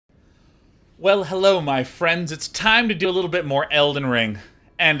Well, hello, my friends. It's time to do a little bit more Elden Ring.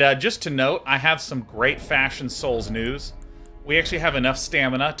 And just to note, I have some great Fashion Souls news. We actually have enough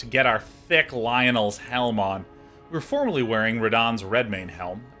stamina to get our thick Lionel's helm on. We were formerly wearing Radahn's Redmane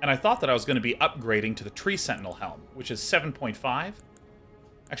helm, and I thought that I was going to be upgrading to the Tree Sentinel helm, which is 7.5.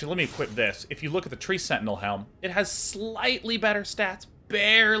 Actually, let me equip this. If you look at the Tree Sentinel helm, it has slightly better stats.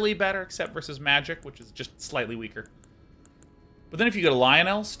 Barely better, except versus Magic, which is just slightly weaker. But then if you go to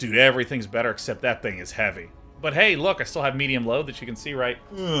Lionel's, dude, everything's better except that thing is heavy. But hey, look, I still have medium load that you can see right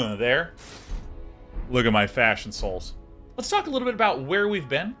there. Look at my Fashion Souls. Let's talk a little bit about where we've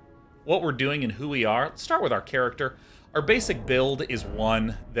been, what we're doing, and who we are. Let's start with our character. Our basic build is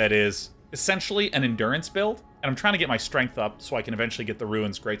one that is essentially an endurance build, and I'm trying to get my strength up so I can eventually get the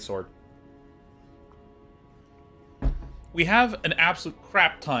Ruins Greatsword. We have an absolute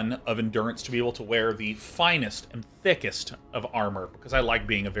crap ton of endurance to be able to wear the finest and thickest of armor, because I like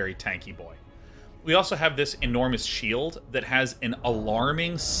being a very tanky boy. We also have this enormous shield that has an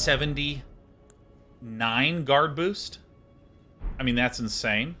alarming 79 guard boost. I mean, that's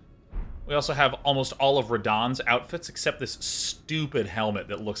insane. We also have almost all of Radahn's outfits, except this stupid helmet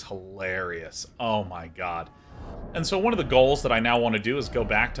that looks hilarious. Oh my god. And so one of the goals that I now want to do is go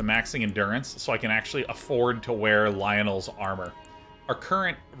back to maxing endurance so I can actually afford to wear Lionel's armor. Our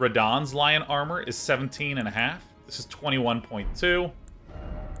current Radahn's Lion armor is 17.5. This is 21.2.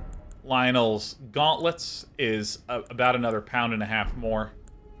 Lionel's gauntlets is about another £1.5 more.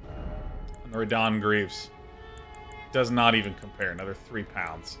 And the Radahn Greaves does not even compare, another 3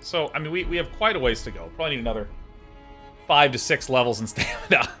 pounds. So, I mean, we have quite a ways to go. Probably need another 5 to 6 levels in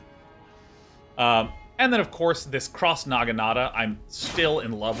stamina. And then, of course, this Cross Naginata I'm still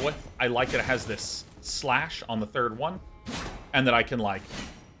in love with. I like that it has this slash on the third one. And that I can, like,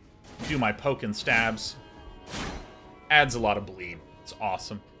 do my poke and stabs. Adds a lot of bleed. It's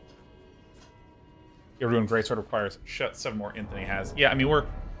awesome. Your Ruin Greatsword requires 7 more int than he has. Yeah, I mean, we're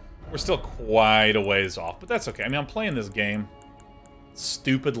still quite a ways off, but that's okay. I mean, I'm playing this game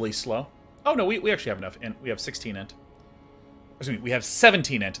stupidly slow. Oh, no, we actually have enough int. We have 16 int. Excuse me, we have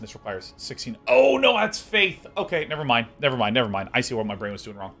 17 int, and this requires 16. Oh, no, that's Faith. Okay, never mind. Never mind, never mind. I see what my brain was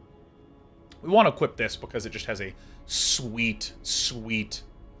doing wrong. We want to equip this because it just has a sweet, sweet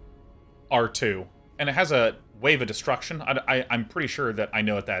R2. And it has a Wave of Destruction. I'm pretty sure that I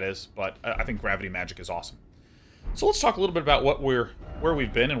know what that is, but I think Gravity Magic is awesome. So let's talk a little bit about where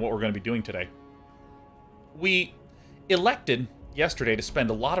we've been and what we're going to be doing today. We elected yesterday to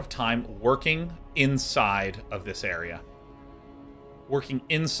spend a lot of time working inside of this area. Working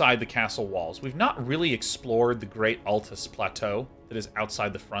inside the castle walls. We've not really explored the Great Altus Plateau that is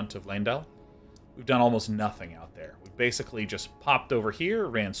outside the front of Leyndell. We've done almost nothing out there. We basically just popped over here,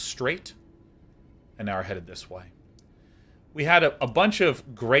 ran straight, and now are headed this way. We had a bunch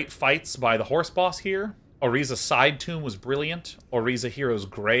of great fights by the horse boss here. Oriza's Side Tomb was brilliant. Oriza Hero's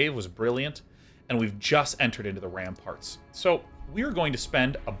Grave was brilliant. And we've just entered into the ramparts. So we're going to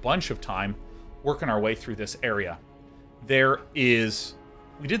spend a bunch of time working our way through this area. We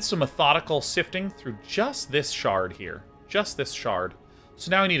did some methodical sifting through just this shard here. Just this shard. So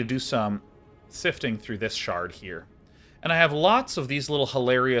now I need to do some sifting through this shard here. And I have lots of these little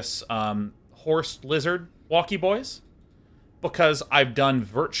hilarious horse lizard walkie boys, because I've done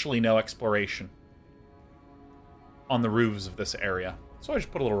virtually no exploration on the roofs of this area. So I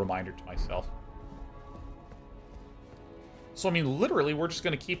just put a little reminder to myself. So, I mean, literally, we're just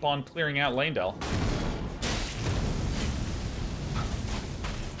going to keep on clearing out Leyndell.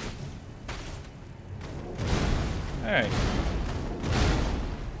 Hey.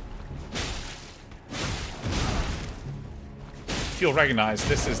 If you'll recognize,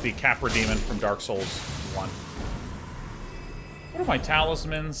 this is the Capra Demon from Dark Souls 1. What are my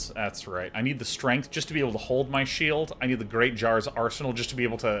talismans? That's right. I need the strength just to be able to hold my shield. I need the Great Jar's Arsenal just to be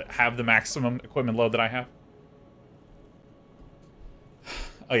able to have the maximum equipment load that I have.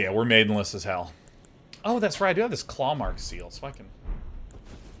 Oh yeah, we're maidenless as hell. Oh, that's right. I do have this claw mark seal, so I can...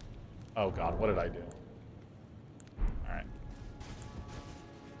 Oh god, what did I do? Alright.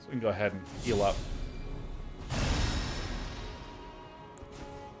 So we can go ahead and heal up.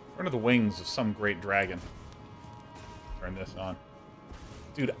 Under the wings of some great dragon. Turn this on.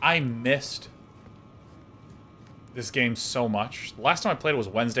 Dude, I missed this game so much. The last time I played it was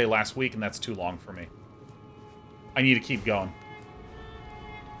Wednesday last week, and that's too long for me. I need to keep going.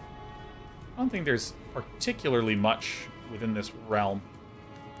 I don't think there's particularly much within this realm.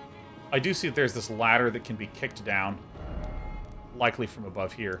 I do see that there's this ladder that can be kicked down, likely from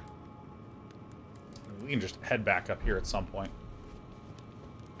above here. We can just head back up here at some point.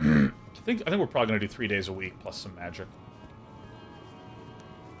 I think we're probably going to do 3 days a week plus some magic.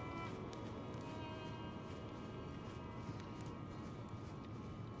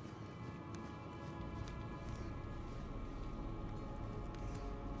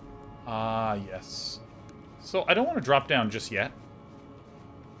 Ah, yes. So I don't want to drop down just yet.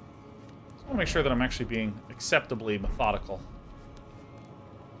 I just want to make sure that I'm actually being acceptably methodical.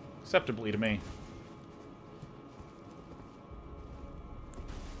 Acceptably to me.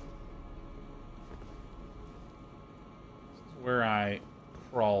 This is where I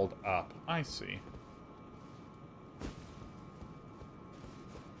crawled up. I see.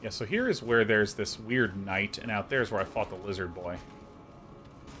 Yeah, so here is where there's this weird knight, and out there is where I fought the lizard boy.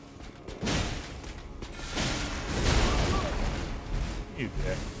 You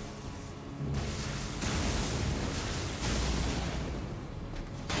dick.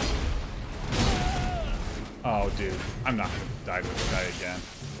 Oh, dude. I'm not gonna die to this guy again.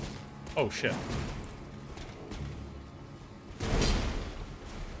 Oh, shit.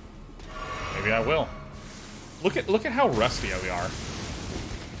 Maybe I will. Look at how rusty we are.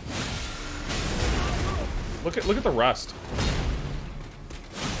 Look at the rust.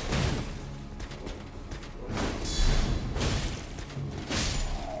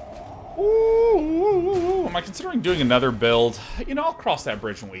 Ooh, am I considering doing another build? You know, I'll cross that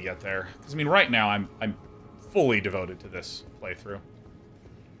bridge when we get there. Because I mean, right now I'm fully devoted to this playthrough.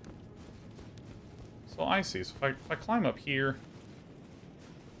 So I see. So if I climb up here.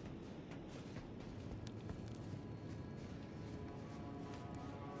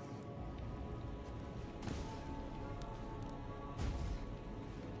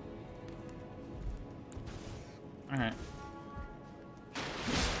 Alright.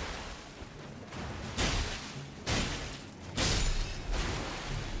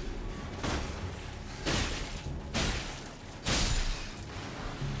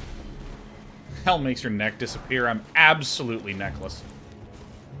 Hell makes your neck disappear. I'm absolutely neckless.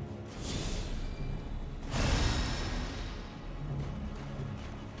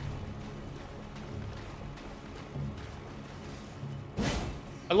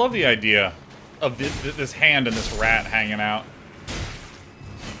 I love the idea of this hand and this rat hanging out.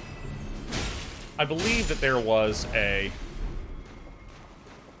 I believe that there was a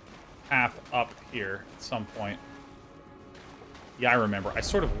path up here at some point. Yeah, I remember. I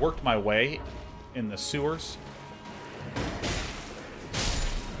sort of worked my way in the sewers.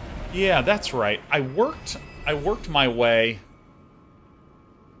 Yeah, that's right. I worked my way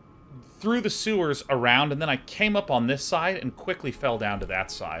through the sewers around, and then I came up on this side and quickly fell down to that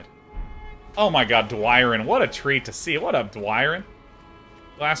side. Oh my god, Dwyron, what a treat to see. What up, Dwyron?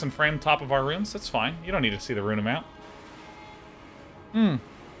 Glass and frame top of our runes? That's fine. You don't need to see the rune amount.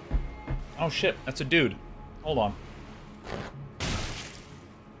 Oh shit, that's a dude. Hold on.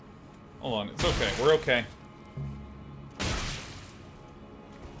 Hold on, it's okay. We're okay.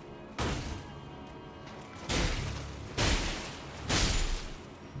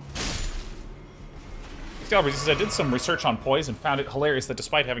 He says, I did some research on poise and found it hilarious that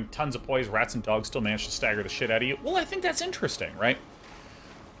despite having tons of poise, rats and dogs still manage to stagger the shit out of you. Well, I think that's interesting, right?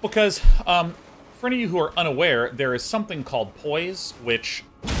 Because, for any of you who are unaware, there is something called poise, which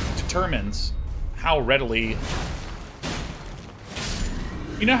determines how readily...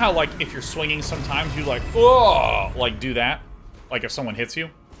 You know how, like, if you're swinging sometimes, you, like, oh, like, do that? Like, if someone hits you?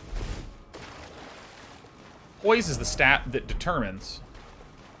 Poise is the stat that determines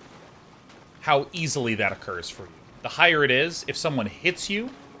how easily that occurs for you. The higher it is, if someone hits you,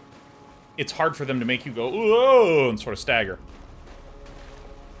 it's hard for them to make you go, whoa, and sort of stagger.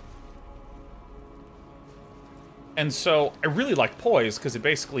 And so, I really like poise, because it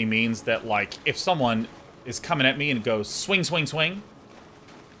basically means that, like, if someone is coming at me and goes, swing, swing, swing,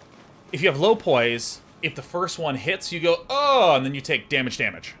 if you have low poise, if the first one hits, you go, oh, and then you take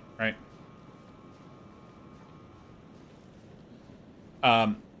damage, right?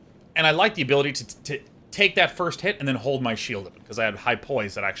 And I like the ability to take that first hit and then hold my shield up, because I had high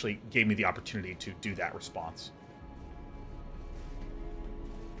poise that actually gave me the opportunity to do that response.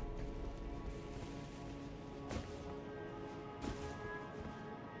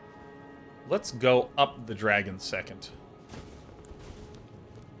 Let's go up the dragon second.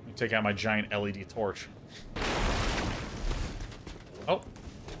 Let me take out my giant LED torch. Oh.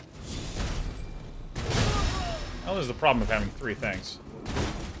 Well, there's the problem of having three things.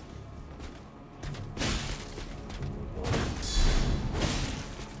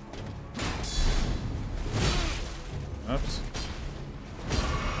 Oops.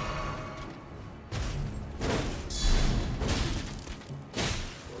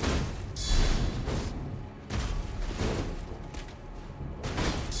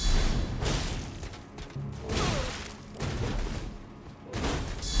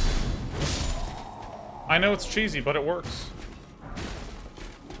 I know it's cheesy, but it works.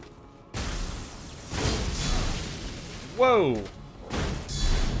 Whoa!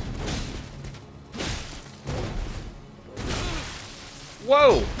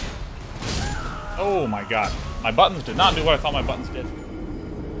 Whoa! Oh my god. My buttons did not do what I thought my buttons did.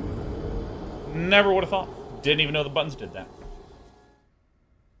 Never would have thought. Didn't even know the buttons did that.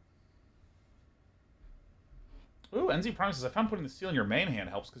 Ooh, NZ Prime says, I found putting the seal in your main hand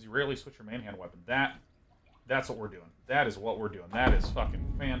helps because you rarely switch your main hand weapon. That's what we're doing. That is what we're doing. That is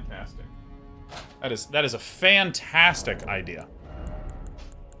fucking fantastic. That is a fantastic idea.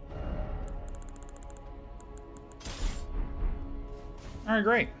 Alright,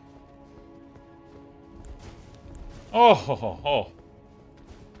 great. Oh, ho, ho, ho.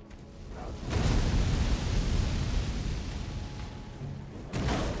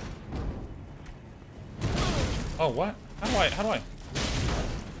 Oh, what? How do I?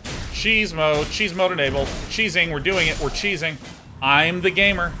 Cheese mode enabled. Cheesing, we're doing it, we're cheesing. I'm the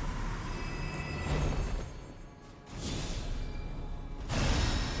gamer.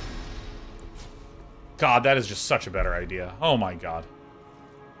 God, that is just such a better idea. Oh my god.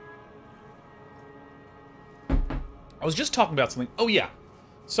 I was just talking about something. Oh yeah.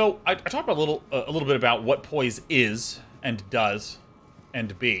 So I talked about a little bit about what poise is and does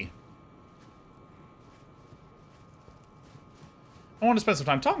and be. I want to spend some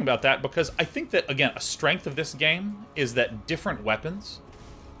time talking about that because I think that, again, a strength of this game is that different weapons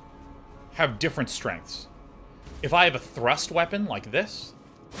have different strengths. If I have a thrust weapon like this,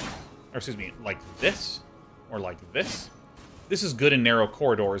 or excuse me, like this, or like this is good in narrow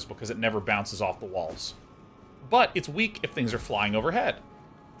corridors because it never bounces off the walls. But it's weak if things are flying overhead.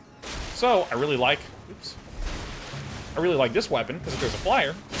 So, I really like this weapon because if there's a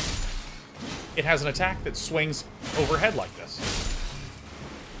flyer, it has an attack that swings overhead like this.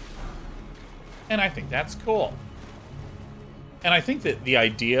 And I think that's cool. And I think that the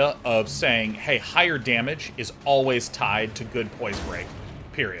idea of saying, hey, higher damage is always tied to good poise break,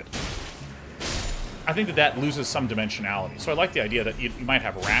 period. I think that that loses some dimensionality. So I like the idea that you might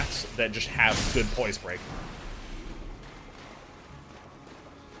have rats that just have good poise break.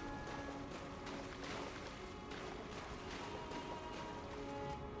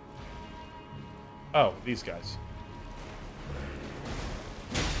 Oh, these guys.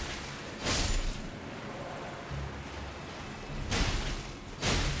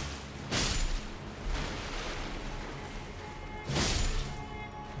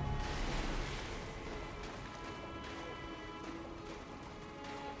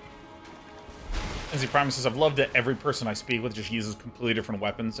 As he promises, I've loved that every person I speak with just uses completely different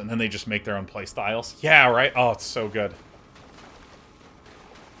weapons, and then they just make their own play styles. Yeah, right? Oh, it's so good.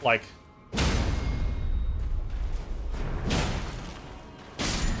 Like...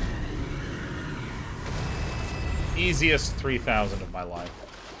 easiest 3,000 of my life.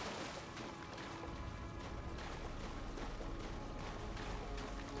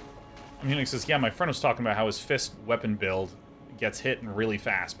 Munich says, yeah, my friend was talking about how his fist weapon build gets hit and really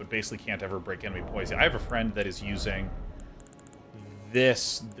fast, but basically can't ever break enemy poison. I have a friend that is using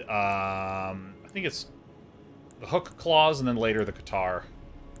this, I think it's the hook claws and then later the Qatar.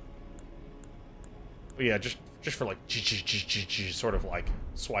 But yeah, just for like, sort of like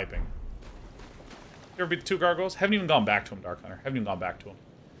swiping. You ever beat the 2 gargoyles? Haven't even gone back to him, Dark Hunter. Haven't even gone back to him.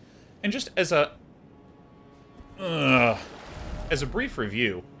 And just as a brief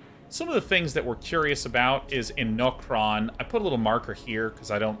review, some of the things that we're curious about is in Nokron. I put a little marker here because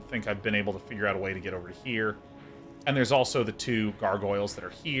I don't think I've been able to figure out a way to get over to here. And there's also the 2 gargoyles that are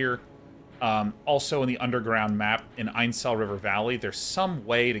here. Also in the underground map in Ainsel River Valley, there's some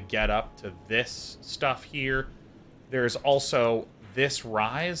way to get up to this stuff here. There's also this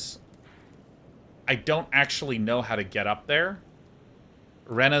rise. I don't actually know how to get up there.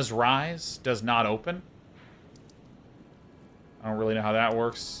 Rena's Rise does not open. I don't really know how that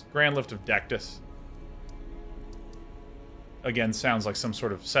works. Grand Lift of Dectus. Again, sounds like some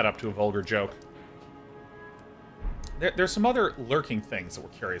sort of setup to a vulgar joke. There's some other lurking things that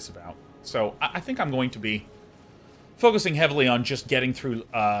we're curious about. So I think I'm going to be focusing heavily on just getting through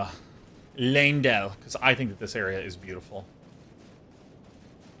Leindel, because I think that this area is beautiful.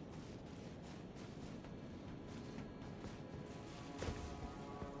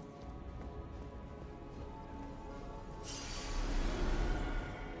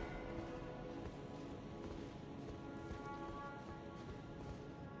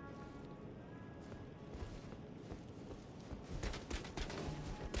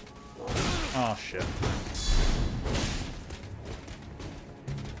 Oh, shit.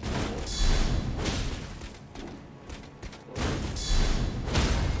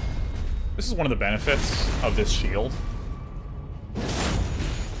 This is one of the benefits of this shield.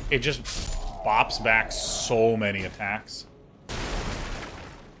 It just bops back so many attacks.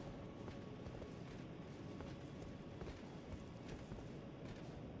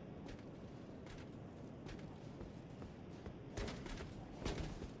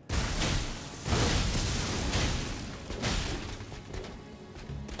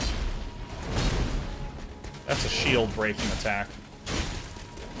 it's a shield breaking attack.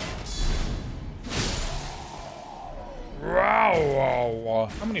 Wow.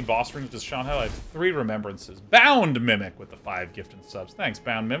 How many boss rooms does Sean have? I have 3 remembrances. Bound Mimic with the 5 gifted subs. Thanks,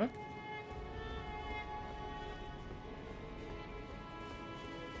 Bound Mimic.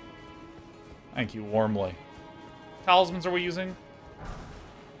 Thank you warmly. Talismans are we using?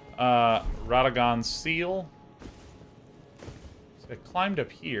 Radagon's Seal. So I climbed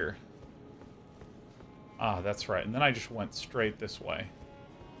up here. Ah, that's right. And then I just went straight this way.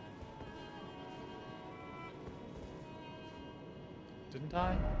 Didn't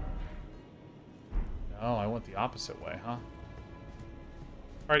I? No, I went the opposite way, huh?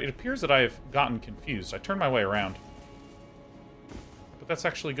 Alright, it appears that I've gotten confused. I turned my way around. But that's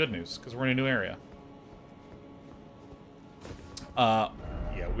actually good news, because we're in a new area. Yeah,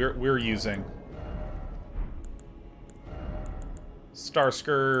 we're using Star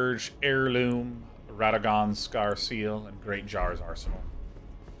Scourge, Heirloom, Radagon's Scar Seal, and Great Jar's Arsenal.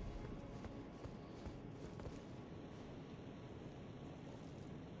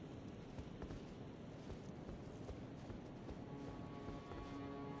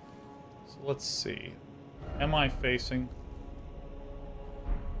 So let's see. Am I facing...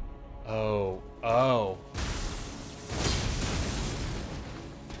 Oh.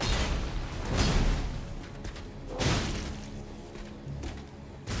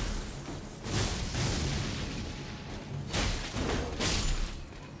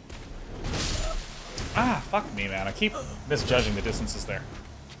 Ah, fuck me, man. I keep misjudging the distances there.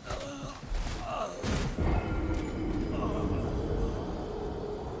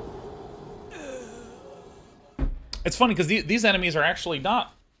 It's funny, because these enemies are actually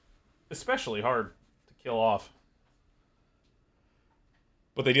not especially hard to kill off.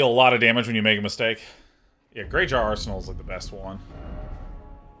 But they deal a lot of damage when you make a mistake. Yeah, Great Jar Arsenal is like the best one.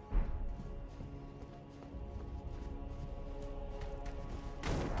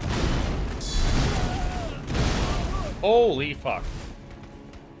 Holy fuck.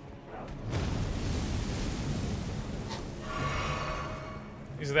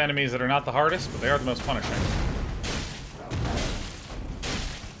 These are the enemies that are not the hardest, but they are the most punishing.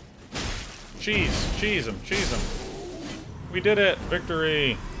 Cheese him. We did it!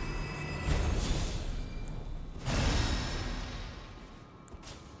 Victory!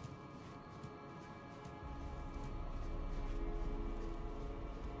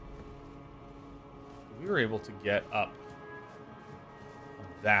 We were able to get up on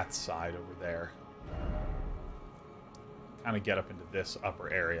that side over there. Kind of get up into this upper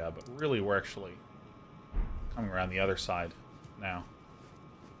area, but really we're actually coming around the other side now.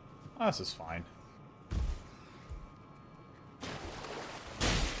 Oh, this is fine.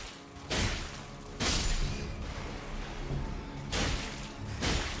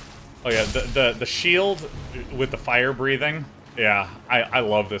 Oh yeah, the shield with the fire breathing. Yeah, I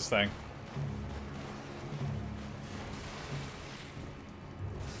love this thing.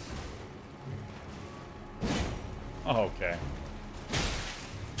 Oh, okay.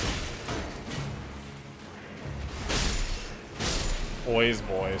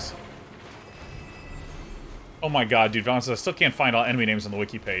 Boys. Oh my god, dude, honestly, I still can't find all enemy names on the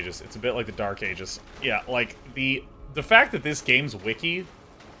wiki pages. It's a bit like the Dark Ages. Yeah, like, the fact that this game's wiki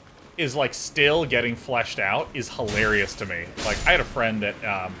is, like, still getting fleshed out is hilarious to me. Like, I had a friend that,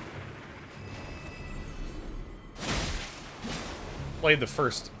 played the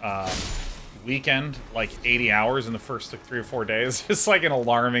first, weekend, like, 80 hours in the first, like, 3 or 4 days. It's, like, an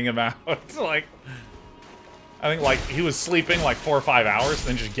alarming amount. Like... I think, like, he was sleeping, like, 4 or 5 hours,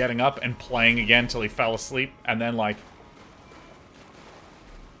 then just getting up and playing again till he fell asleep, and then, like...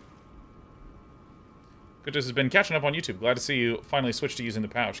 Good has been catching up on YouTube. Glad to see you finally switch to using the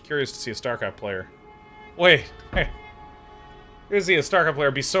pouch. Curious to see a StarCraft player. Wait. Curious to see a StarCraft player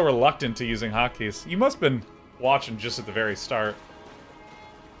be so reluctant to using hotkeys. You must have been watching just at the very start.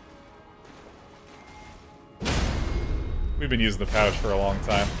 We've been using the pouch for a long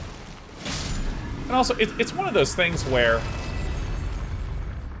time. And also, it's one of those things where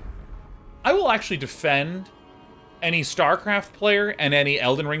I will actually defend any StarCraft player and any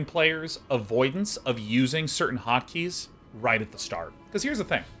Elden Ring player's avoidance of using certain hotkeys right at the start. Because here's the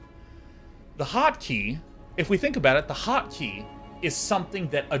thing. The hotkey, if we think about it, the hotkey is something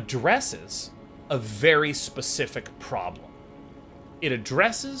that addresses a very specific problem. It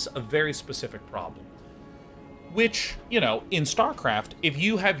addresses a very specific problem. Which, you know, in StarCraft, if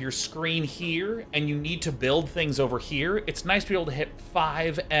you have your screen here and you need to build things over here, it's nice to be able to hit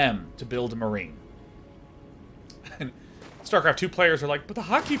 5M to build a Marine. And StarCraft 2 players are like, but the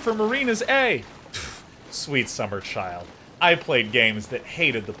hotkey for Marine is A. Sweet summer child. I played games that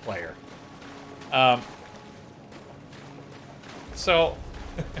hated the player. So...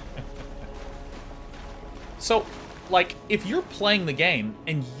 So, like, if you're playing the game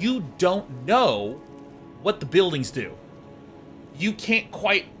and you don't know what the buildings do, you can't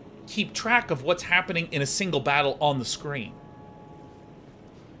quite keep track of what's happening in a single battle on the screen.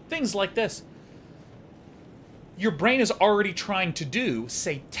 Things like this. Your brain is already trying to do,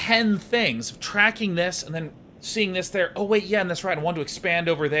 say, 10 things, tracking this and then seeing this there. Oh, wait, yeah, and that's right. I want to expand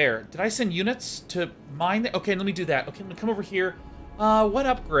over there. Did I send units to mine? Okay, let me do that. Okay, let me come over here. What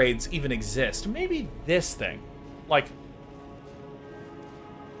upgrades even exist? Maybe this thing. Like,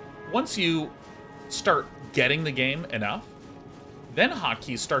 once you start getting the game enough, then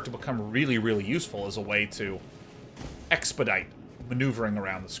hotkeys start to become really, really useful as a way to expedite maneuvering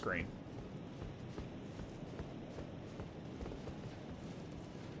around the screen.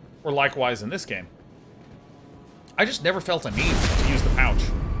 Or likewise in this game. I just never felt a need to use the pouch.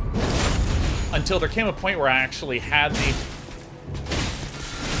 Until there came a point where I actually had the...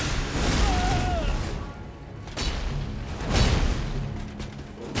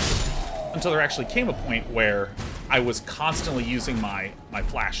 Until there actually came a point where I was constantly using my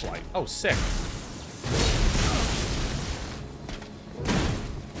flashlight. Oh, sick.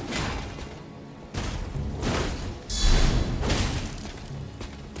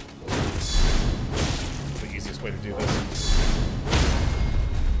 That's the easiest way to do this.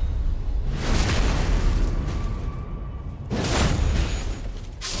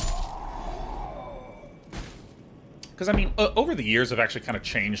 Because, I mean, over the years, I've actually kind of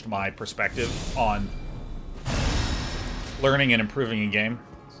changed my perspective on learning and improving a game.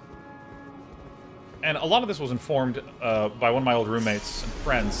 And a lot of this was informed by one of my old roommates and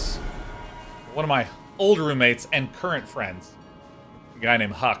friends. One of my old roommates and current friends. A guy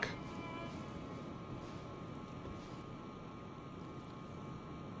named Huck.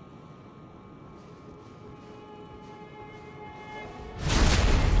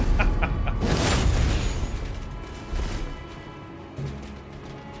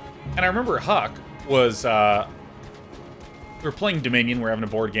 And I remember Huck was, we were playing Dominion, we were having a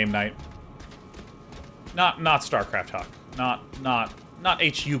board game night. Not StarCraft Huck. Not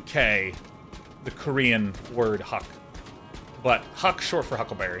H-U-K, the Korean word Huck. But Huck, short for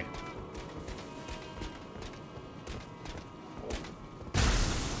Huckleberry.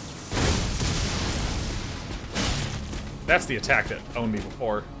 That's the attack that owned me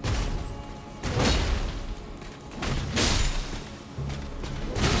before.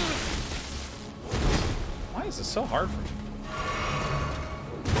 Why is this so hard for me?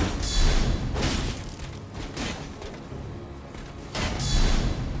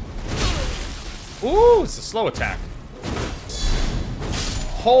 Ooh, it's a slow attack.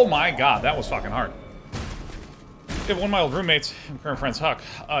 Oh my god, that was fucking hard. Yeah, one of my old roommates and current friends, Huck,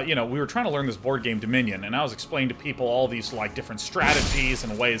 you know, we were trying to learn this board game Dominion, and I was explaining to people all these, like, different strategies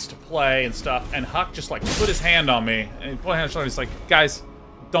and ways to play and stuff, and Huck just, like, put his hand on me, and he put his hand on my shoulder, and he's like, guys,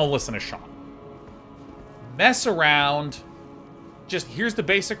 don't listen to Sean. Mess around. Just, here's the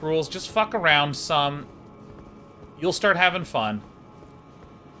basic rules. Just fuck around some. You'll start having fun.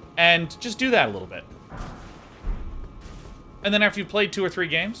 And just do that a little bit. And then after you've played 2 or 3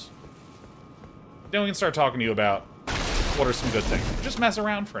 games, then we can start talking to you about what are some good things. Just mess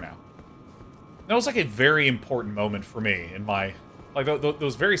around for now. That was like a very important moment for me in my... Like,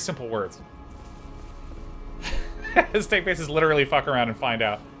 those very simple words. His take base is literally fuck around and find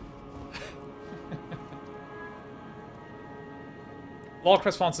out.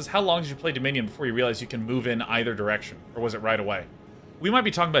 Lolcrestfallen says, how long did you play Dominion before you realized you can move in either direction? Or was it right away? We might be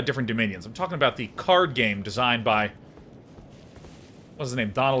talking about different Dominions. I'm talking about the card game designed by... What's his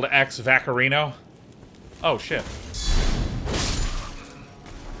name? Donald X. Vaccarino? Oh, shit.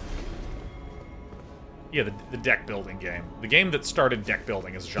 Yeah, the deck building game. The game that started deck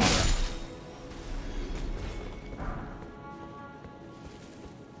building as a genre.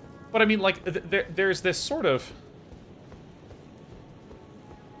 But I mean, like, there's this sort of...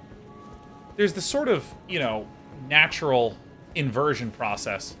 There's this sort of, you know, natural inversion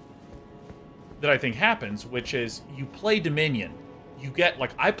process that I think happens, which is you play Dominion. You get,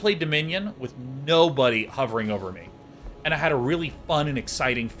 like, I played Dominion with nobody hovering over me. And I had a really fun and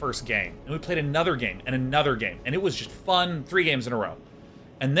exciting first game. And we played another game and another game. And it was just fun 3 games in a row.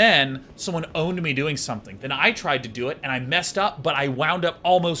 And then someone owned me doing something. Then I tried to do it and I messed up, but I wound up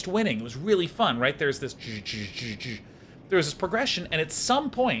almost winning. It was really fun, right? There's this progression, and at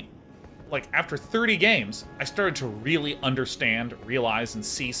some point, like after 30 games, I started to really understand, realize, and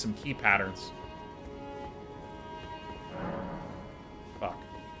see some key patterns. Fuck.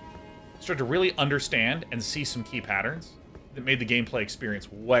 Started to really understand and see some key patterns that made the gameplay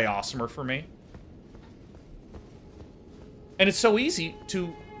experience way awesomer for me. And it's so easy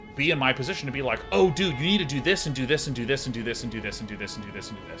to be in my position to be like, oh, dude, you need to do this and do this and do this and do this and do this and do this and do this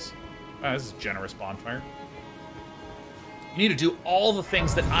and do this. This is generous bonfire. You need to do all the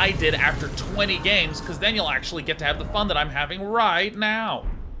things that I did after 20 games, because then you'll actually get to have the fun that I'm having right now.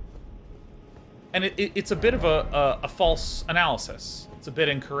 And it's a bit of a false analysis. It's a bit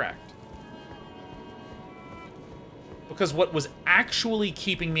incorrect. Because what was actually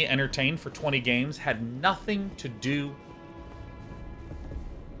keeping me entertained for 20 games had nothing to do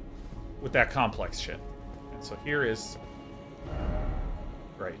with that complex shit. And so here is...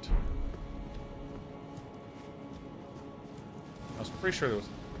 Great. I was pretty sure there was...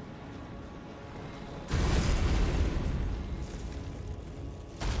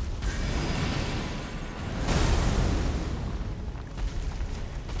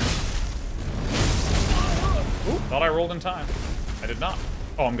 Ooh, thought I rolled in time. I did not.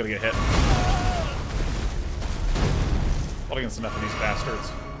 Oh, I'm gonna get hit. Fought against enough of these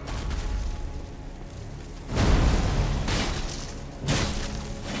bastards.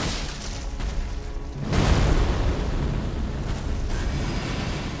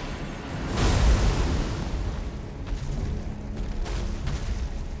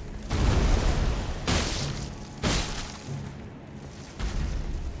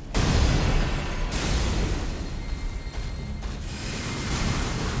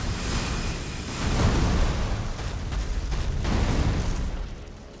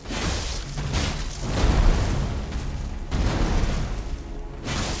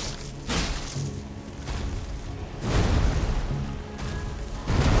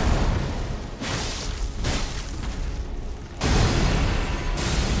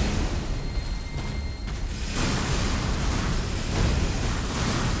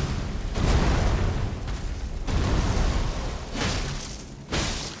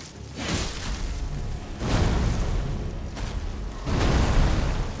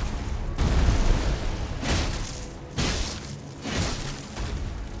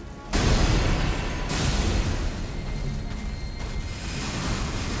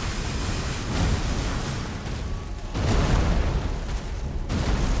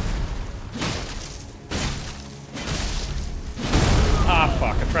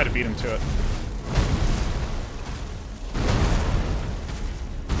 Try to beat him to it.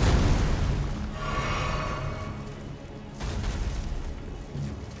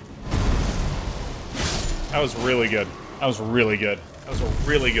 That was really good. That was really good. That was a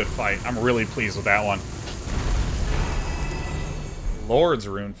really good fight. I'm really pleased with that one. Lord's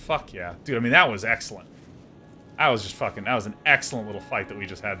Rune. Fuck yeah. Dude, I mean, that was excellent. That was just fucking... That was an excellent little fight that we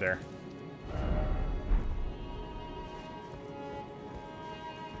just had there.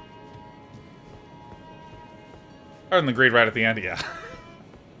 Other than the grade right at the end, yeah.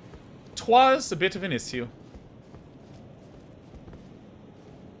 'Twas a bit of an issue.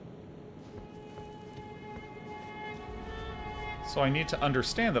 So I need to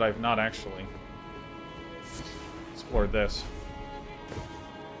understand that I've not actually explored this.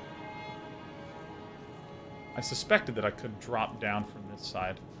 I suspected that I could drop down from this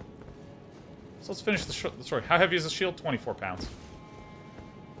side. So let's finish the story. How heavy is the shield? 24 pounds.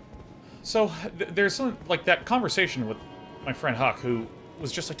 So, there's something, like, that conversation with my friend Huck, who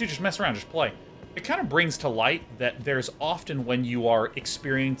was just like, dude, just mess around, just play. It kind of brings to light that there's often when you are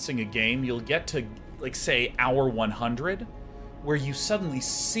experiencing a game, you'll get to, like, say, hour 100, where you suddenly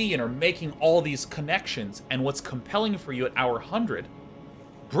see and are making all these connections, and what's compelling for you at hour 100,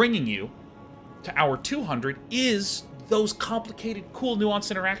 bringing you to hour 200, is those complicated, cool, nuanced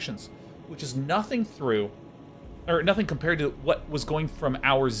interactions, which is nothing compared to what was going from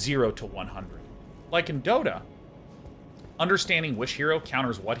hour 0 to 100. Like in Dota, understanding which hero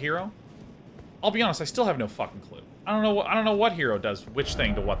counters what hero, I'll be honest, I still have no fucking clue. I don't know what hero does which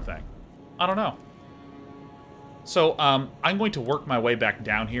thing to what thing. I don't know. So, I'm going to work my way back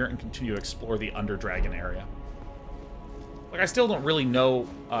down here and continue to explore the Underdragon area. Like, I still don't really know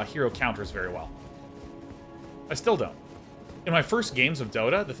hero counters very well. I still don't. In my first games of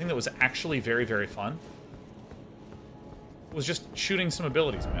Dota, the thing that was actually very, very fun was just shooting some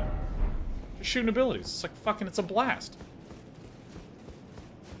abilities, man. Just shooting abilities. It's like fucking, it's a blast.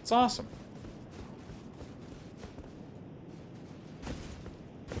 It's awesome.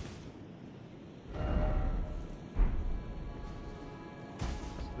 So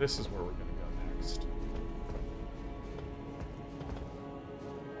this is where we're gonna go next.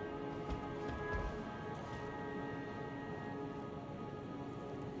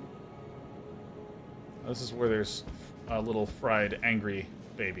 This is where there's little fried, angry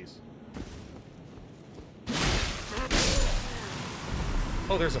babies.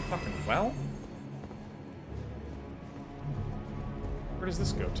 Oh, there's a fucking well? does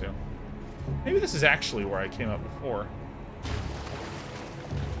this go to? Maybe this is actually where I came up before.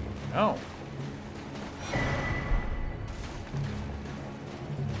 No.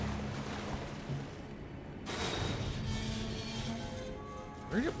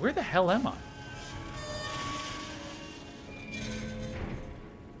 Where the hell am I?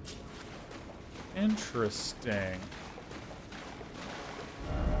 Interesting.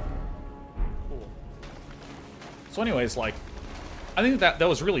 Cool. So anyways, like, I think that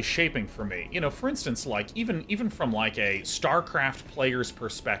was really shaping for me. You know, for instance, like, even from, like, a StarCraft player's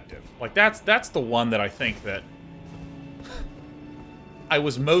perspective. Like, that's the one that I think that I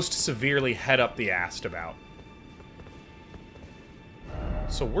was most severely head up the ass about.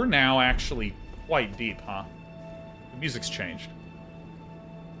 So we're now actually quite deep, huh? The music's changed.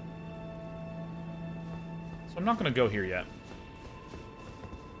 So I'm not going to go here yet.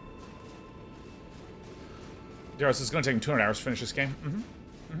 Darius, it's going to take him 200 hours to finish this game.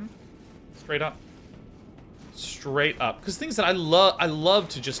 Straight up. Straight up. Because things that I love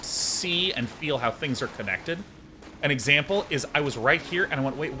to just see and feel how things are connected. An example is I was right here and I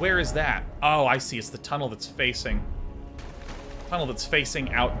went, wait, where is that? Oh, I see. It's the tunnel that's facing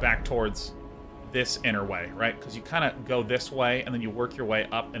out back towards this inner way, right? Because you kind of go this way and then you work your way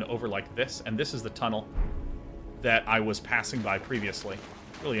up and over like this, and this is the tunnel that I was passing by previously.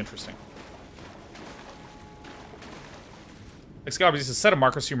 Really interesting. Excalibur, this is a set of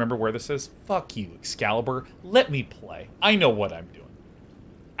markers so you remember where this is. Fuck you, Excalibur. Let me play. I know what I'm doing.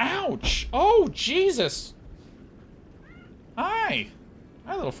 Ouch! Oh, Jesus! Hi!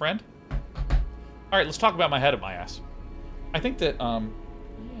 Hi, little friend. Alright, let's talk about my head and my ass. I think that,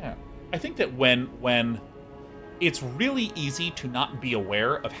 yeah. I think that when it's really easy to not be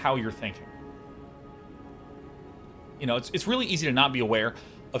aware of how you're thinking. You know, it's really easy to not be aware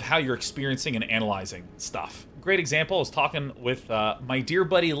of how you're experiencing and analyzing stuff. Great example, I was talking with my dear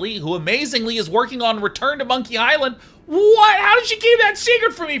buddy Lee, who amazingly is working on Return to Monkey Island. What? How did she keep that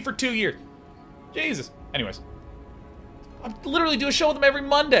secret from me for 2 years? Jesus. Anyways. I literally do a show with him every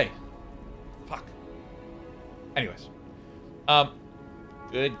Monday. Fuck. Anyways.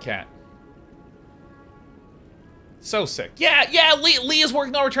 Good cat. So sick. Yeah, Lee is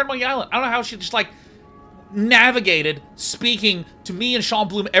working on Return to Monkey Island. I don't know how she just, like, navigated speaking to me and Sean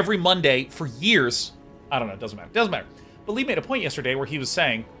Bloom every Monday for years. I don't know, it doesn't matter. But Lee made a point yesterday where he was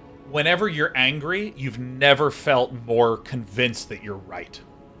saying, whenever you're angry, you've never felt more convinced that you're right.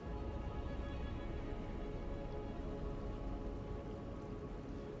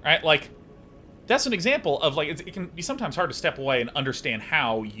 Right? Like, that's an example of, like, it can be sometimes hard to step away and understand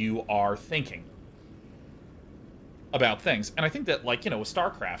how you are thinking about things. And I think that, like, you know, with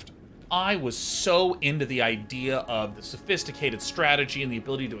StarCraft, I was so into the idea of the sophisticated strategy and the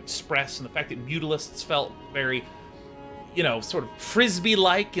ability to express, and the fact that Mutalists felt very, you know, sort of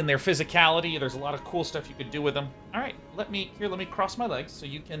Frisbee-like in their physicality. There's a lot of cool stuff you could do with them. All right, let me cross my legs so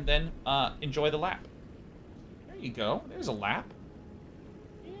you can then enjoy the lap. There you go. There's a lap.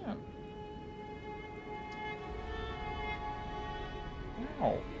 Yeah.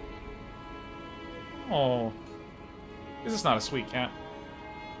 Oh. Oh. This is not a sweet cat.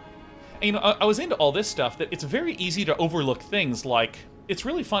 And, you know, I was into all this stuff that it's very easy to overlook things like, it's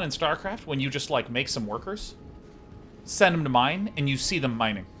really fun in StarCraft when you just, like, make some workers, send them to mine, and you see them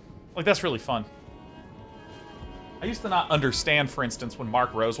mining. Like, that's really fun. I used to not understand, for instance, when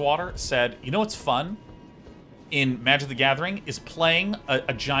Mark Rosewater said, you know what's fun in Magic the Gathering is playing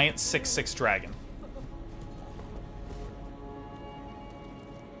a giant 6/6 dragon.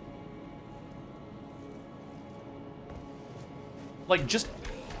 Like, just...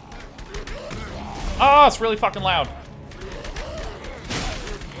 Oh, it's really fucking loud.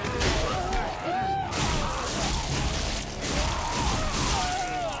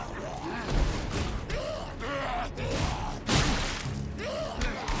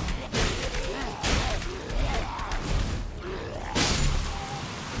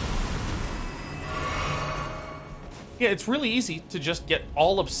 Yeah, it's really easy to just get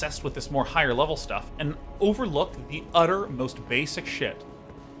all obsessed with this more higher level stuff and overlook the utter most basic shit.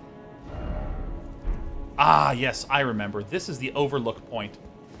 Ah, yes, I remember. This is the overlook point.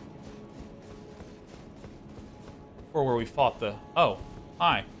 For where we fought the... Oh,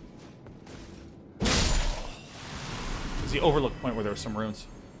 hi. This is the overlook point where there were some runes.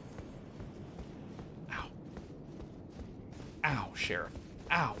 Ow. Ow, Sheriff.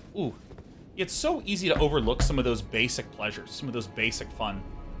 Ow. Ooh. It's so easy to overlook some of those basic pleasures, some of those basic fun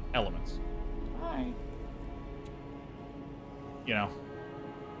elements. Hi. You know.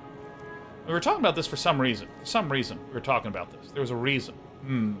 We were talking about this for some reason. For some reason, we were talking about this. There was a reason.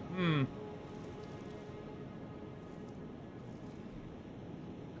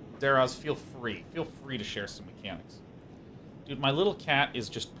 Daraz, feel free. Feel free to share some mechanics. Dude, my little cat is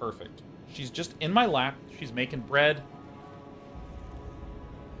just perfect. She's just in my lap. She's making bread.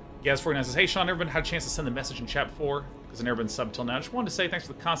 Gaz49 says, hey, Sean, never had a chance to send the message in chat before because I've never been subbed till now. I just wanted to say thanks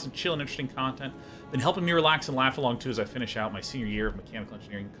for the constant chill and interesting content. Been helping me relax and laugh along, too, as I finish out my senior year of mechanical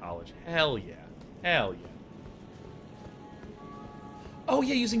engineering in college. Hell yeah. Hell yeah. Oh,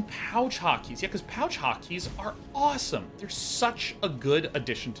 yeah, using pouch hotkeys. Yeah, because pouch hotkeys are awesome. They're such a good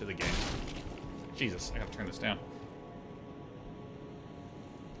addition to the game. Jesus, I gotta turn this down.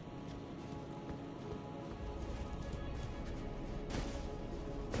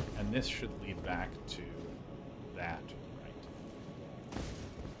 And this should lead back to that, right?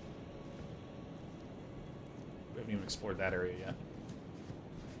 We haven't even explored that area yet.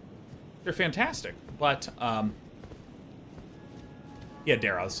 They're fantastic, but, yeah,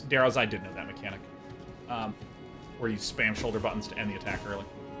 Daraz. Daraz, I did know that mechanic. Where you spam shoulder buttons to end the attack early.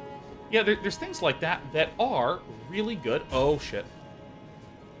 Yeah, there's things like that that are really good. Oh, shit.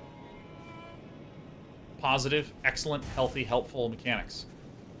 Positive, excellent, healthy, helpful mechanics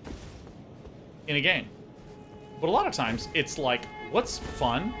in a game. But a lot of times, it's like, what's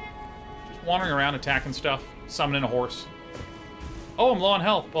fun? Just wandering around, attacking stuff, summoning a horse. Oh, I'm low on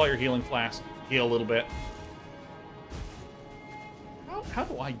health. Pull out your healing flask. Heal a little bit. How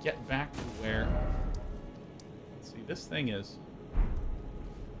do I get back to where... Let's see, this thing is...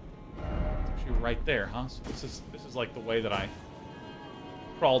 It's actually right there, huh? So this is like the way that I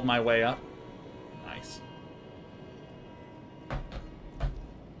crawled my way up. Nice.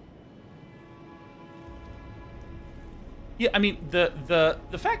 Yeah, I mean, the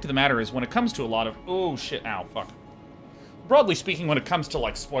fact of the matter is when it comes to a lot of... Oh, shit. Ow, fuck. Broadly speaking, when it comes to,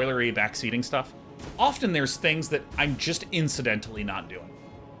 like, spoilery backseating stuff, often there's things that I'm just incidentally not doing.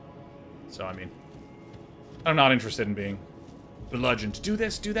 So, I mean, I'm not interested in being bludgeoned. Do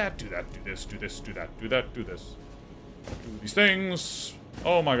this, do that, do that, do this, do this, do that, do that, do this. Do these things.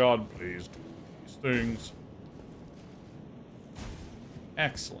 Oh my god, please do these things.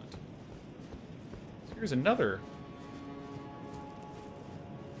 Excellent. So here's another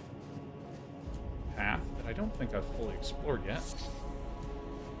path that I don't think I've fully explored yet.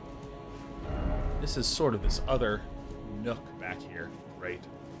 This is sort of this other nook back here. Great.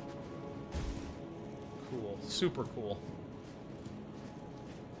 Cool. Super cool.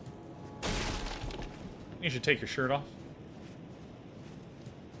 You should take your shirt off.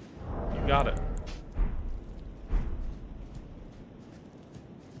 You got it.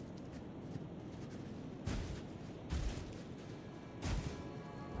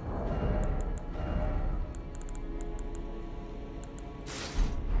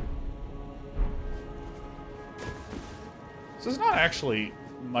 So there's not actually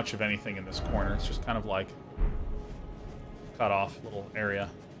much of anything in this corner. It's just kind of like cut off little area.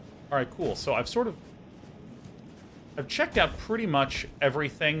 All right, cool. So I've checked out pretty much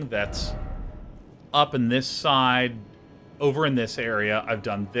everything that's up in this side, over in this area. I've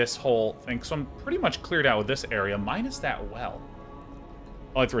done this whole thing. So I'm pretty much cleared out with this area, minus that well.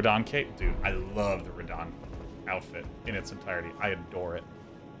 I like the Radon cape. Dude, I love the Radon outfit in its entirety. I adore it.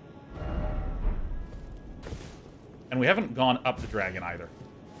 And we haven't gone up the dragon either.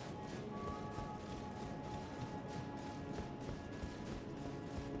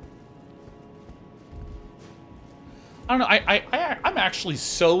 I don't know. I'm actually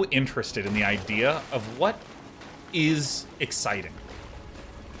so interested in the idea of what is exciting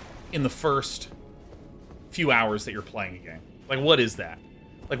in the first few hours that you're playing a game. Like, what is that?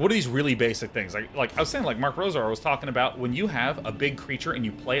 Like, what are these really basic things? Like I was saying, like Mark Rosar was talking about, when you have a big creature and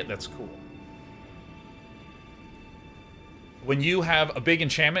you play it, that's cool. When you have a big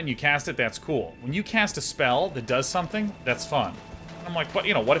enchantment and you cast it, that's cool. When you cast a spell that does something, that's fun. And I'm like, but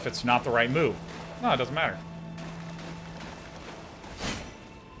you know, what if it's not the right move? No, it doesn't matter.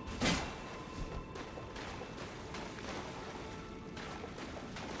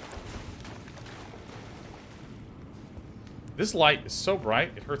 This light is so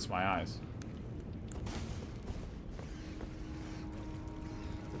bright, it hurts my eyes.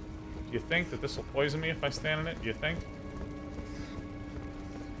 Do you think that this will poison me if I stand in it? Do you think?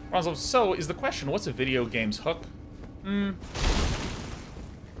 So, is the question, what's a video game's hook? So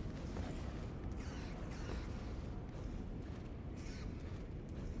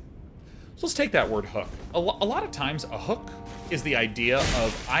let's take that word hook. A lot of times, a hook is the idea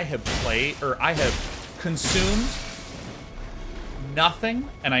of I have played, or I have consumed nothing,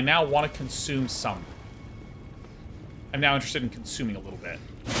 and I now want to consume some. I'm now interested in consuming a little bit.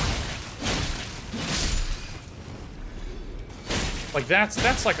 Like,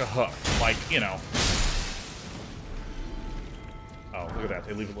 that's like a hook. Like, you know. Oh, Look at that.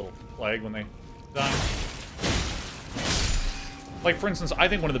 They leave a little plague when they die. Like, for instance, I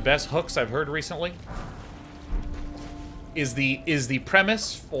think one of the best hooks I've heard recently is the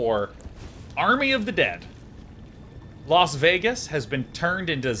premise for Army of the Dead. Las Vegas has been turned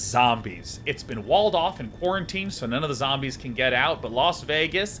into zombies. It's been walled off and quarantined so none of the zombies can get out, but Las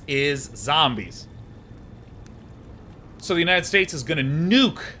Vegas is zombies. So the United States is going to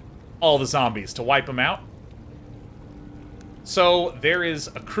nuke all the zombies to wipe them out. So there is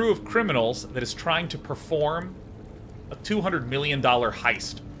a crew of criminals that is trying to perform a $200 million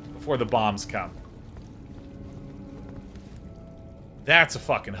heist before the bombs come. That's a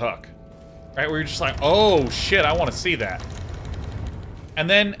fucking hook. Right, where you're just like, oh shit, I want to see that. And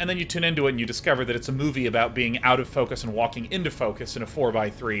then you tune into it and you discover that it's a movie about being out of focus and walking into focus in a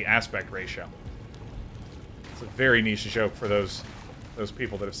 4:3 aspect ratio. It's a very niche joke for those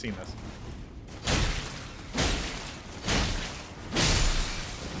people that have seen this.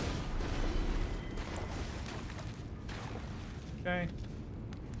 Okay.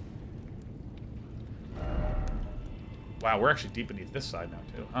 Wow, we're actually deep beneath this side now,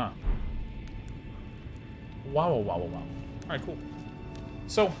 too, huh? Wow, wow, wow, wow. Alright, cool.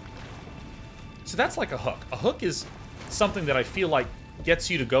 So that's like a hook. A hook is something that I feel like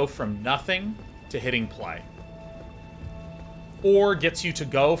gets you to go from nothing to hitting play. Or gets you to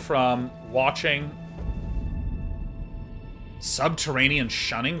go from watching Subterranean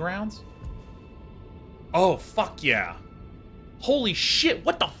Shunning Grounds? Oh, fuck yeah. Holy shit,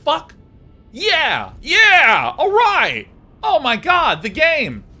 what the fuck? Yeah! Yeah! Alright! Oh my god, the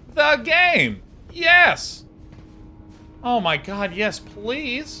game! The game! Yes! Oh my god, yes,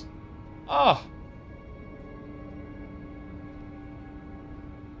 please! Oh.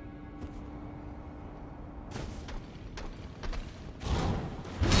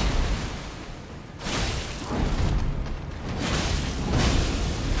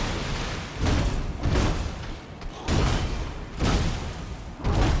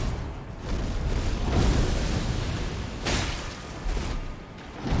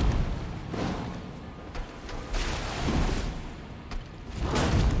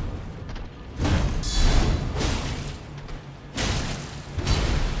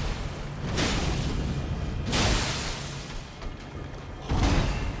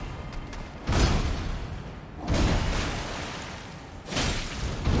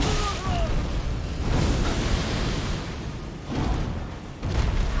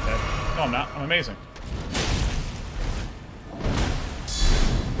 No, I'm not. I'm amazing.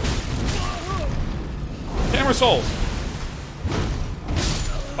 Hammer souls!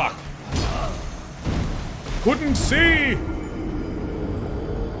 Fuck. Couldn't see!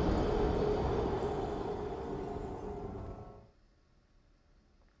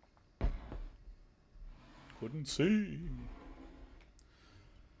 Couldn't see.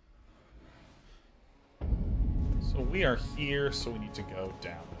 So we are here, so we need to go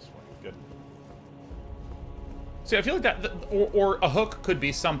down this way. Good. See, I feel like that, or a hook could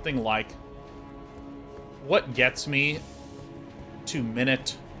be something like, what gets me to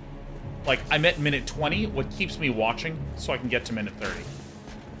minute, like, I'm at minute 20, what keeps me watching so I can get to minute 30?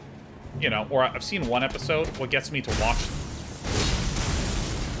 You know, or I've seen one episode, what gets me to watch.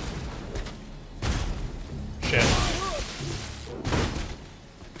 Shit.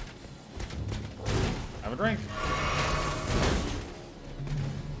 Have a drink.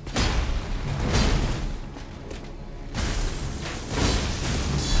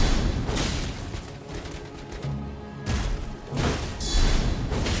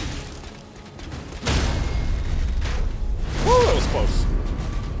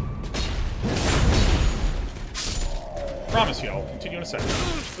 Promise you, I'll continue in a second.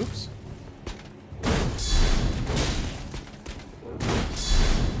 Oops.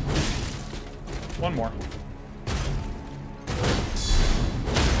 One more.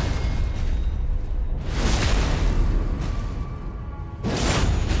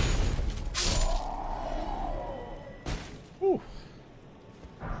 Whew.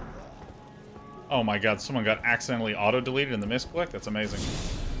 Oh my god, someone got accidentally auto-deleted in the misclick? That's amazing.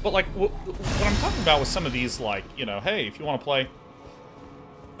 But, like, what I'm talking about with some of these, like, you know, hey, if you want to play,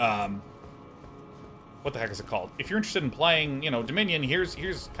 what the heck is it called? If you're interested in playing, you know, Dominion, here's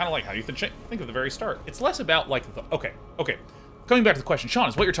kind of like how you think of the very start. It's less about, like, okay. Coming back to the question, Sean,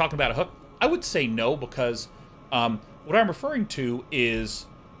 is what you're talking about a hook? I would say no, because what I'm referring to is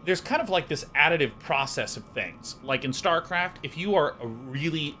there's kind of like this additive process of things. Like in StarCraft, if you are a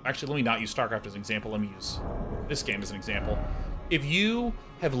really... Actually, let me not use StarCraft as an example. Let me use this game as an example. If you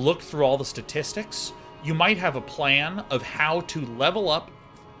have looked through all the statistics, you might have a plan of how to level up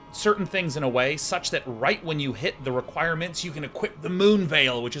certain things in a way such that right when you hit the requirements, you can equip the Moon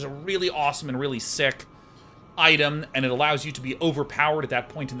Veil, which is a really awesome and really sick item, and it allows you to be overpowered at that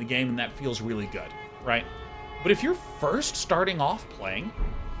point in the game, and that feels really good, right? But if you're first starting off playing,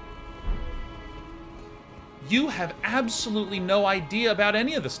 you have absolutely no idea about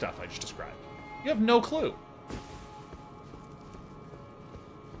any of the stuff I just described. You have no clue.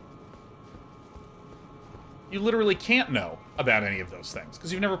 You literally can't know about any of those things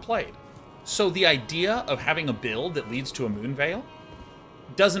because you've never played. So the idea of having a build that leads to a Moon Veil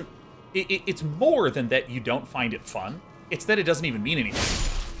doesn't... It's more than that you don't find it fun. It's that it doesn't even mean anything.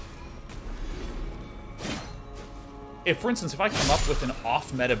 If, for instance, if I come up with an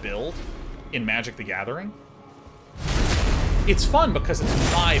off-meta build in Magic the Gathering, it's fun because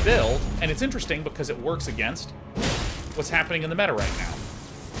it's my build, and it's interesting because it works against what's happening in the meta right now.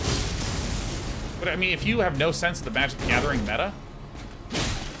 But, I mean, if you have no sense of the Magic the Gathering meta,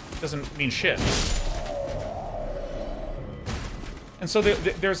 it doesn't mean shit. And so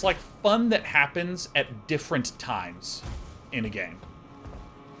there's, like, fun that happens at different times in a game.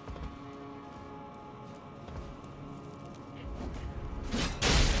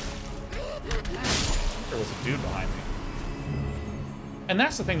 There was a dude behind me. And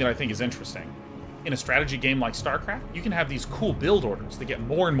that's the thing that I think is interesting. In a strategy game like StarCraft, you can have these cool build orders that get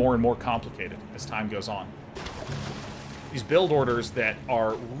more and more and more complicated as time goes on. These build orders that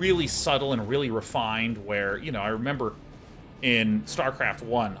are really subtle and really refined where, you know, I remember in StarCraft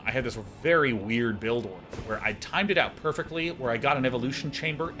 1, I had this very weird build order where I timed it out perfectly, where I got an evolution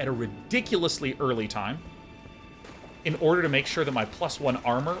chamber at a ridiculously early time in order to make sure that my +1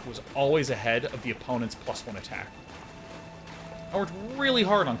 armor was always ahead of the opponent's +1 attack. I worked really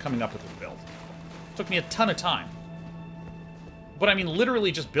hard on coming up with this build. It took me a ton of time. But I mean,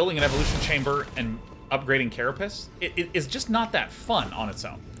 literally just building an evolution chamber and upgrading Carapace, it is just not that fun on its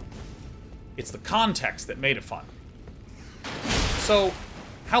own. It's the context that made it fun. So,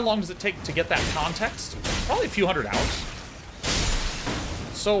 how long does it take to get that context? Probably a few hundred hours.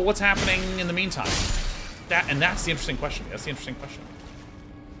 So what's happening in the meantime? That's the interesting question. That's the interesting question.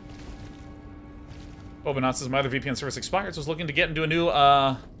 Bobanot says, my other VPN service expired, so I was looking to get into a new,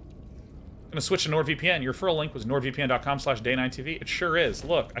 gonna switch to NordVPN. Your referral link was nordvpn.com/day9tv. It sure is.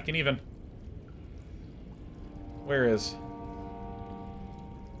 Look, I can even... Where is...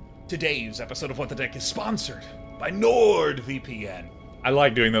 Today's episode of What the Deck is sponsored by NordVPN. I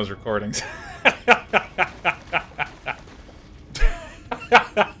like doing those recordings.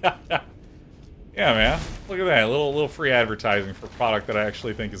 Yeah, man. Look at that. A little free advertising for a product that I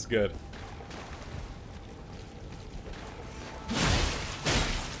actually think is good.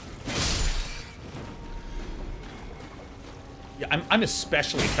 Yeah, I'm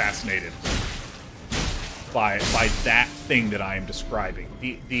especially fascinated by that thing that I am describing.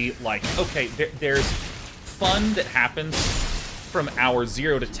 The like, okay, there's fun that happens from hour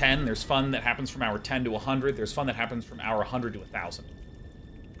 0 to 10. There's fun that happens from hour 10 to 100. There's fun that happens from hour 100 to 1,000.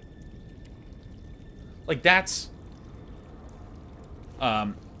 Like, that's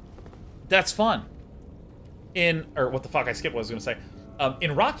fun. Or what the fuck, I skipped what I was going to say.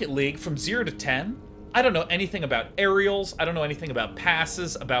 In Rocket League, from 0 to 10, I don't know anything about aerials. I don't know anything about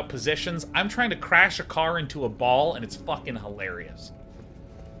passes, about positions. I'm trying to crash a car into a ball, and it's fucking hilarious.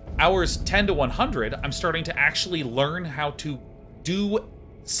 Hours 10 to 100, I'm starting to actually learn how to do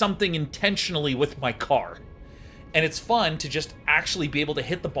something intentionally with my car. And it's fun to just actually be able to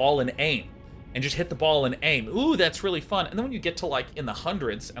hit the ball and aim. And just hit the ball and aim. Ooh, that's really fun. And then when you get to, like, in the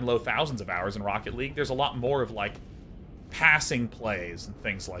hundreds and low thousands of hours in Rocket League, there's a lot more of, like, passing plays and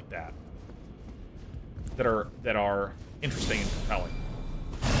things like that. That are interesting and compelling.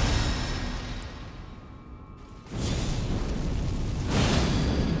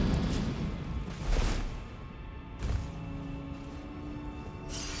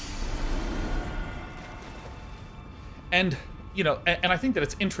 And, you know, and I think that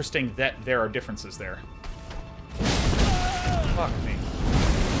it's interesting that there are differences there. Fuck me.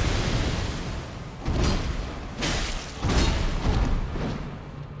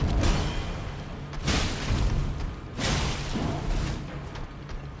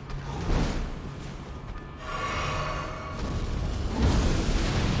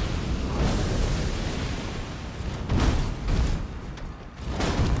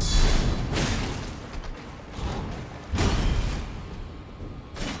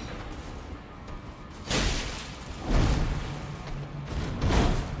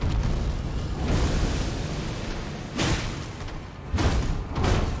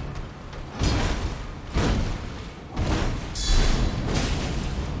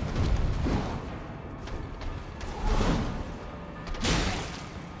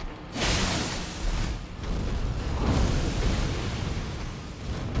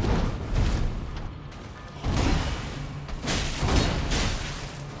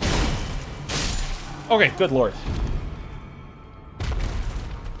 Okay, good lord.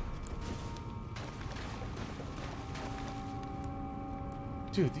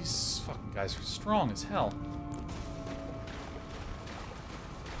 Dude, these fucking guys are strong as hell.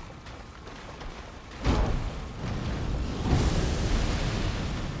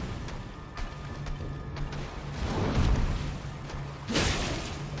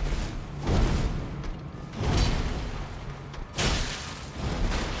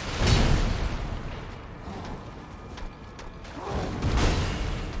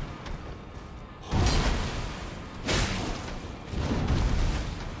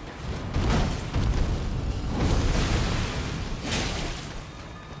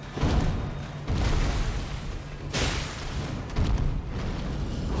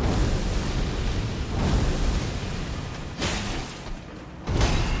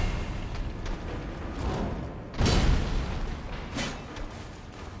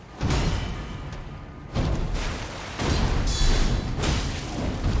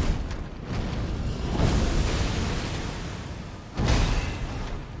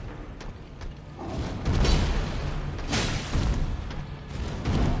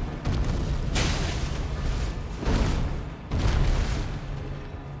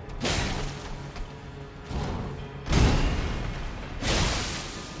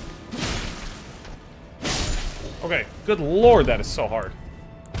 Okay, good lord, that is so hard.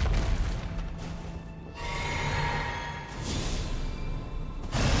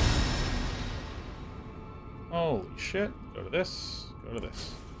 Holy shit. Go to this. Go to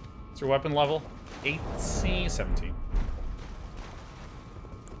this. What's your weapon level? 18, 17.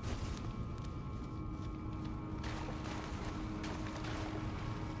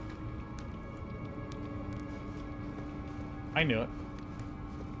 I knew it.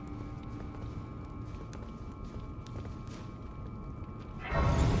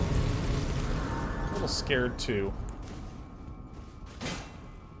 A little scared too.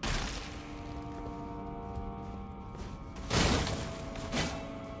 A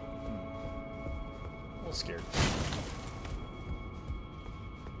little scared.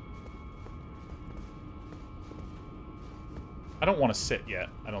 I don't want to sit yet,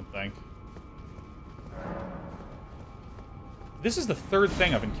 I don't think. This is the third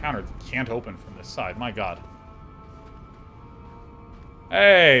thing I've encountered that can't open from this side. My god.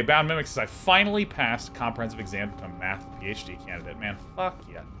 Hey, Bound Mimic says, I finally passed a comprehensive exam to become a math PhD candidate. Man, fuck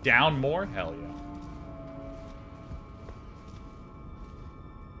yeah. Down more? Hell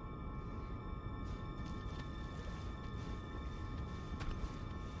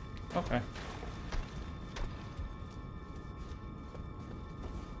yeah. Okay.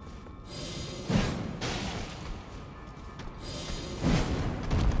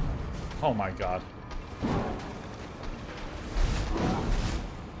 Oh my god.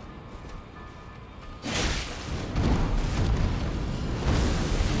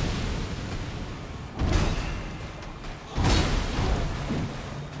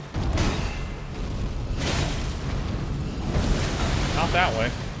 Not that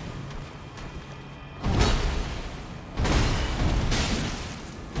way.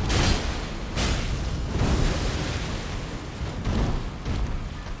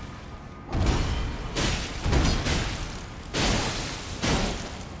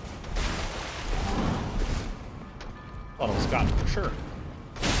 Thought it was gotten for sure.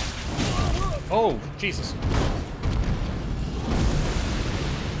 Oh, Jesus.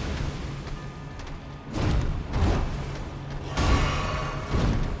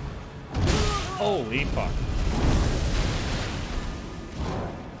 Holy fuck.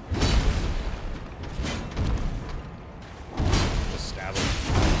 Just stab him.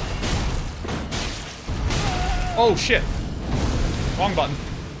 Oh, shit. Wrong button.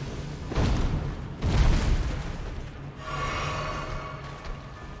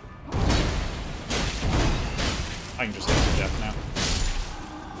 I can just hit to death now.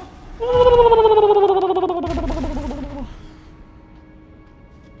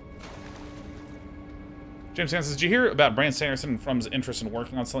 James Hansen says, did you hear about Brandon Sanderson and From's interest in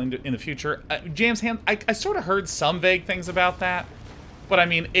working on something in the future? James Hansen, I sort of heard some vague things about that, but I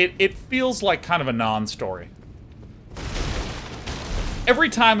mean, it feels like kind of a non-story. Every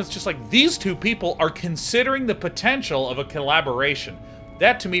time it's just like, these two people are considering the potential of a collaboration.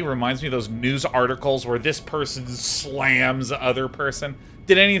 That to me reminds me of those news articles where this person slams the other person.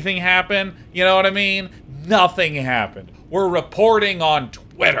 Did anything happen? You know what I mean? Nothing happened. We're reporting on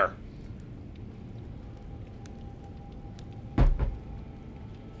Twitter.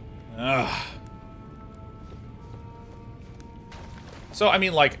 Ugh. So, I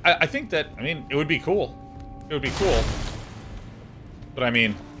mean, like, I think that, I mean, it would be cool. It would be cool. But, I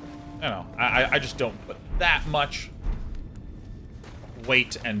mean, I don't know. I just don't put that much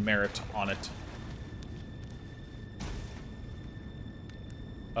weight and merit on it.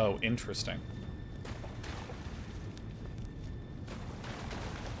 Oh, interesting.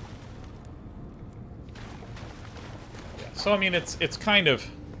 Yeah, so I mean, it's kind of...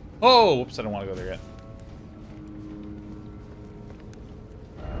 Oh, whoops, I don't want to go there yet.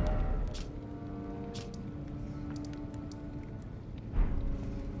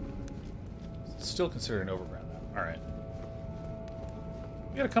 Still considered an overground map. Alright.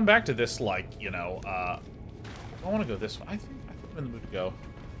 We gotta come back to this, like, you know, I want to go this way. I think I'm in the mood to go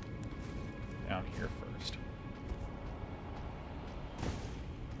down here first.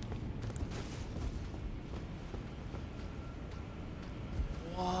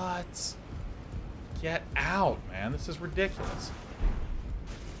 What? Get out, man. This is ridiculous.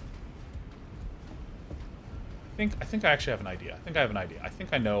 I think I actually have an idea. I think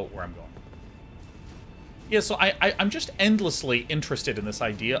I know where I'm going. Yeah, so I'm just endlessly interested in this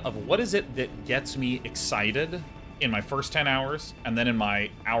idea of what is it that gets me excited in my first 10 hours, and then in my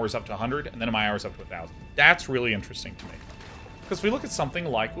hours up to 100, and then in my hours up to 1,000. That's really interesting to me. Because if we look at something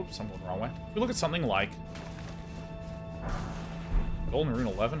like... Oops, I'm going the wrong way. If we look at something like... Golden Rune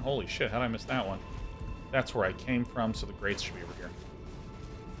 11? Holy shit, how did I miss that one? That's where I came from, so the grades should be over here.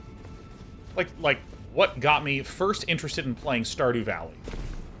 Like, what got me first interested in playing Stardew Valley?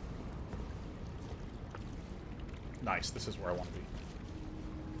 Nice, this is where I want to be.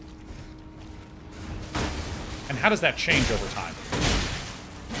 And how does that change over time?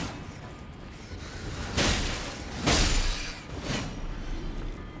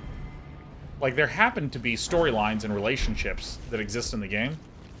 Like, there happened to be storylines and relationships that exist in the game.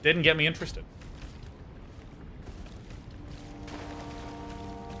 Didn't get me interested.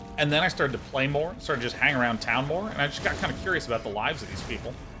 And then I started to play more, started to just hang around town more, and I just got kind of curious about the lives of these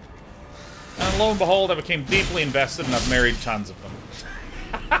people. And lo and behold, I became deeply invested, and I've married tons of them.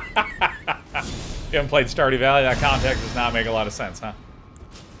 You haven't played Stardew Valley? That context does not make a lot of sense, huh?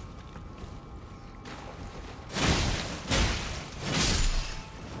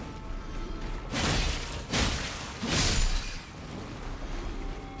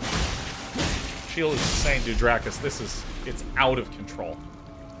 Shield is insane, dude. Dracus, it's out of control.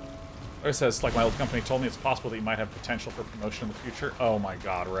 It says, like my old company told me, it's possible that you might have potential for promotion in the future. Oh my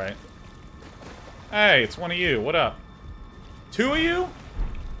god, right? Hey, it's one of you. What up? Two of you?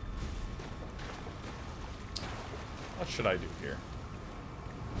 What should I do here?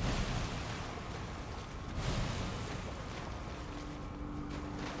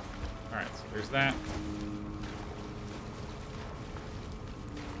 Alright, so there's that.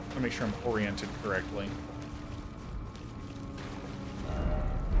 I'm gonna make sure I'm oriented correctly.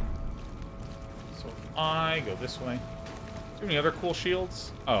 So if I go this way. Do you have any other cool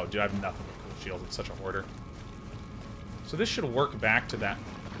shields? Oh, dude, I have nothing but cool shields. It's such a hoarder. So this should work back to that.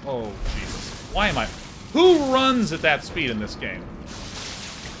 Oh, Jesus. Why am I... Who runs at that speed in this game?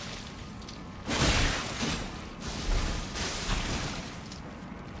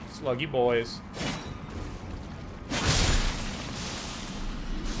 Sluggy boys.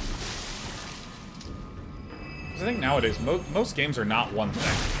 I think nowadays, most games are not one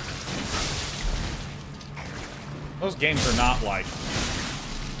thing. Most games are not like,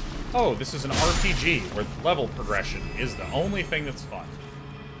 oh, this is an RPG where level progression is the only thing that's fun.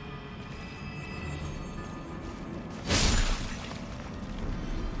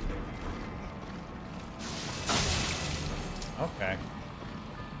 Okay.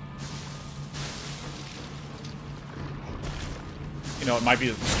 You know, it might be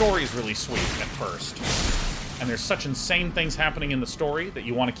that the story is really sweet at first. And there's such insane things happening in the story that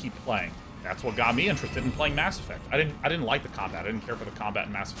you want to keep playing. That's what got me interested in playing Mass Effect. I didn't like the combat. I didn't care for the combat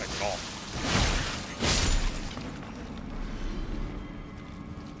in Mass Effect at all.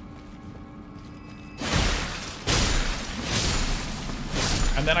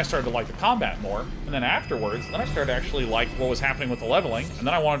 And then I started to like the combat more. And then afterwards, then I started to actually like what was happening with the leveling. And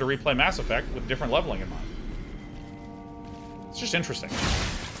then I wanted to replay Mass Effect with different leveling in mind. It's just interesting.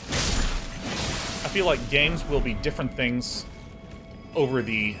 I feel like games will be different things over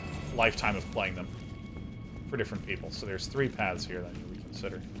the lifetime of playing them for different people. So there's 3 paths here that you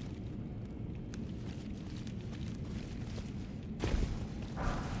reconsider.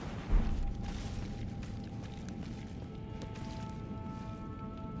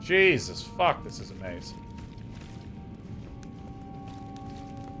 Jesus, fuck, this is a maze.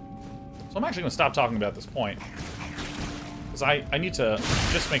 So I'm actually going to stop talking about this point. Because I need to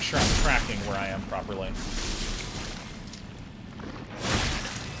just make sure I'm tracking where I am properly.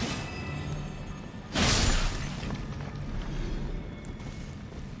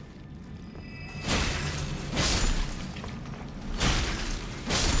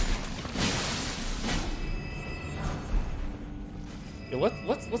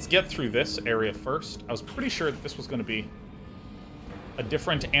 let's get through this area first. I was pretty sure that this was going to be a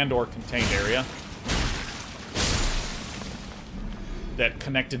different and/or contained area that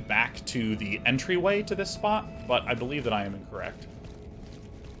connected back to the entryway to this spot, but I believe that I am incorrect.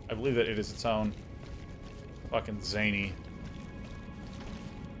 I believe that it is its own fucking zany.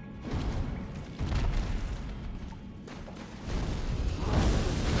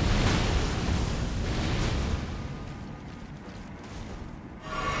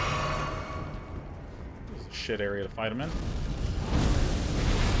 This is a shit area to fight him in.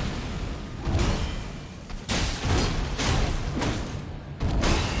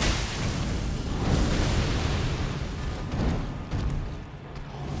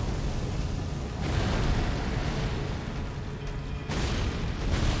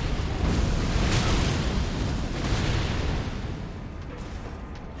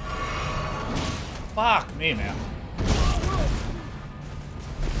 Fuck me, man.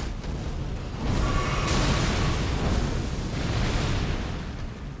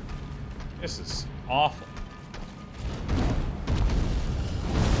 This is awful.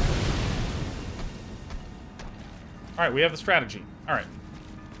 Alright, we have the strategy. Alright.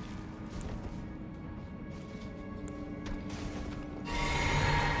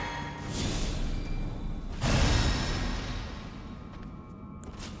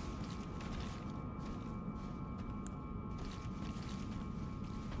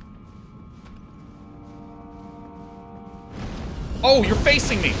 Oh, you're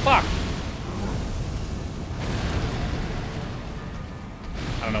facing me! Fuck!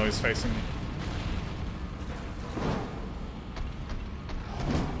 I don't know, he's facing me.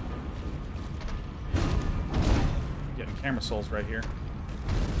 Getting camera souls right here.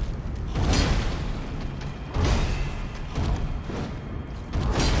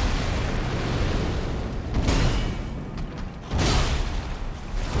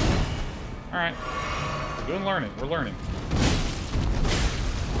 Alright. We're doing learning. We're learning.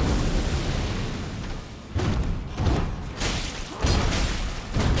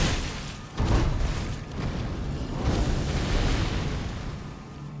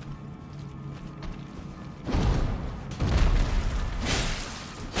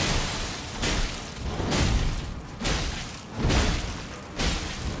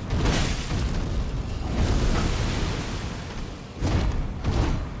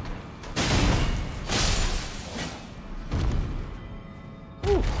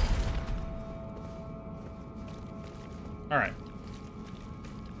 Alright.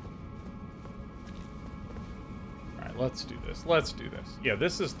 Alright, let's do this. Let's do this. Yeah,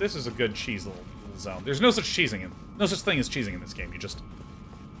 this is a good cheese little zone. There's no such cheesing in no such thing as cheesing in this game. You just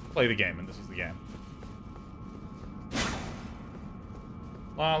play the game, and this is the game.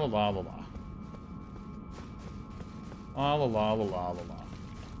 La la la la la. La la la la la la la.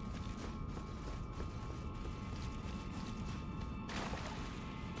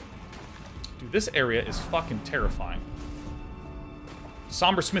 Dude, this area is fucking terrifying.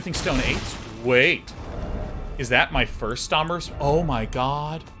 Somber Smithing Stone 8? Wait. Is that my first Somber? Oh my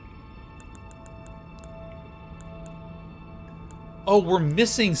god. Oh, we're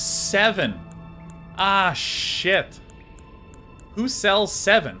missing 7. Ah, shit. Who sells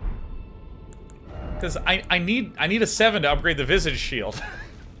 7? Because I need a 7 to upgrade the Visage Shield.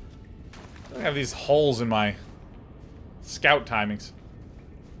 I have these holes in my scout timings.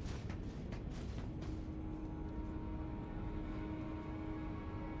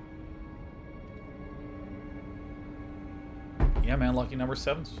 Yeah, man, lucky number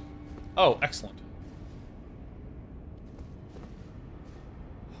 7s. Oh, excellent.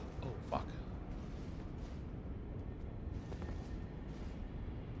 Oh, fuck.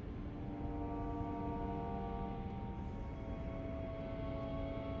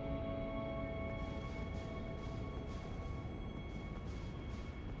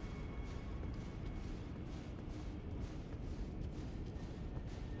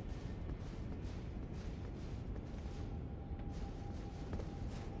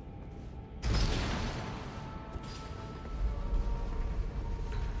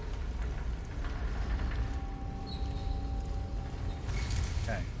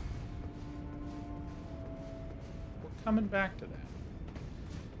 Coming back to that.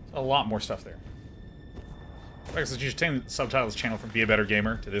 A lot more stuff there. I guess you should change the subtitles channel from Be a Better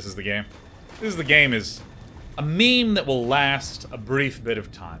Gamer to This is the Game. This is the Game is a meme that will last a brief bit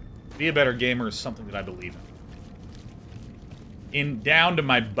of time. Be a Better Gamer is something that I believe in. Down to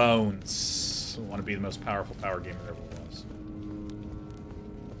my bones. I want to be the most powerful power gamer there ever was.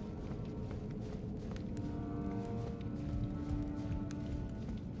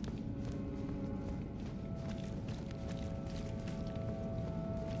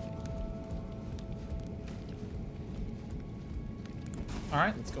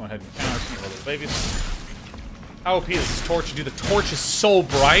 Alright, let's go ahead and counter some of little babies. How OP does this torch do? The torch is so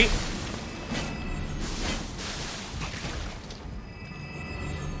bright.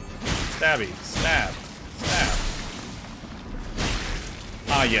 Stabby, stab, stab.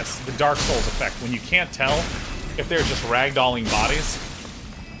 Ah, yes, the Dark Souls effect. When you can't tell if they're just ragdolling bodies,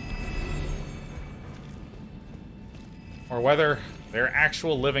 or whether they're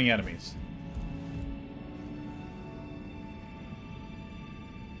actual living enemies.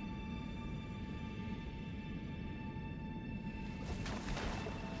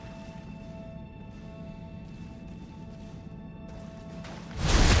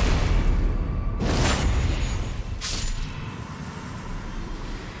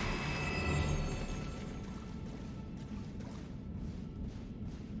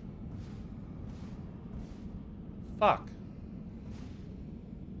 Fuck.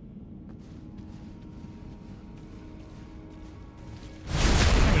 I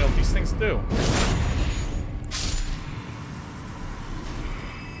don't even know what these things do.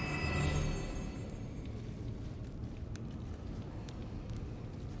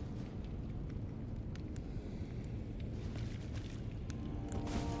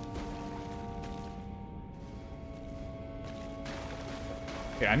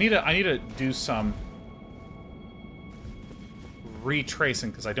 Okay, I need to do some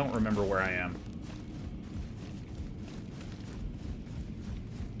retracing because I don't remember where I am.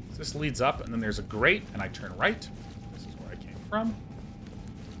 So this leads up, and then there's a grate, and I turn right. This is where I came from.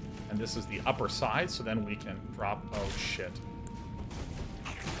 And this is the upper side, so then we can drop... Oh, shit.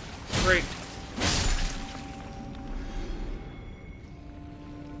 Great.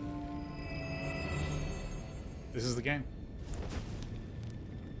 This is the game.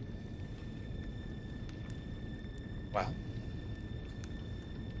 Wow.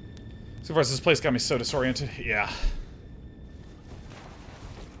 So far as this place got me so disoriented. Yeah.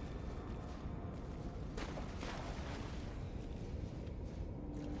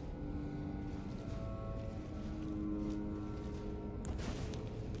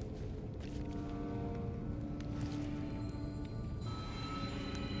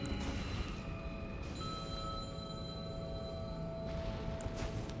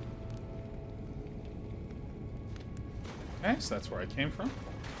 Okay, so that's where I came from.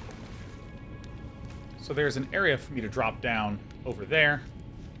 So there's an area for me to drop down over there.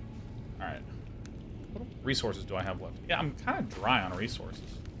 Alright. What resources do I have left? Yeah, I'm kind of dry on resources,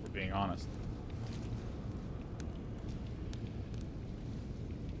 if we're being honest.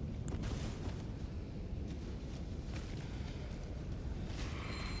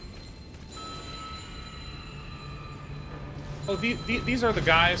 Oh, these are the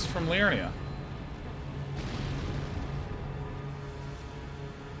guys from Liurnia.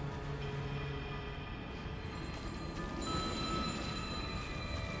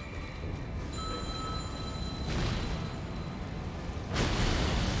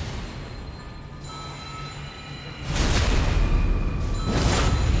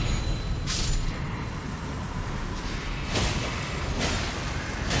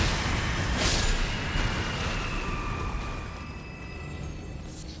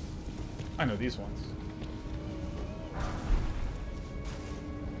 I know these ones.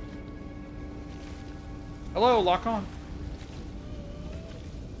 Hello, lock on.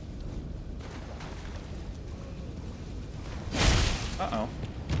 Uh-oh.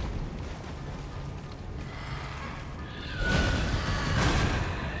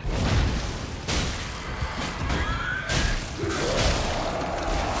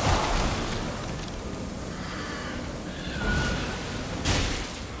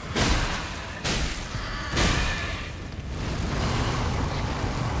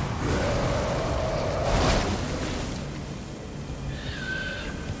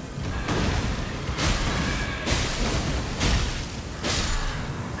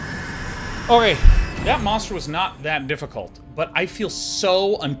 Okay, that monster was not that difficult, but I feel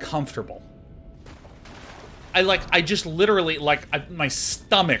so uncomfortable. I just literally, my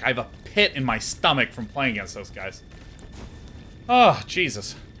stomach, I have a pit in my stomach from playing against those guys. Oh,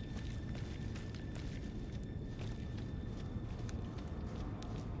 Jesus.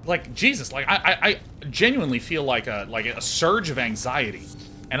 Like, Jesus, like, I genuinely feel like a surge of anxiety,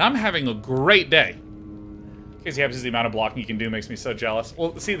 and I'm having a great day. In case you have the amount of blocking you can do makes me so jealous.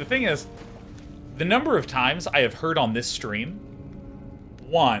 Well, see, the thing is, the number of times I have heard on this stream,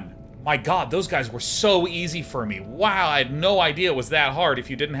 one, my God, those guys were so easy for me. Wow, I had no idea it was that hard if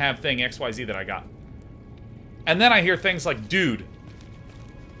you didn't have thing XYZ that I got. And then I hear things like, dude,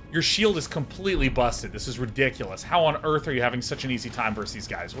 your shield is completely busted. This is ridiculous. How on earth are you having such an easy time versus these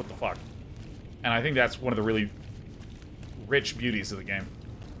guys? What the fuck? And I think that's one of the really, rich beauties of the game.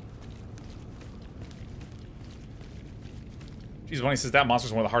 Jeez, when he says that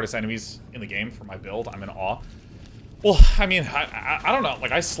monster's one of the hardest enemies in the game for my build, I'm in awe. Well, I mean, I don't know.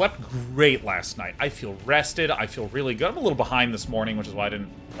 Like, I slept great last night. I feel rested. I feel really good. I'm a little behind this morning, which is why I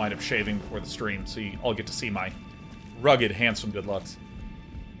didn't wind up shaving before the stream, so you all get to see my rugged, handsome good looks.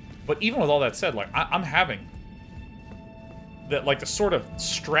 But even with all that said, like, I'm having that, like, the sort of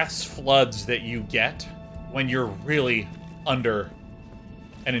stress floods that you get when you're really under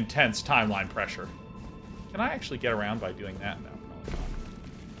an intense timeline pressure. Can I actually get around by doing that? No.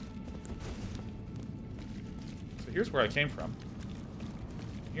 So here's where I came from.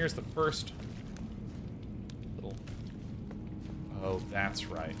 Here's the first little... Oh, that's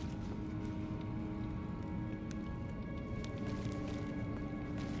right.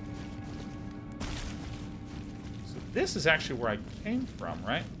 So this is actually where I came from,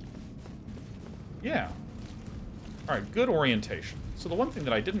 right? Yeah. Alright, good orientation. So the one thing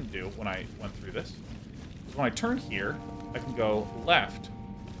that I didn't do when I went through this is when I turn here, I can go left.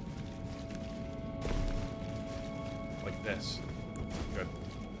 Like this. Good.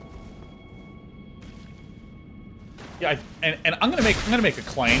 Yeah, and I'm gonna make a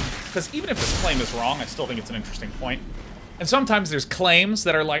claim, because even if this claim is wrong, I still think it's an interesting point. And sometimes there's claims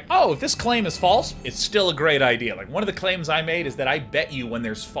that are like, oh, if this claim is false, it's still a great idea. Like, one of the claims I made is that I bet you when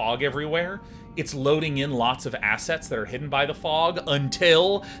there's fog everywhere, it's loading in lots of assets that are hidden by the fog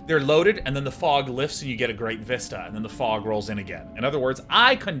until they're loaded, and then the fog lifts and you get a great vista, and then the fog rolls in again. In other words,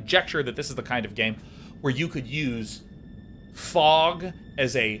 I conjecture that this is the kind of game where you could use fog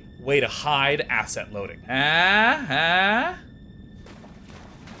as a way to hide asset loading.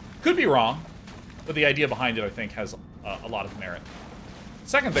 Could be wrong, but the idea behind it, I think, has a lot of merit.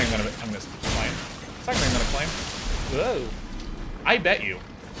 Second thing I'm gonna claim. Whoa. I bet you,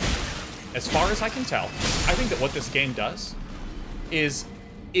 as far as I can tell, I think that what this game does is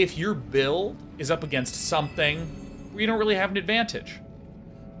if your build is up against something where you don't really have an advantage,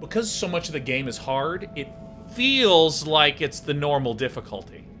 because so much of the game is hard, it feels like it's the normal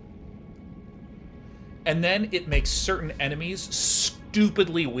difficulty. And then it makes certain enemies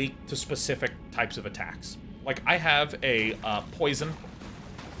stupidly weak to specific types of attacks. Like, I have a poison.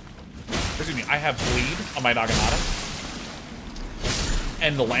 Excuse me, I have bleed on my Naginata.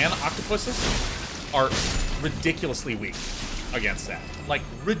 And the land octopuses are ridiculously weak against that. Like,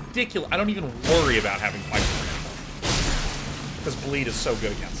 ridiculous. I don't even worry about having fight for because bleed is so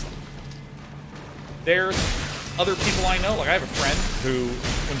good against them. There's other people I know. Like, I have a friend who,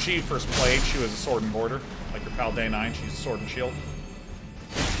 when she first played, she was a sword and border. Like your pal Day 9, she's sword and shield.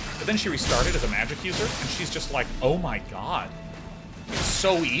 But then she restarted as a magic user, and she's just like, oh my god. It's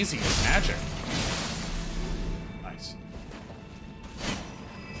so easy with magic. Nice.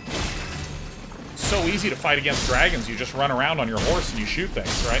 It's so easy to fight against dragons. You just run around on your horse and you shoot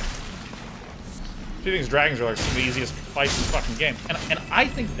things, right? She thinks dragons are like some of the easiest fights in the fucking game. And I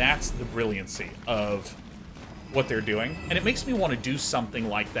think that's the brilliancy of what they're doing. And it makes me want to do something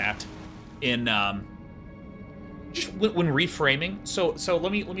like that in just when reframing. So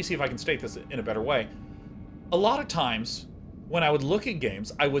let me see if I can state this in a better way. A lot of times when I would look at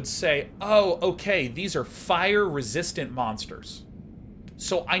games, I would say, oh, okay, these are fire-resistant monsters.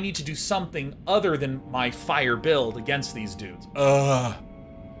 So I need to do something other than my fire build against these dudes.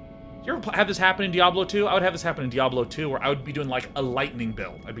 You ever have this happen in Diablo 2? I would have this happen in Diablo 2 where I would be doing like a lightning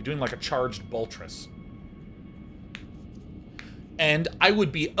build. I'd be doing like a charged boltress. And I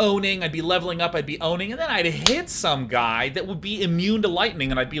would be owning, I'd be leveling up, I'd be owning, and then I'd hit some guy that would be immune to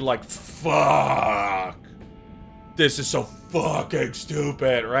lightning, and I'd be like, fuck. This is so fucking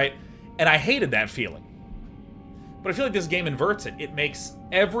stupid, right? And I hated that feeling. But I feel like this game inverts it. It makes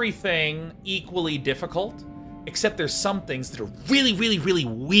everything equally difficult, except there's some things that are really, really, really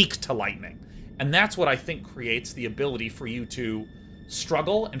weak to lightning. And that's what I think creates the ability for you to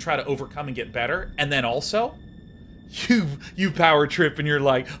struggle and try to overcome and get better. And then also, you power trip and you're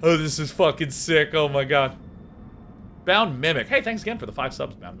like, oh, this is fucking sick, oh my god. Bound Mimic. Hey, thanks again for the 5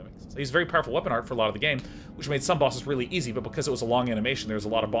 subs, Bound Mimic. So he's very powerful weapon art for a lot of the game, which made some bosses really easy, but because it was a long animation, there was a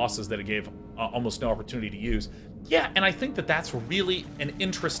lot of bosses that it gave almost no opportunity to use. Yeah, and I think that that's really an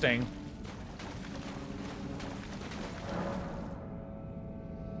interesting...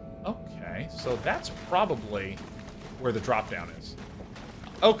 Okay, so that's probably where the drop down is.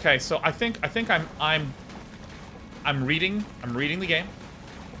 Okay, so I think I'm reading the game.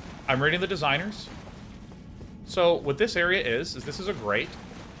 I'm reading the designers. So what this area is this is a grate.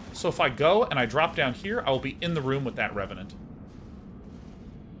 So if I go and I drop down here, I will be in the room with that Revenant.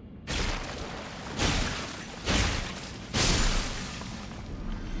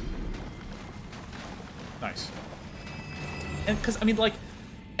 Nice. And because, I mean, like,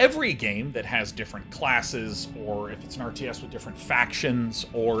 every game that has different classes, or if it's an RTS with different factions,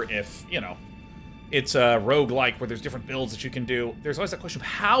 or if, you know, it's a roguelike where there's different builds that you can do, there's always that question of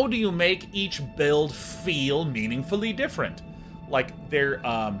how do you make each build feel meaningfully different? Like, there's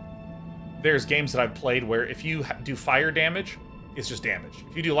games that I've played where if you do fire damage, it's just damage.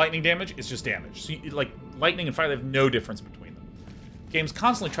 If you do lightning damage, it's just damage. So, like, lightning and fire, they have no difference between them. Games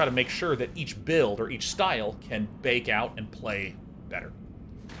constantly try to make sure that each build or each style can bake out and play better.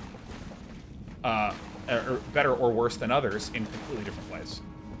 Or better or worse than others in completely different ways.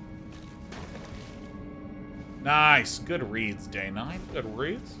 Nice. Good reads, Day 9. Good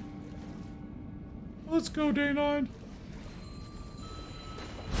reads. Let's go, Day 9.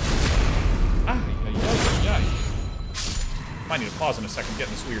 Ay. Might need to pause in a second,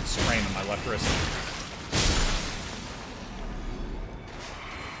 getting this weird strain on my left wrist.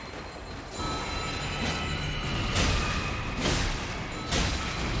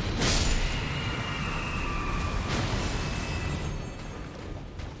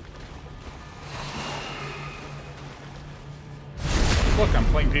 Look, I'm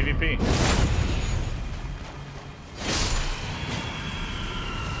playing PvP.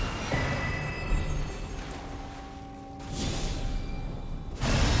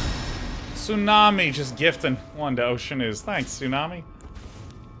 Tsunami just gifting one to Ocean Ooze. Thanks, Tsunami.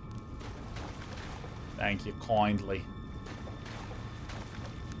 Thank you kindly.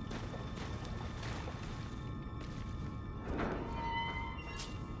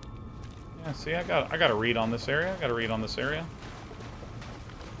 Yeah, see, I got a read on this area.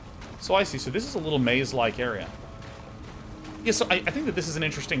 So I see. So this is a little maze-like area. Yeah, so I think that this is an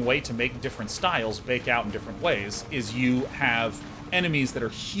interesting way to make different styles bake out in different ways, is you have enemies that are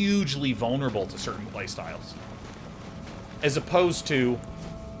hugely vulnerable to certain playstyles, as opposed to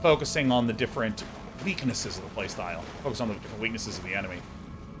focusing on the different weaknesses of the playstyle. Focus on the different weaknesses of the enemy.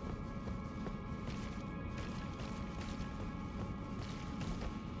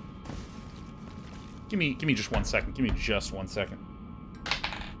 Give me just 1 second. Give me just 1 second.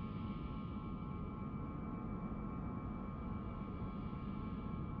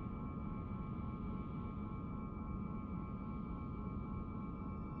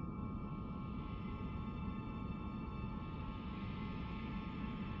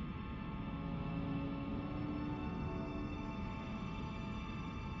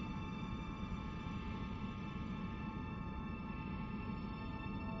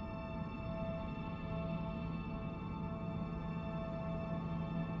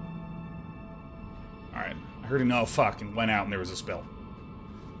 Heard no fuck and went out and there was a spill.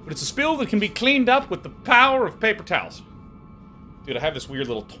 But it's a spill that can be cleaned up with the power of paper towels. Dude, I have this weird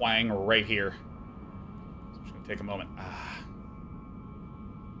little twang right here. So I'm just gonna take a moment.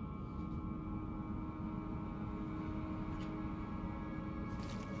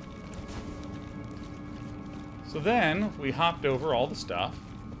 So then, if we hopped over all the stuff.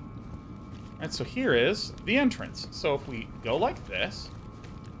 Alright, so here is the entrance. So if we go like this,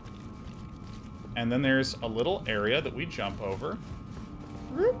 and then there's a little area that we jump over.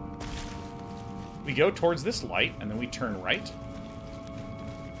 We go towards this light, and then we turn right.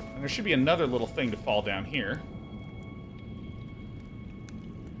 And there should be another little thing to fall down here.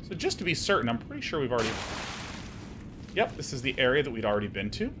 So just to be certain, I'm pretty sure we've already... Yep, this is the area that we'd already been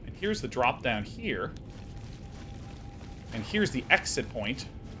to. And here's the drop down here. And here's the exit point.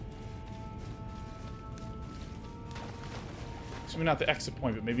 So maybe not the exit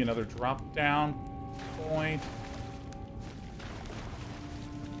point, but maybe another drop down point.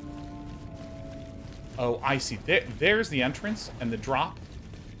 Oh, I see. There's the entrance, and the drop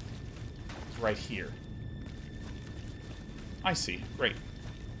is right here. I see. Great.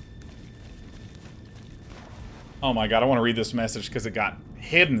 Oh my god, I want to read this message because it got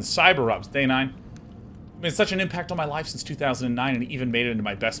hidden. Cyber Rubs, Day 9. It's such an impact on my life since 2009, and it even made it into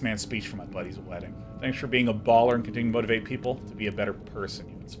my best man speech for my buddy's wedding. Thanks for being a baller and continuing to motivate people to be a better person.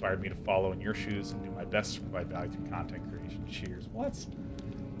 You've inspired me to follow in your shoes and do my best to provide value through content creation. Cheers. What?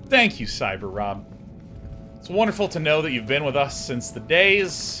 Thank you, Cyber Rob. It's wonderful to know that you've been with us since the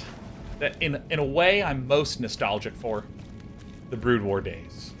days that, in a way, I'm most nostalgic for. The Brood War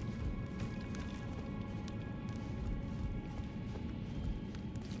days.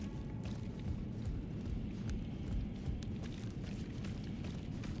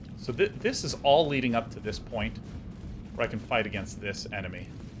 So this is all leading up to this point where I can fight against this enemy.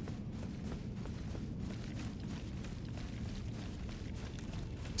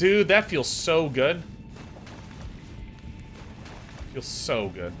 Dude, that feels so good. Feels so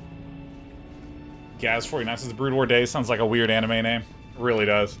good. Gaz49 says the Brood War Days sounds like a weird anime name. It really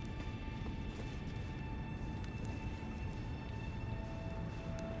does.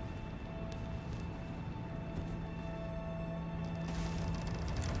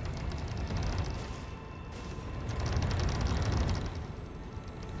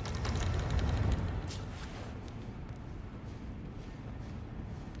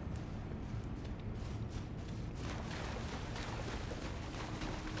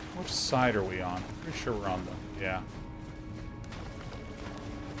 side are we on? Pretty sure we're on the... Yeah.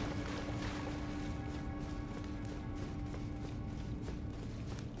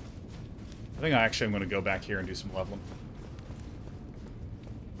 I think I'm going to go back here and do some leveling.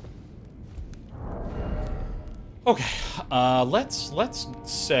 Okay, let's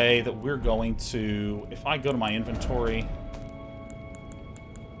say that we're going to... If I go to my inventory...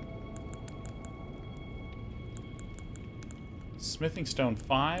 Smithing Stone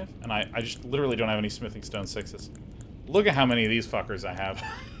 5, and I just literally don't have any Smithing Stone 6s. Look at how many of these fuckers I have.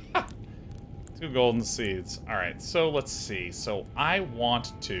 2 golden seeds. Alright, so let's see. So I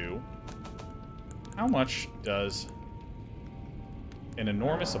want to... How much does an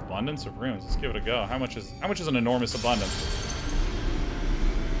enormous abundance of runes? Let's give it a go. How much is an enormous abundance?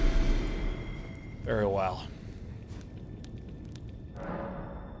 Very well.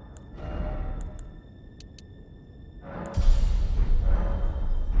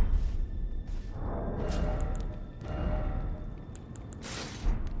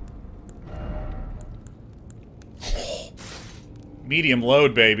 Medium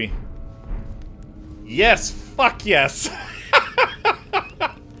load, baby. Yes, fuck yes.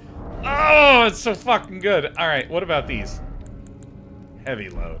 Oh, it's so fucking good. Alright, what about these? Heavy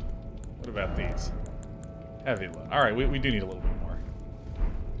load. What about these? Heavy load. Alright, we do need a little bit more.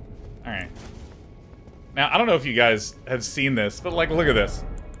 Alright. Now, I don't know if you guys have seen this, but like, look at this.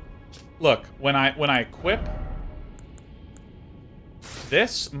 Look, when I equip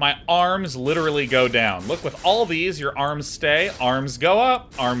this, my arms literally go down. Look, with all these, your arms stay. Arms go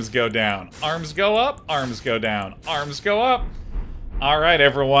up, arms go down. Arms go up, arms go down. Arms go up. All right,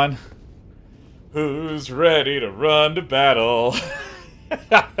 everyone. Who's ready to run to battle?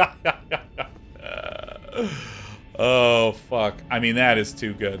 Oh, fuck. I mean, that is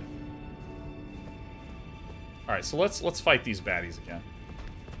too good. All right, so let's fight these baddies again.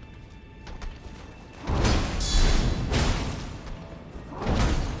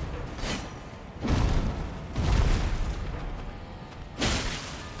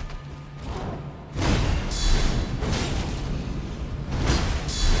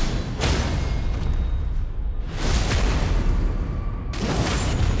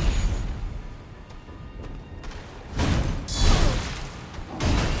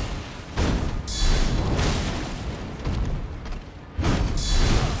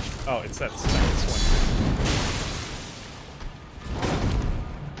 Oh, it's that second swing.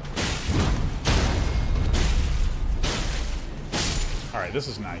 Alright, this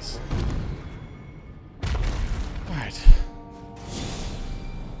is nice. Alright.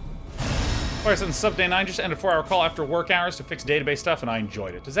 Firestone sub day 9 just ended a 4-hour call after work hours to fix database stuff, and I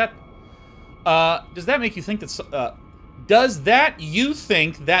enjoyed it. Does that make you think that... does that you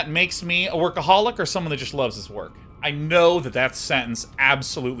think that makes me a workaholic or someone that just loves his work? I know that sentence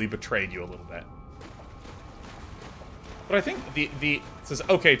absolutely betrayed you a little bit. But I think it says,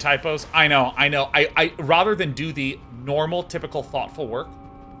 okay, typos. I know. I rather than do the normal, typical, thoughtful work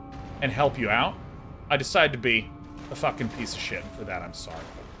and help you out, I decided to be a fucking piece of shit. For that, I'm sorry.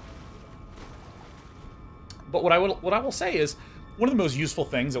 But what I will say is, one of the most useful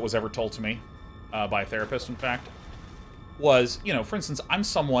things that was ever told to me, by a therapist, in fact, was, you know, for instance, I'm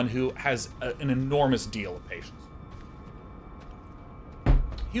someone who has an enormous deal of patience.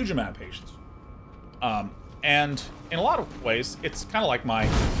 Huge amount of patience. And in a lot of ways, it's kind of like my...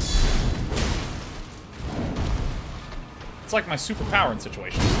 It's like my superpower in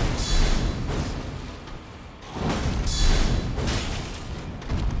situations.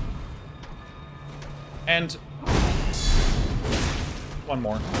 And... One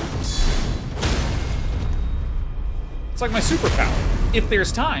more. It's like my superpower. If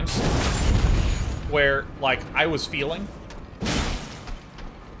there's times where, like, I was feeling...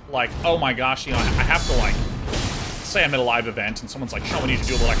 like, oh my gosh, you know, I have to, like, say I'm at a live event and someone's like, Sean, we need to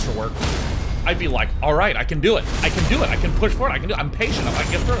do a little extra work. I'd be like, all right, I can do it. I can do it. I can push forward. I can do it. I'm patient. I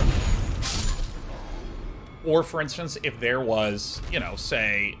can get through it. Or, for instance, if there was, you know,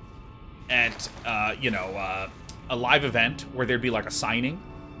 say, at, a live event where there'd be, like, a signing.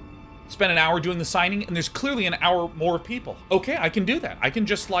 Spend an hour doing the signing, and there's clearly an hour more of people. Okay, I can do that. I can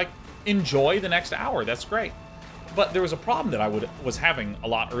just, like, enjoy the next hour. That's great. But there was a problem that I was having a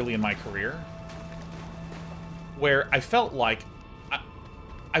lot early in my career where I felt like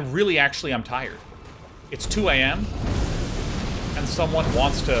I really actually am tired. It's 2 a.m. and someone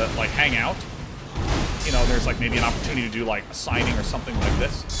wants to, like, hang out. You know, there's, like, maybe an opportunity to do, like, a signing or something like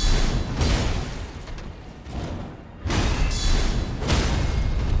this.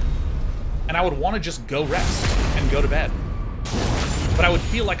 And I would want to just go rest and go to bed. But I would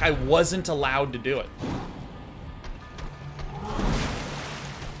feel like I wasn't allowed to do it.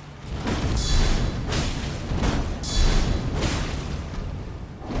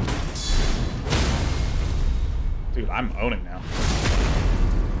 Dude, I'm owning now.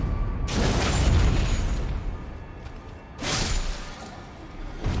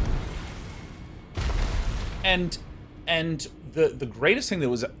 And the greatest thing that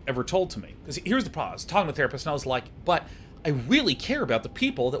was ever told to me, because here's the problem. I was talking to a therapist, and I was like, but I really care about the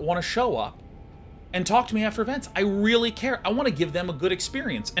people that want to show up and talk to me after events. I really care. I want to give them a good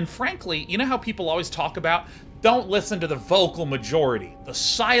experience. And frankly, you know how people always talk about, don't listen to the vocal majority. The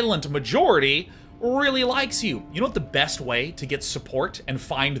silent majority really likes you. You know what the best way to get support and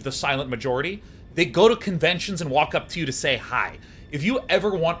find the silent majority? They go to conventions and walk up to you to say hi. If you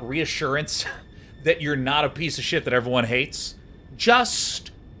ever want reassurance that you're not a piece of shit that everyone hates, just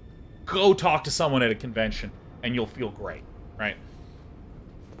go talk to someone at a convention and you'll feel great, right?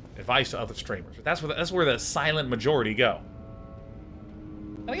 Advice to other streamers. That's where the silent majority go.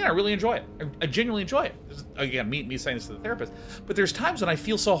 And again, I really enjoy it. I genuinely enjoy it. This is, again, me saying this to the therapist. But there's times when I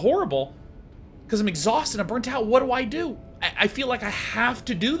feel so horrible because I'm exhausted, I'm burnt out. What do I do? I feel like I have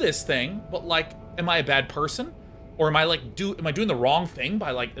to do this thing, but like, am I a bad person? Or am I like, am I doing the wrong thing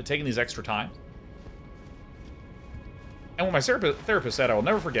by like taking these extra times? And what my therapist said, I will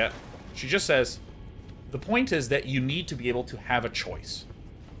never forget, she just says, the point is that you need to be able to have a choice.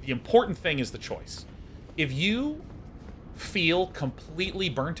 The important thing is the choice. If you feel completely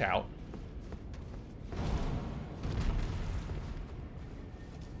burnt out,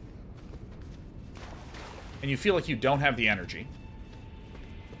 and you feel like you don't have the energy,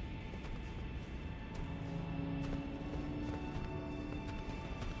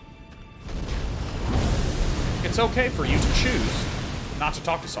 it's okay for you to choose not to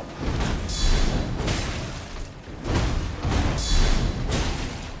talk to someone.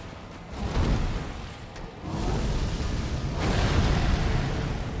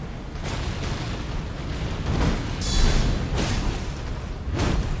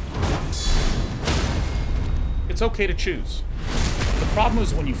 It's okay to choose. The problem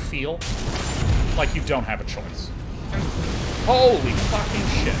is when you feel like you don't have a choice. Holy fucking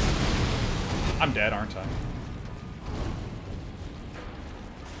shit. I'm dead, aren't I?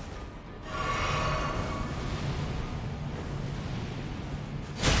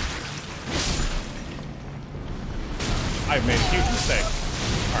 I've made a huge mistake.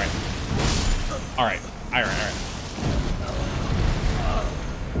 Alright. Alright.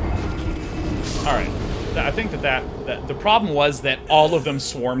 I think that the problem was that all of them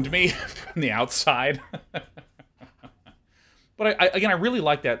swarmed me from the outside. But again, I really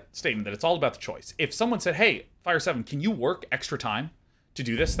like that statement that it's all about the choice. If someone said, hey, Fire7, can you work extra time to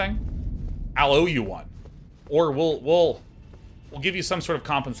do this thing? I'll owe you one. Or we'll give you some sort of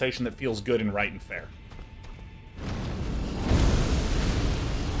compensation that feels good and right and fair.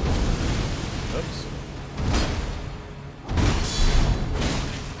 Oops.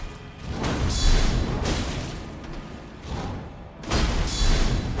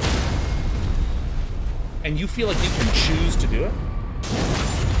 And you feel like you can choose to do it?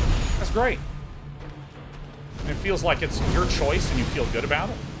 That's great. And it feels like it's your choice and you feel good about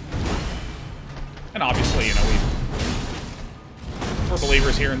it. And obviously, you know, we're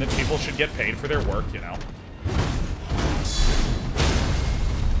believers here in that people should get paid for their work, you know.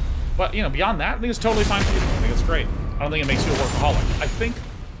 But, you know, beyond that, I think it's totally fine for you. I think it's great. I don't think it makes you a workaholic. I think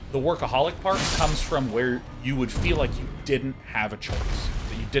the workaholic part comes from where you would feel like you didn't have a choice.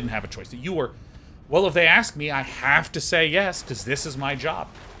 That you didn't have a choice. That you were, well, if they ask me, I have to say yes, because this is my job.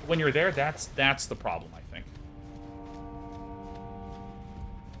 When you're there, that's the problem, I think.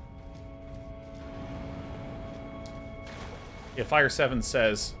 Yeah, Fire7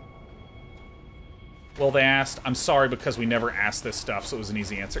 says, well, they asked, I'm sorry because we never asked this stuff, so it was an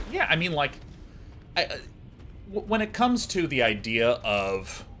easy answer. Yeah, I mean, like, when it comes to the idea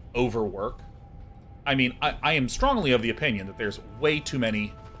of overwork, I mean, I am strongly of the opinion that there's way too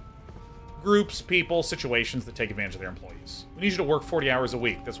many groups, people, situations that take advantage of their employees. We need you to work 40 hours a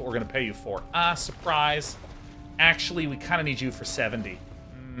week. That's what we're going to pay you for. Ah, surprise. Actually, we kind of need you for 70.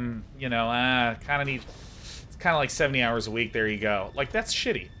 You know, kind of need... It's kind of like 70 hours a week. There you go. Like, that's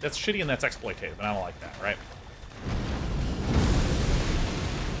shitty. That's shitty and that's exploitative, and I don't like that, right?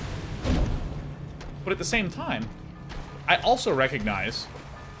 But at the same time, I also recognize,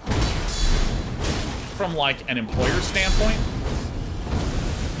 from, like, an employer's standpoint...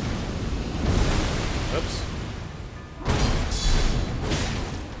 Oops.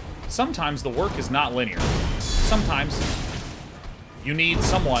 Sometimes the work is not linear. Sometimes you need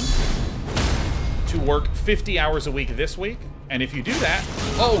someone to work 50 hours a week this week, and if you do that...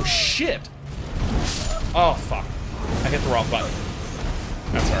 Oh, shit! Oh, fuck. I hit the wrong button.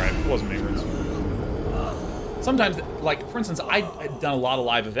 That's alright. It wasn't ignorance. Sometimes, like, for instance, I've done a lot of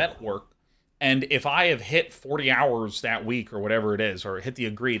live event work, And if I have hit 40 hours that week or whatever it is, or hit the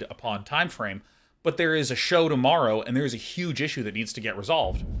agreed upon time frame, but there is a show tomorrow and there's a huge issue that needs to get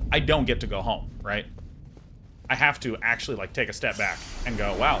resolved, I don't get to go home, right? I have to actually, like, take a step back and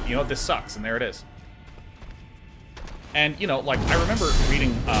go, wow, you know what, this sucks, and there it is. And, you know, like, I remember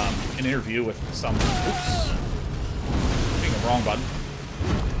reading an interview with some... Oops. Hitting the wrong button.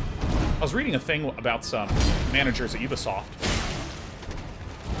 I was reading a thing about some managers at Ubisoft.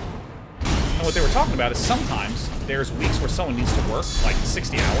 And what they were talking about is sometimes there's weeks where someone needs to work, like,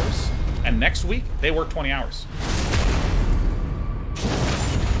 60 hours, and next week, they work 20 hours.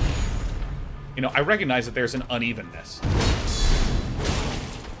 You know, I recognize that there's an unevenness. But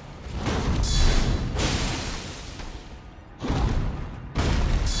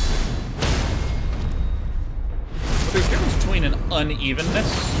there's a difference between an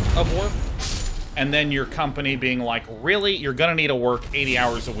unevenness of work and then your company being like, really, you're gonna need to work 80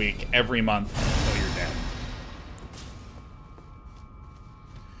 hours a week every month until you're dead.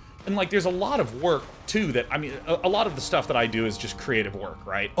 And, like, there's a lot of work, too, that, I mean, a lot of the stuff that I do is just creative work,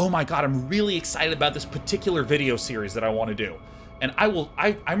 right? Oh my god, I'm really excited about this particular video series that I want to do. And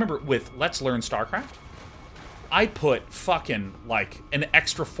I remember with Let's Learn StarCraft, I put fucking, like, an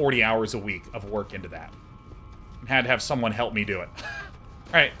extra 40 hours a week of work into that. And had to have someone help me do it.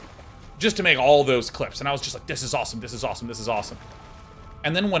 Right? Just to make all those clips. And I was just like, this is awesome, this is awesome, this is awesome.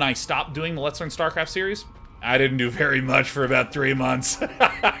 And then when I stopped doing the Let's Learn StarCraft series, I didn't do very much for about 3 months.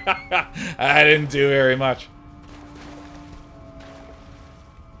 I didn't do very much.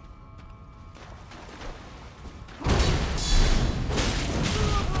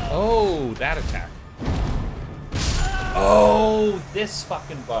 Oh, that attack. Oh, this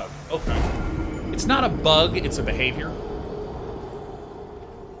fucking bug. Okay. It's not a bug, it's a behavior.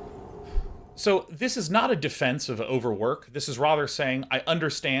 So this is not a defense of overwork. This is rather saying I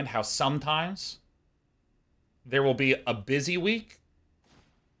understand how sometimes there will be a busy week,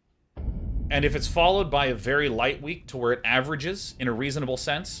 and if it's followed by a very light week to where it averages in a reasonable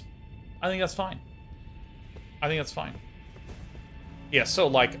sense, I think that's fine. I think that's fine. Yeah, so,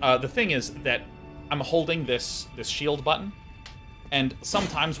 like, the thing is that I'm holding this shield button, and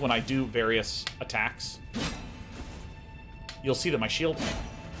sometimes when I do various attacks, you'll see that my shield...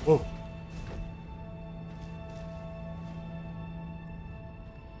 Whoa.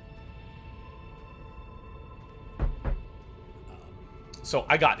 So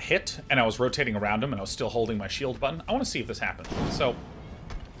I got hit, and I was rotating around him, and I was still holding my shield button. I want to see if this happened. So,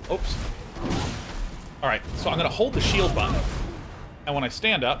 oops. Alright, so I'm going to hold the shield button, and when I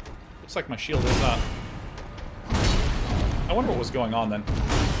stand up, looks like my shield is up. I wonder what was going on then.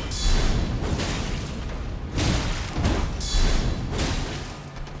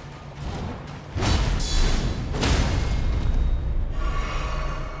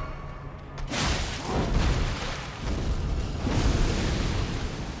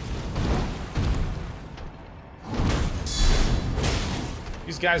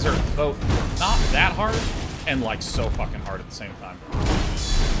 These guys are both not that hard and, like, so fucking hard at the same time.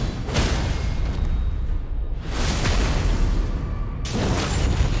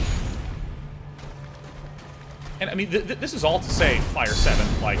 And, I mean, this is all to say, Fire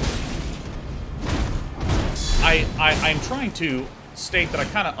 7, like... I'm trying to state that I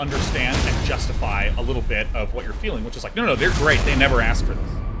kind of understand and justify a little bit of what you're feeling, which is like, no, they're great, they never asked for this.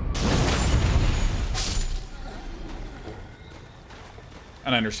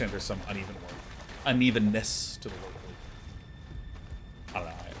 And I understand there's some unevenness to the work week. I don't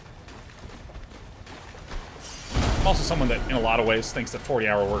know. I'm also someone that, in a lot of ways, thinks that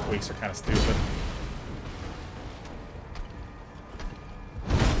 40-hour work weeks are kind of stupid.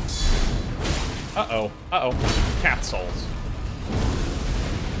 Uh-oh. Uh-oh. Cat souls.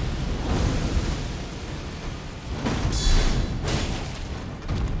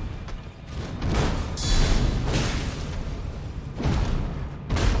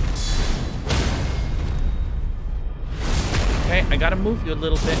 Okay, I gotta move you a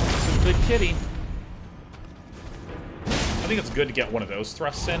little bit. It's a good kitty. I think it's good to get one of those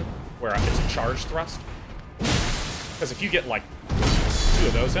thrusts in, where it's a charge thrust. Because if you get, like, 2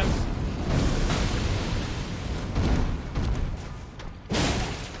 of those in...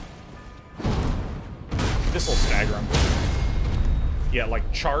 this will stagger him. Yeah, like,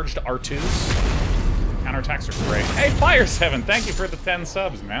 charged R2s. Counterattacks are great. Hey, Fire 7, thank you for the 10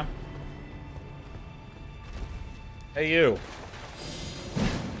 subs, man. Hey, you.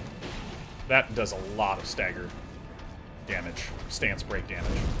 That does a lot of stagger damage. Stance break damage.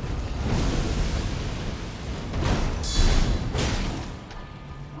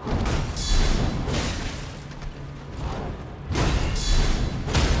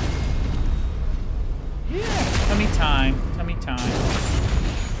 time. Tummy time.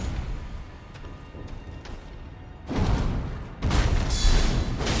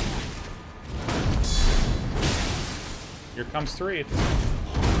 Here comes 3.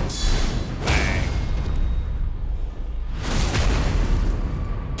 Bang.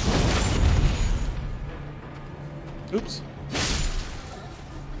 Oops.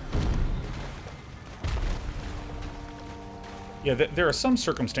 Yeah, there are some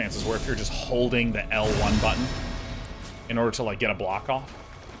circumstances where if you're just holding the L1 button in order to, like, get a block off.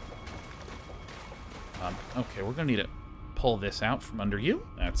 Okay, we're gonna need to pull this out from under you.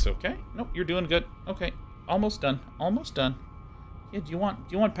 That's okay. Nope, you're doing good. Okay, almost done. Almost done. Yeah, do you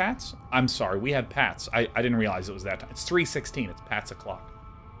want Pats? I'm sorry, we had Pats. I didn't realize it was that time. It's 3:16. It's Pats o'clock.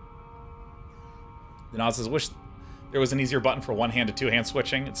 The Nod says, wish there was an easier button for one-hand to two-hand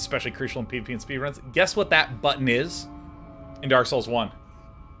switching. It's especially crucial in PvP and speedruns. Guess what that button is in Dark Souls 1?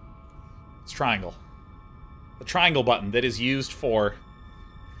 It's triangle. The triangle button that is used for...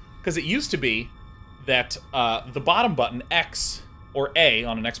 Because it used to be that the bottom button, X or A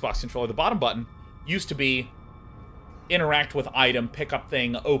on an Xbox controller, the bottom button used to be interact with item, pick up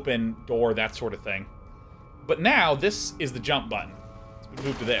thing, open door, that sort of thing. But now, this is the jump button. It's been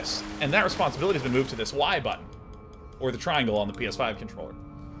moved to this. And that responsibility has been moved to this Y button. Or the triangle on the PS5 controller.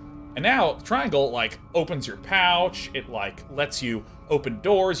 And now, triangle, like, opens your pouch, it, like, lets you open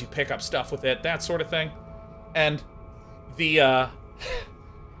doors, you pick up stuff with it, that sort of thing. And the,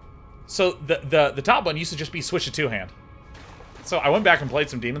 so the top button used to just be switch to two-hand. So I went back and played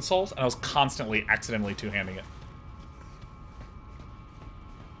some Demon Souls, and I was constantly accidentally two-handing it.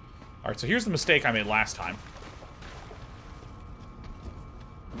 Alright, so here's the mistake I made last time.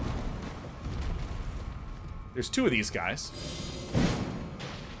 There's 2 of these guys.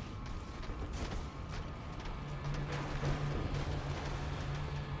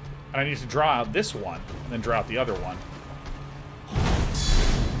 And I need to draw out this one, and then draw out the other one.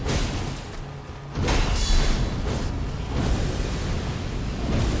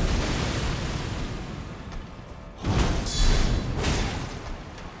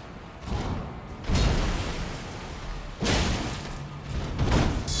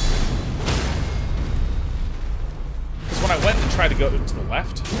 Because when I went and tried to go to the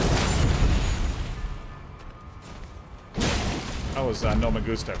left, that was no me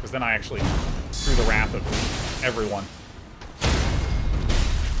gusta, because then I actually threw the wrath of everyone.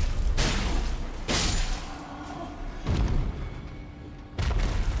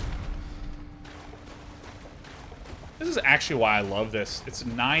 This is actually why I love this. It's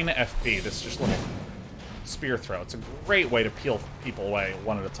 9 FP, this just little spear throw. It's a great way to peel people away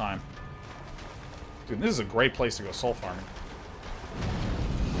one at a time. Dude, this is a great place to go soul farming.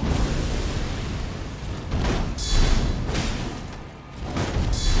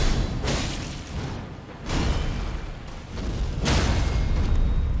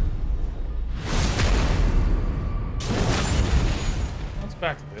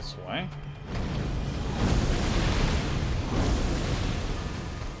 Back this way.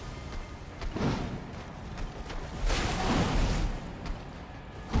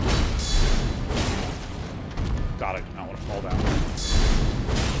 God, I do not want to fall down.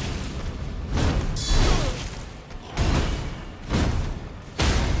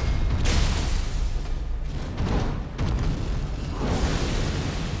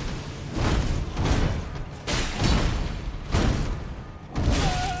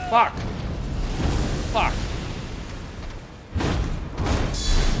 Fuck. Fuck.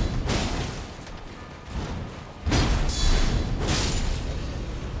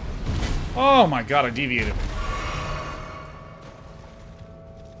 Oh my god, I deviated.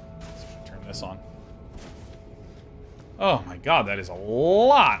 Turn this on. Oh my god, that is a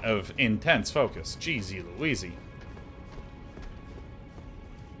lot of intense focus. Jeezy Louisey.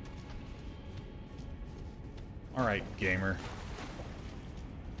 Alright, gamer.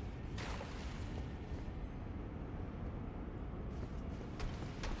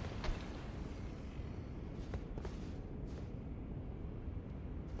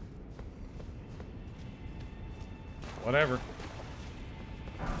 Whatever.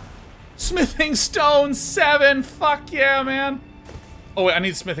 Smithing Stone 7! Fuck yeah, man! Oh wait, I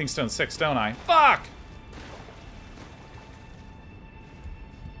need Smithing Stone 6, don't I? Fuck!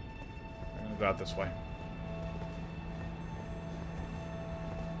 I'm gonna go out this way.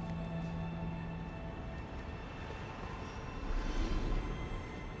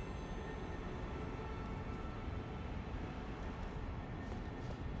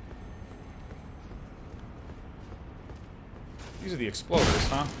 These are the exploders,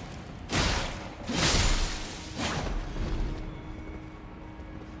 huh?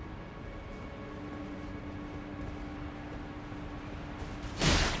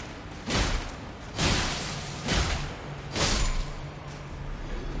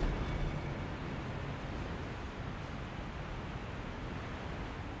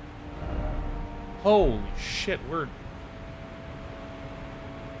 Holy shit, we're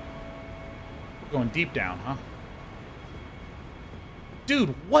going deep down, huh? Dude,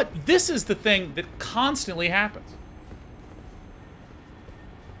 what? This is the thing that constantly happens.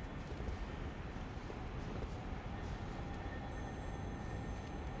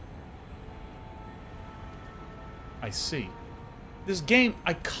 I see. This game,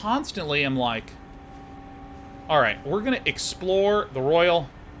 I constantly am like, alright, we're gonna explore the royal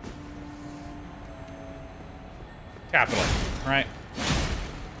capital, right?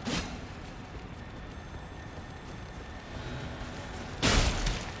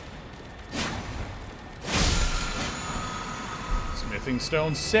 Smithing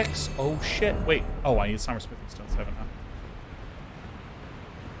Stone 6. Oh shit. Wait. Oh, I need Summer Smithing Stone 7, huh?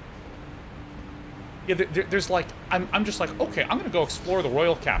 Yeah, there's like, I'm just like, okay, I'm gonna go explore the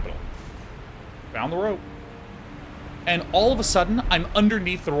royal capital. Found the rope. And all of a sudden, I'm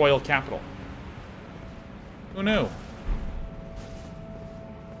underneath the royal capital. Who knew?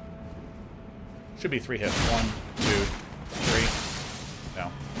 Should be 3 hits. 1, 2, 3.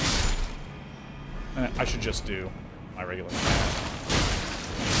 No. I should just do my regular.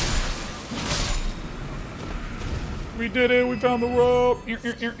 We did it! We found the rope!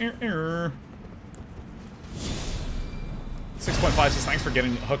 6.5 says, thanks for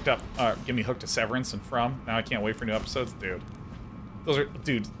getting hooked up, getting me hooked to Severance and From. Now I can't wait for new episodes. Dude. Those are,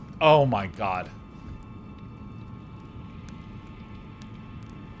 dude, oh my god.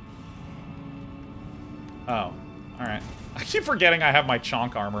 Oh, alright. I keep forgetting I have my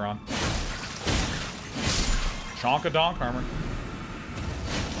Chonk armor on. Chonk-a-donk armor.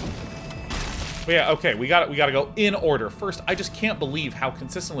 But yeah, okay, we gotta go in order. First, I just can't believe how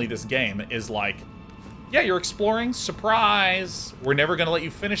consistently this game is like, yeah, you're exploring, surprise! We're never gonna let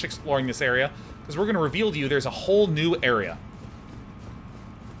you finish exploring this area, because we're gonna reveal to you there's a whole new area.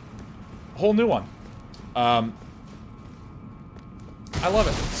 A whole new one. I love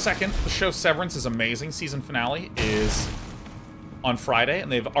it. Second, the show Severance is amazing. Season finale is on Friday, and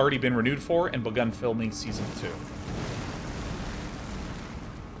they've already been renewed for and begun filming Season 2.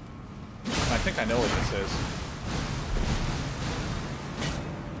 And I think I know what this is.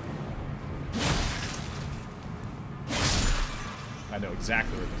 I know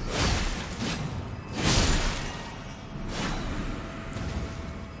exactly what this is.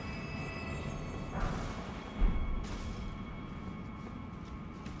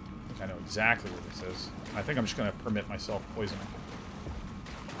 I know exactly what this is. I think I'm just going to permit myself poisoning.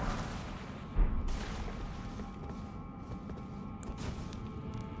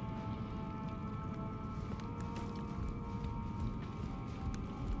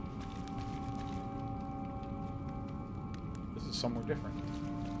 This is somewhere different. Okay.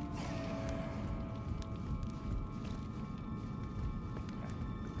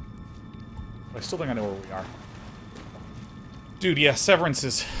 But I still think I know where we are. Dude, yeah, Severance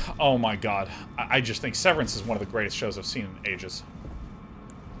is... Oh my god. I just think Severance is one of the greatest shows I've seen in ages.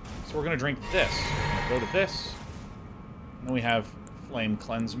 So we're gonna drink this. We're gonna go to this. And then we have Flame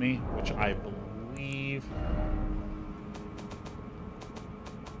Cleanse Me, which I believe...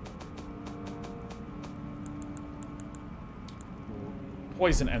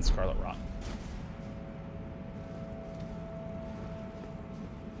 Poison and Scarlet Rot.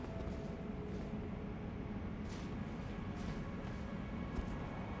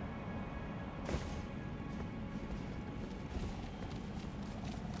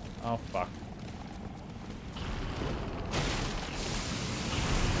 Oh, fuck.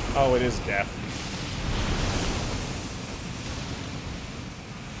 Oh, it is death.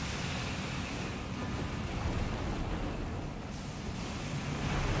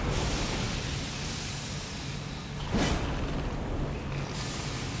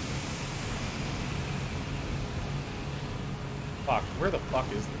 Fuck, where the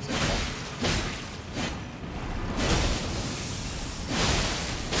fuck is this anymore?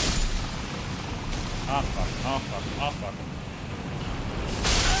 Oh, fuck. Oh, fuck. Oh, fuck.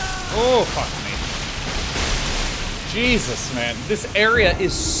 Oh, fuck me. Jesus, man. This area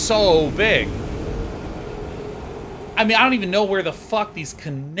is so big. I mean, I don't even know where the fuck these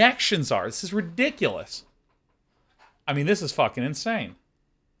connections are. This is ridiculous. I mean, this is fucking insane.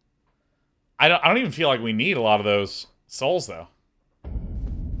 I don't even feel like we need a lot of those souls, though.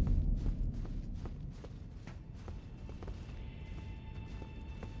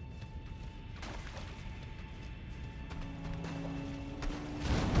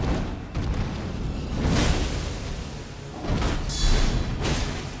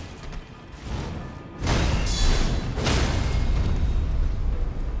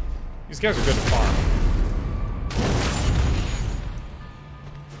 These guys are good to farm.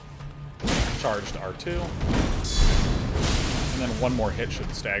 charged R2. And then one more hit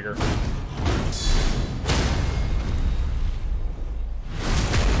should stagger. So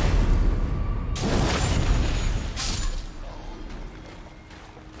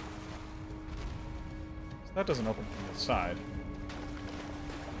that doesn't open from the side.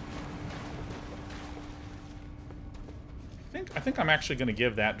 I think I'm actually going to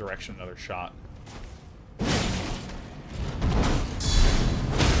give that direction another shot.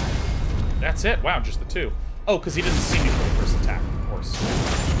 That's it. Wow, just the two. Oh, because he didn't see me for the first attack, of course.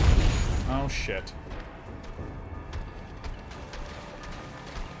 Oh, shit.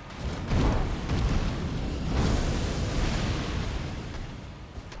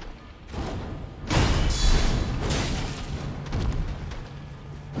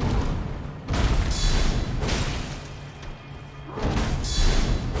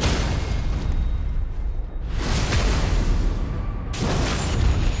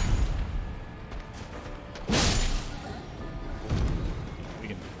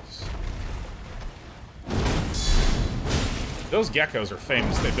 Those geckos are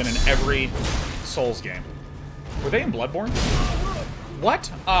famous. They've been in every Souls game. Were they in Bloodborne?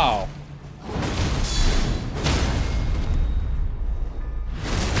 What? Oh.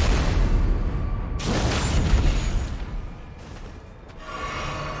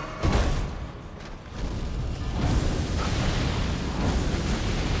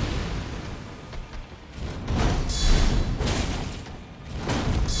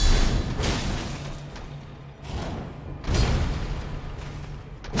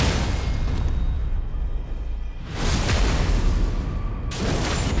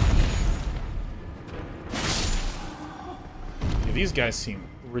 These guys seem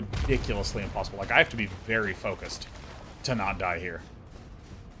ridiculously impossible. Like, I have to be very focused to not die here.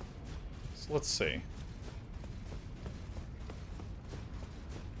 So let's see.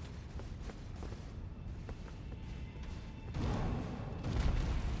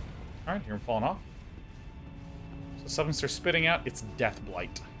 Alright, here I'm falling off. So something starts spitting out. It's Death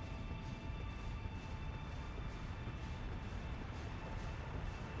Blight.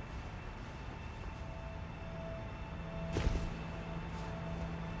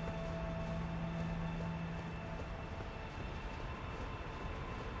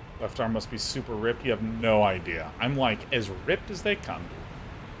 Left arm must be super ripped. You have no idea. I'm like as ripped as they come.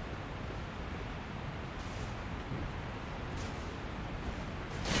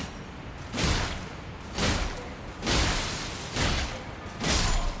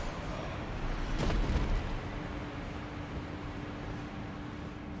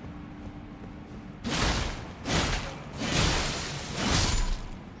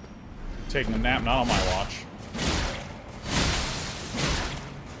 Taking a nap, not on my watch.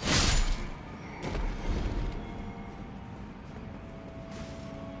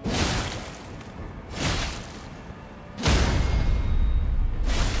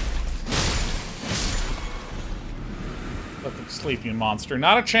 Sleeping monster.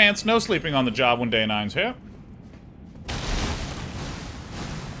 Not a chance. No sleeping on the job when day 9's here.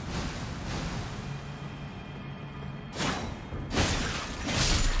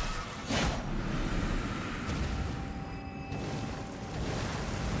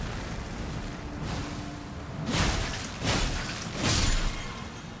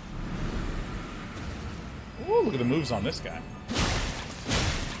 Ooh, look at the moves on this guy.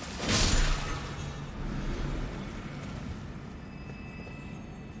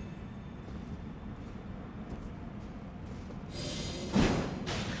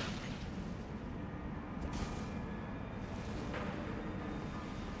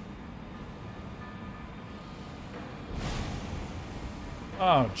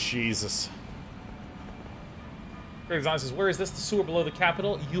 Oh, Jesus. Greg Zahn says, where is this? The sewer below the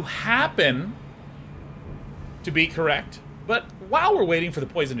Capitol? You happen to be correct. But while we're waiting for the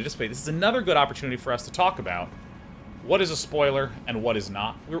poison to dissipate, this is another good opportunity for us to talk about what is a spoiler and what is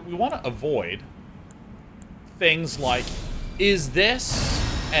not. We want to avoid things like, is this,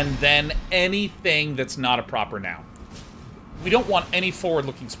 and then anything that's not a proper noun. We don't want any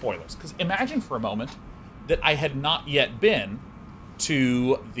forward-looking spoilers. Because imagine for a moment that I had not yet been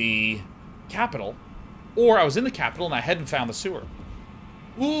to the Capitol, or I was in the Capitol and I hadn't found the sewer.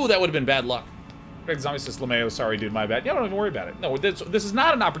 Ooh, that would have been bad luck. Greg Zombie says, LeMayo, sorry, dude, my bad. Yeah, don't even worry about it. No, this is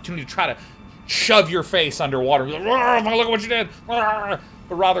not an opportunity to try to shove your face underwater. Look at what you did. But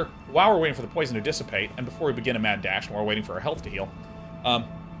rather, while we're waiting for the poison to dissipate, and before we begin a mad dash, and we're waiting for our health to heal,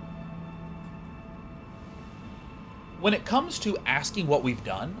 when it comes to asking what we've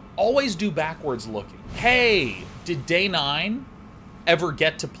done, always do backwards looking. Hey, did Day 9 ever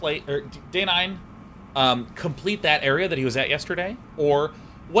get to play, or Day 9 complete that area that he was at yesterday? Or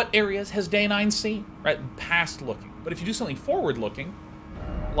what areas has day 9 seen? Right, past looking. But if you do something forward looking,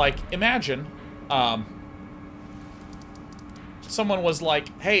 like imagine someone was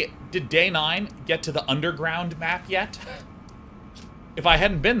like, hey, did day 9 get to the underground map yet? If I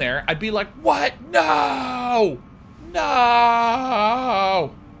hadn't been there, I'd be like, what? No!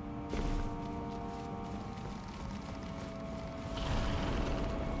 No!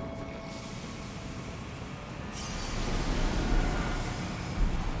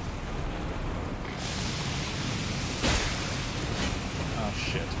 Oh,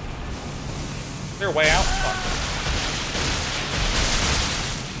 shit. Is there a way out? Fuck.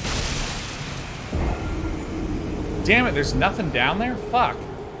 Damn it, there's nothing down there? Fuck.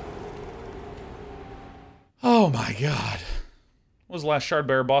 Oh my god. What was the last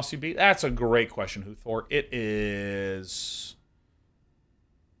Shardbearer boss you beat? That's a great question, Huthor. It is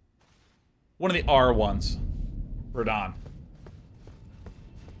one of the R ones. Radon.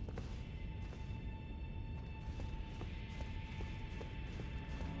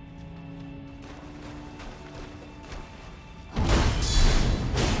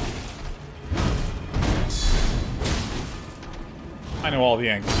 I know all the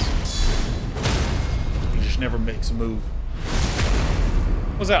angles. He just never makes a move.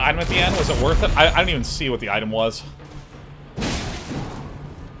 What was that item at the end? Was it worth it? I didn't even see what the item was.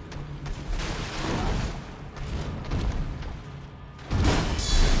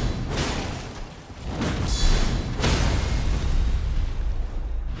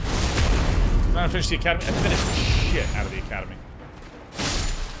 I'm gonna finish the academy. I finished the shit out of the academy.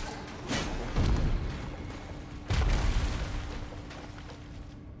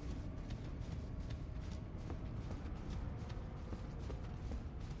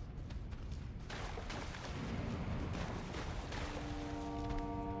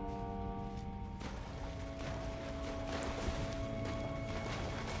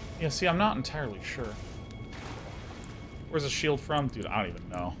 Yeah, see, I'm not entirely sure. Where's the shield from? Dude, I don't even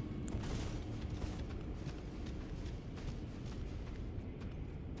know.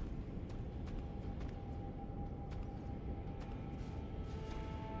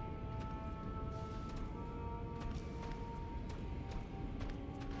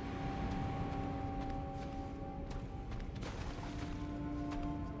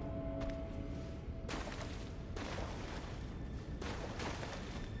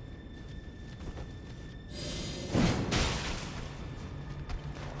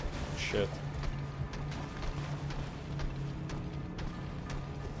 Shit.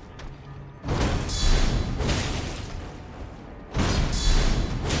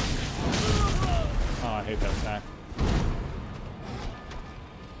 Oh, I hate that attack.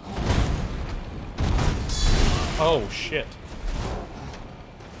 Oh, shit.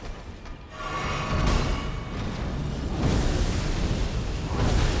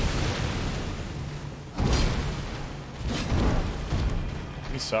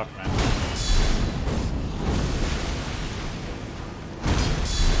 You suck, man.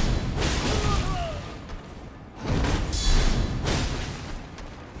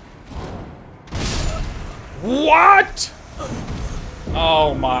 What?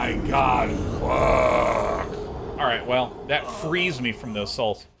 Oh my god. Alright, well, that frees me from those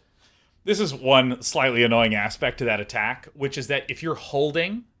souls. This is one slightly annoying aspect to that attack, which is that if you're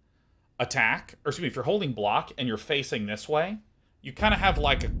holding attack, or excuse me, if you're holding block and you're facing this way, you kind of have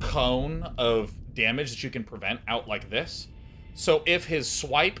like a cone of damage that you can prevent out like this. So if his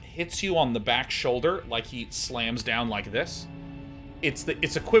swipe hits you on the back shoulder, like he slams down like this, it's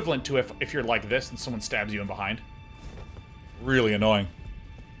equivalent to if you're like this and someone stabs you in behind. Really annoying.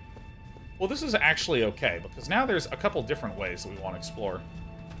 Well, this is actually okay, because now there's a couple different ways that we want to explore.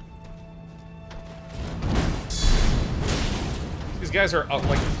 These guys are,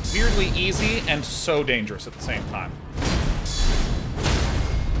 like, weirdly easy and so dangerous at the same time.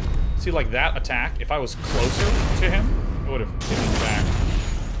 See, like, that attack, if I was closer to him, it would have hit me back.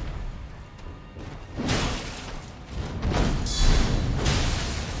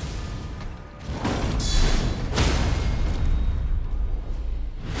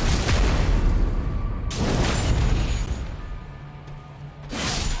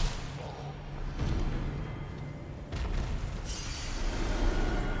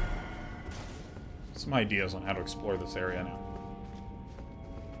 Some ideas on how to explore this area now.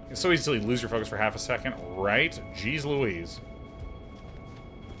 You can so easily lose your focus for half a second, right? Jeez Louise.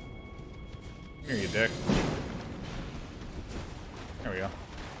 Here, you dick. There we go.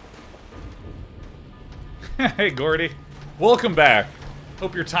 Hey, Gordy. Welcome back.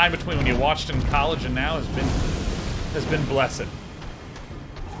 Hope your time between when you watched in college and now has been blessed.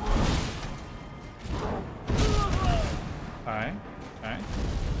 Hi. Hi.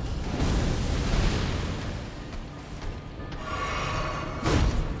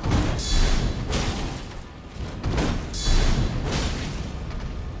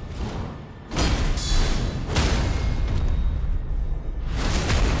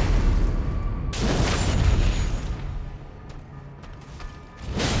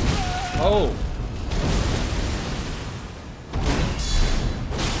 Oh!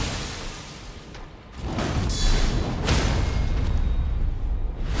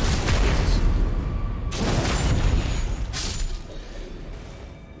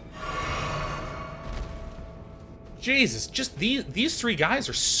 Jesus, just these three guys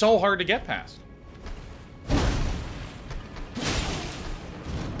are so hard to get past.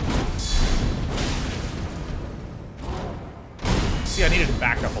 See, I needed to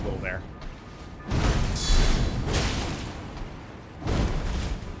back up a little there.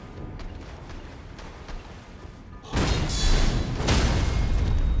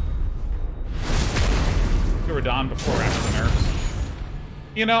 You were done before or after the nerfs?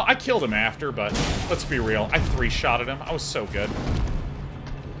 You know, I killed him after, but let's be real. I three-shotted him. I was so good.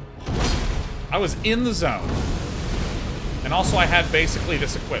 I was in the zone. And also I had basically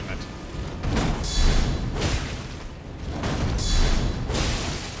this equipment.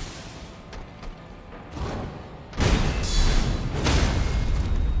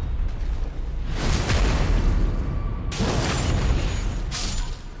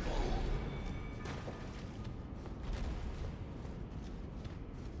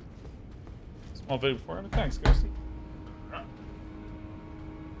 Small video before. Thanks, Ghosty.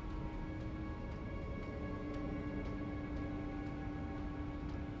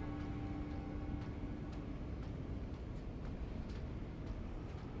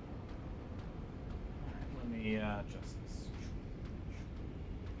 Let me adjust this.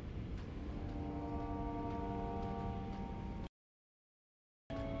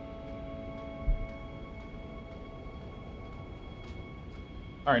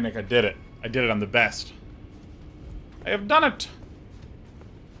 All right, Nick, I did it. I did it. I'm the best. I have done it.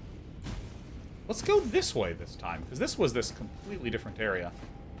 Let's go this way this time, because this was this completely different area.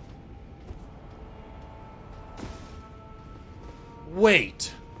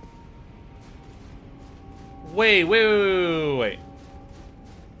 Wait. Wait.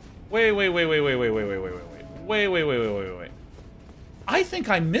 I think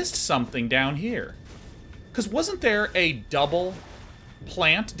I missed something down here. Because wasn't there a double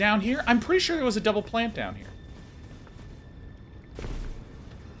plant down here? I'm pretty sure there was a double plant down here.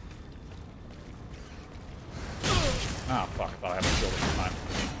 Oh, fuck. I thought I had my shield at the time.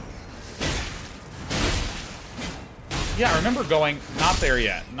 Yeah, I remember going, not there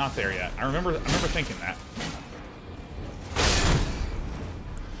yet. Not there yet. I remember thinking that.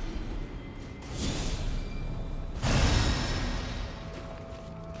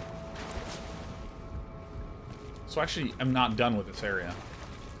 So actually, I'm not done with this area.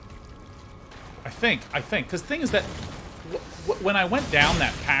 I think, because the thing is that when I went down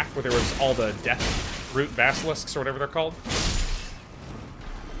that path where there was all the death root basilisks or whatever they're called,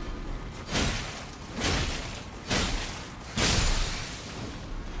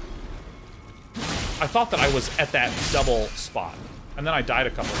 I thought that I was at that double spot, and then I died a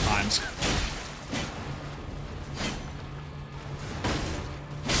couple of times.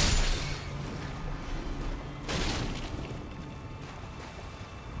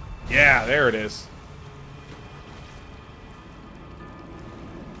 Yeah, there it is.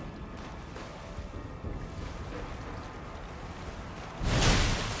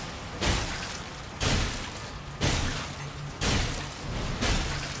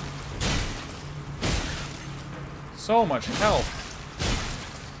 So much health.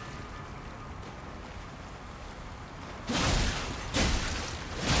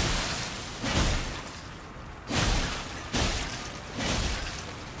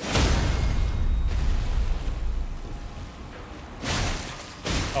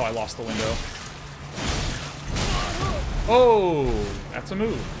 Oh, I lost the window. Oh, that's a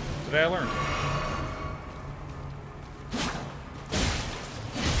move. Today I learned.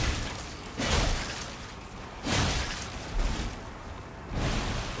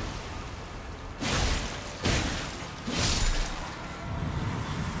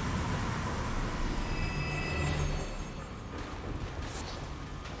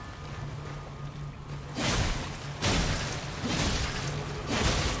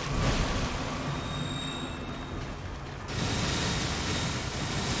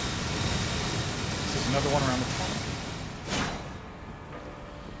 Another one around the corner.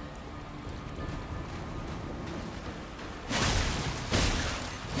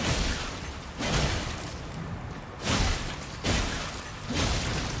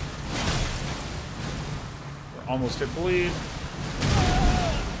 Almost hit bleed.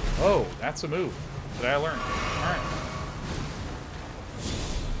 Oh, that's a move that I learned. Alright.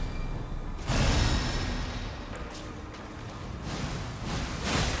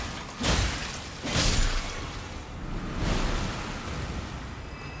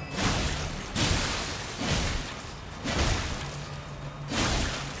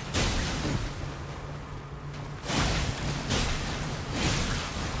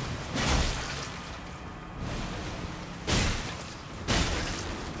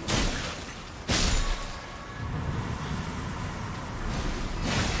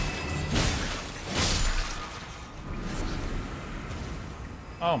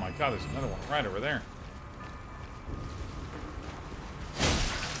 Oh my god, there's another one right over there.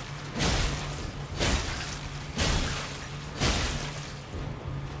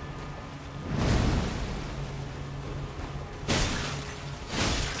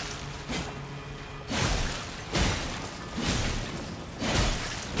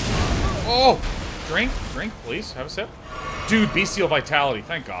 Oh! Drink, please. Have a sip. Dude, bestial vitality,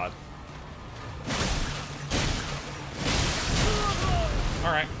 thank god.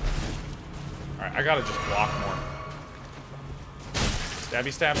 Alright. Alright, I gotta just block more.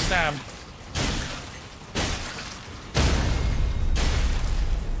 Stabby, stab, stab.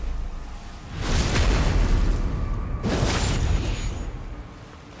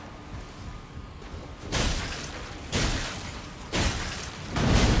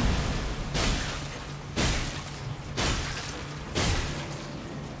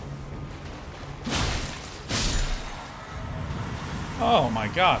 Oh my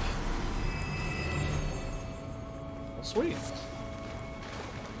god. Well, sweet.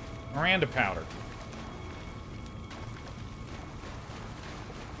 Miranda powder.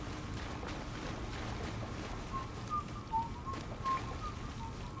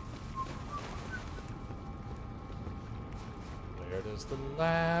 Where does the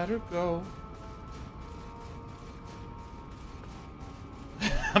ladder go?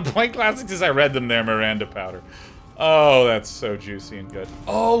 Blank Classics as I read them there, Miranda powder. Oh, that's so juicy and good.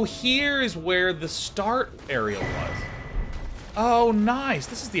 Oh, here is where the start area was. Oh, nice.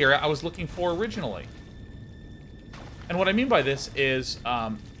 This is the area I was looking for originally. And what I mean by this is,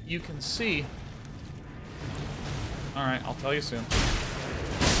 you can see... Alright, I'll tell you soon.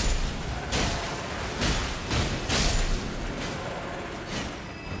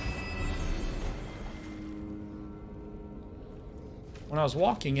 When I was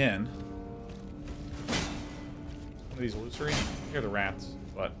walking in... these illusory. Here are the rats,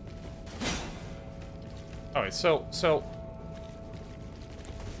 but alright, so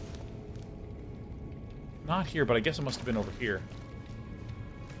not here, but I guess it must have been over here.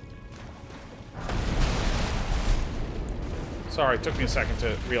 Sorry, it took me a second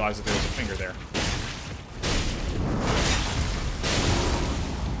to realize that there was a finger there.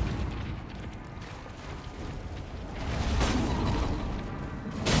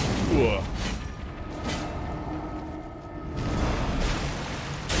 Ugh.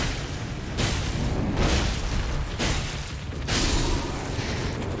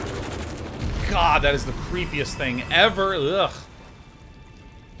 God, that is the creepiest thing ever. Ugh.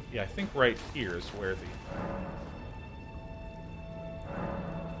 Yeah, I think right here is where the...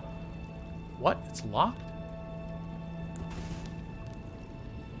 What? It's locked?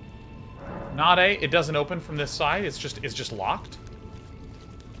 Not A. It doesn't open from this side. It's just locked.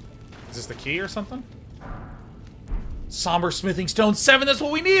 Is this the key or something? Somber Smithing Stone 7. That's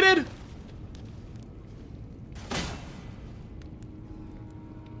what we needed.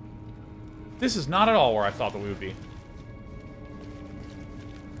 This is not at all where I thought that we would be.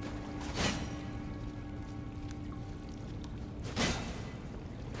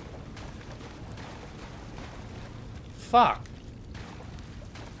 Fuck.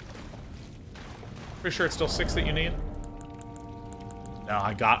 Pretty sure it's still 6 that you need? No,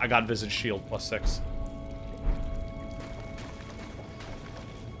 I got Visage Shield plus 6.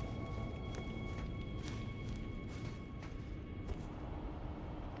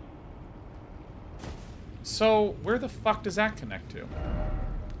 So, where the fuck does that connect to?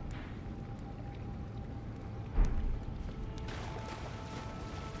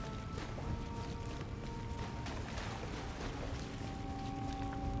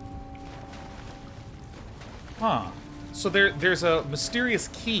 Huh. So there's a mysterious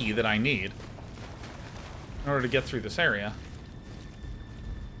key that I need in order to get through this area.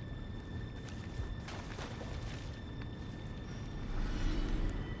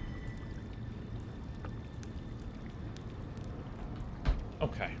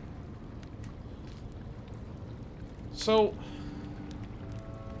 Okay. So...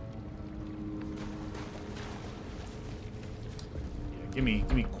 Give me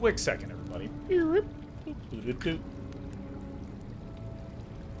a quick second, everybody.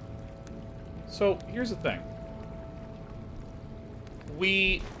 So, here's the thing.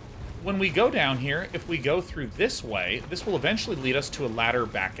 When we go down here, if we go through this way, this will eventually lead us to a ladder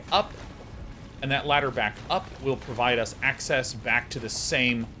back up. And that ladder back up will provide us access back to the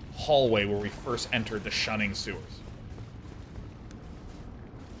same hallway where we first entered the shunning sewers.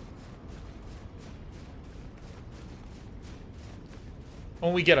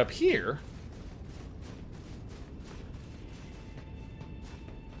 When we get up here,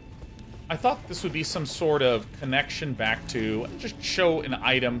 I thought this would be some sort of connection back to, just show an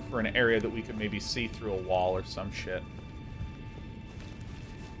item for an area that we could maybe see through a wall or some shit.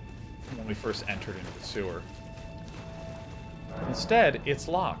 From when we first entered into the sewer. Instead, it's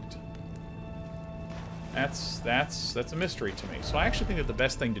locked. That's a mystery to me. So I actually think that the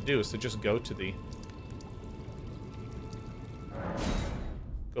best thing to do is to just go to the...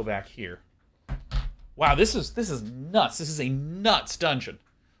 Go back here. Wow, this is nuts. This is a nuts dungeon.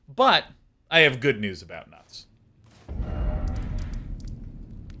 But I have good news about nuts.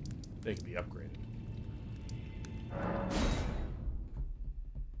 They can be upgraded.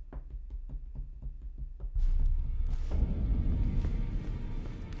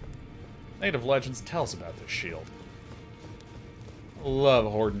 Native Legends, tell us about this shield. I love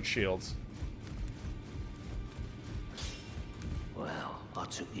Horden shields. Well, I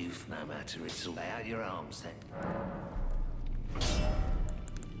took youth no matter it's all out your arms then.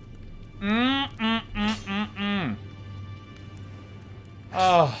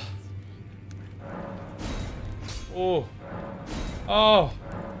 Oh. Oh. Oh.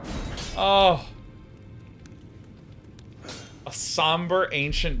 Oh. A somber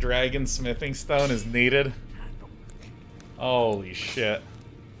ancient dragon smithing stone is needed. Holy shit.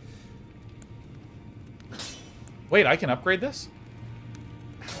 Wait, I can upgrade this?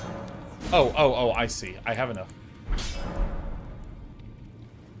 Oh, I see. I have enough.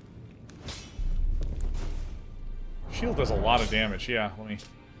 Shield does a lot of damage, yeah. Let me...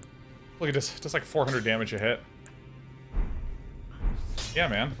 Look at this. Just like 400 damage a hit. Yeah,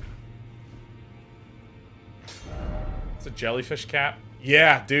 man. It's a jellyfish cap?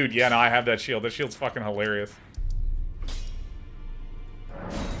 Yeah, dude. Yeah, no, I have that shield. That shield's fucking hilarious.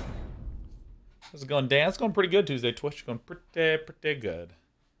 How's it going, Dan? It's going pretty good, Tuesday Twitch. Going pretty good.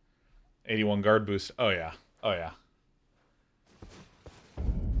 81 guard boost. Oh, yeah. Oh, yeah.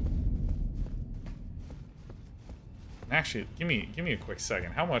 Actually, give me a quick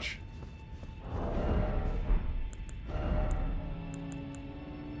second. How much?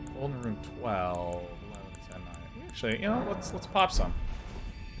 Golden Room 12, 11, 10, 9. Actually, you know, let's pop some.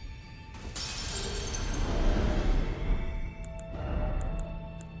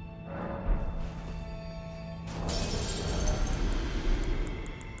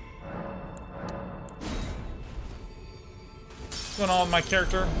 What's going on with my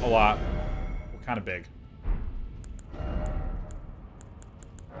character? A lot. We're kind of big.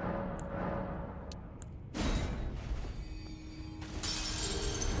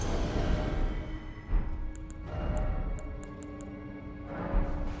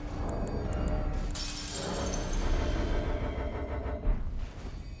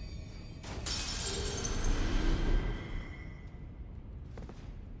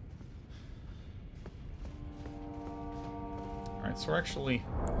 So we're actually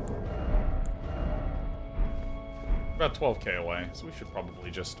about 12k away, so we should probably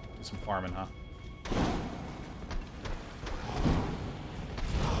just do some farming, huh?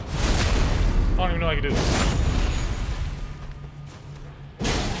 I don't even know I can do this.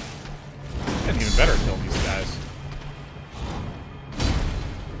 Getting even better at killing these guys.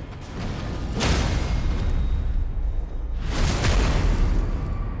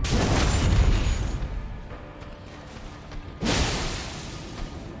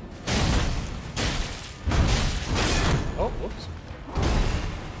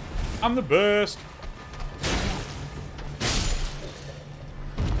 I'm the best.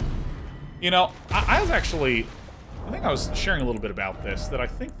 You know, I was actually... I think I was sharing a little bit about this, that I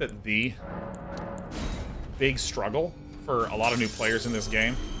think that the big struggle for a lot of new players in this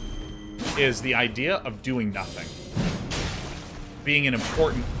game is the idea of doing nothing being an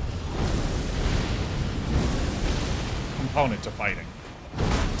important component to fighting.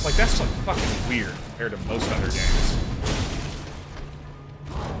 Like, that's like fucking weird compared to most other games.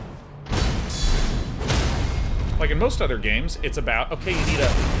 Like in most other games, it's about, okay, you need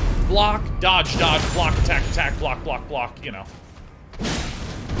a block, dodge, dodge, block, attack, attack, block, block, block, you know.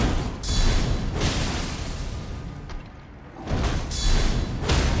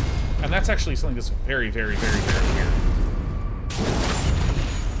 And that's actually something that's very, very, very, very weird.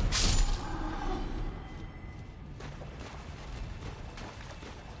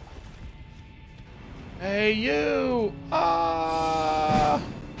 Hey, you! Ah!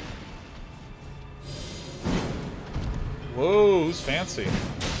 Whoa, who's fancy?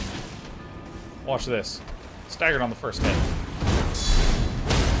 Watch this. Staggered on the first hit.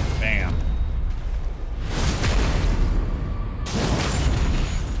 Bam.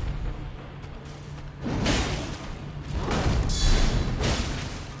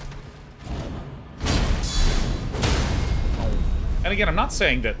 And again, I'm not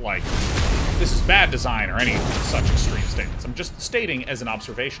saying that, like, this is bad design or any such extreme statements. I'm just stating as an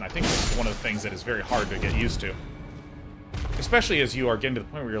observation. I think this is one of the things that is very hard to get used to. Especially as you are getting to the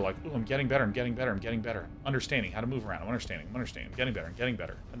point where you're like, ooh, I'm getting better, I'm getting better, I'm getting better. Understanding how to move around, I'm understanding, I'm getting better, I'm getting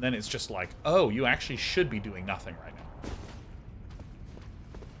better. And then it's just like, oh, you actually should be doing nothing right now.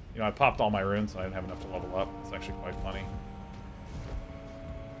 You know, I popped all my runes, so I didn't have enough to level up. It's actually quite funny.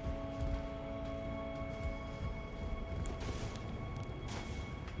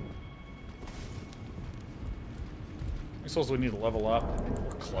 How many souls do we need to level up?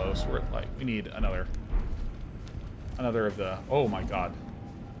 We're close. We're at, like, we need another of the... Oh my god.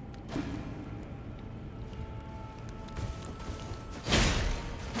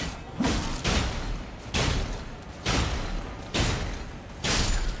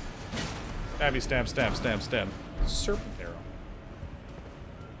 Stabby, stab, stab, stab, stab. Serpent arrow.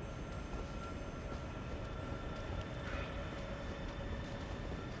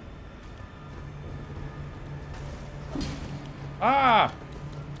 Ah!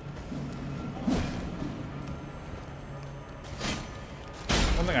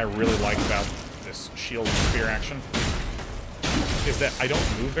 One thing I really like about this shield and spear action is that I don't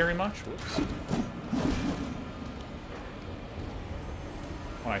move very much. Whoops.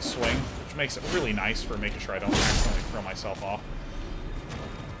 When I swing, which makes it really nice for making sure I don't accidentally throw myself off.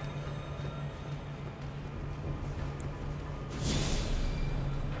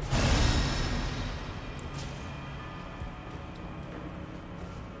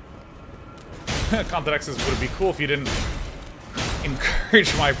 Context says, would it be cool if you didn't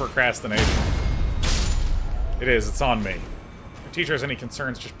encourage my procrastination? It is, it's on me. If your teacher has any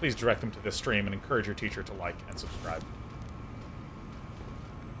concerns, just please direct them to this stream and encourage your teacher to like and subscribe.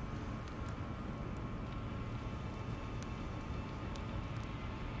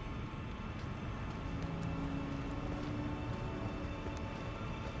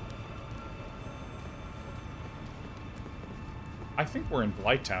 I think we're in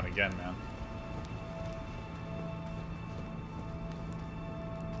Blighttown again, man.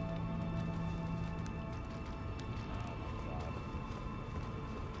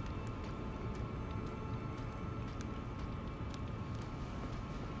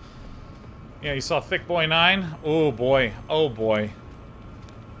 Yeah, you saw Thick Boy 9? Oh boy. Oh boy.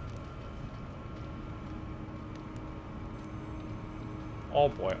 Oh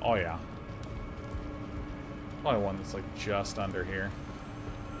boy. Oh yeah. Probably one that's like just under here.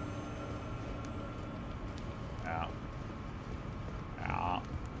 Yeah. Yeah.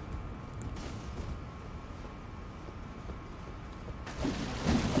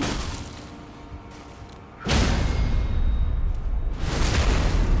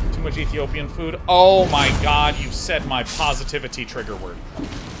 Too much Ethiopian food. Oh my god, you've said my positivity trigger word.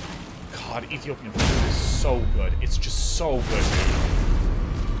 God, Ethiopian food is so good. It's just so good, dude.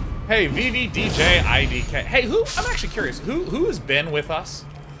 Hey, VVDJIDK. Hey, I'm actually curious. Who has been with us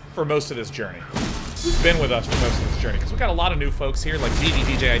for most of this journey? Who's been with us for most of this journey? Because we've got a lot of new folks here, like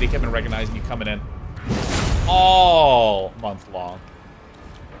VVDJIDK. I've been recognizing you coming in all month long.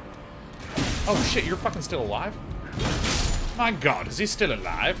 Oh shit, you're fucking still alive? My god, is he still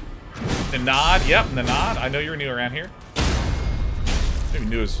alive? Nanad, yep, Nanad. I know you're new around here. Maybe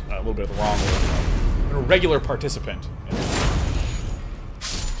new is a little bit of the wrong word. I'm a regular participant.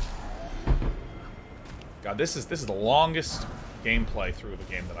 God, this is the longest gameplay through the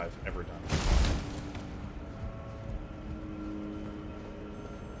game that I've ever done.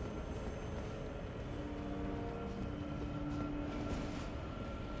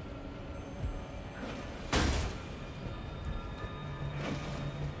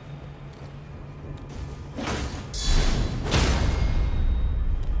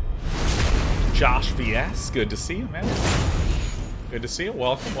 Josh VS, good to see you, man. Good to see you.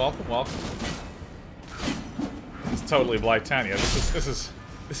 Welcome, welcome, welcome. It's totally Blighttown. Yeah, this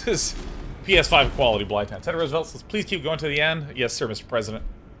is PS5 quality Blighttown. Ted Roosevelt says, please keep going to the end. Yes, sir, Mr. President.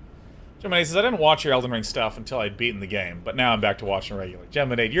 Gemini says, I didn't watch your Elden Ring stuff until I'd beaten the game, but now I'm back to watching regularly.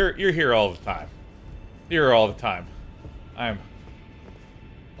 Gemini, you're here all the time. You're here all the time.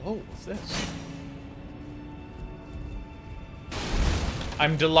 Oh, what's this?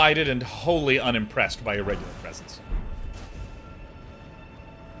 I'm delighted and wholly unimpressed by your regular presence.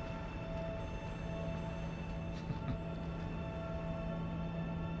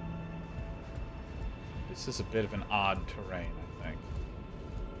 This is a bit of an odd terrain, I think.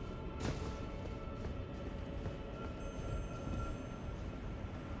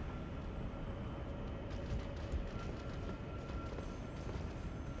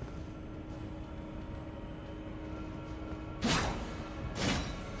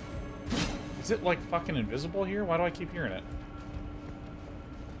 Is it, like, fucking invisible here? Why do I keep hearing it?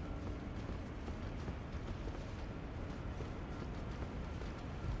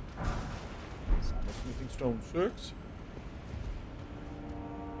 Smithing Stone 6.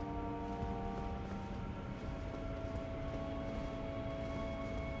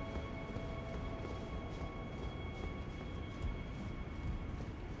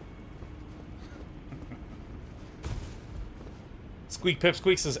 Squeak Pip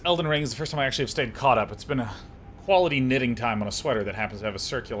Squeak says, Elden Ring is the first time I actually have stayed caught up. It's been a quality knitting time on a sweater that happens to have a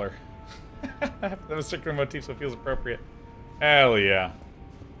circular. Have a circular motif, so it feels appropriate. Hell yeah.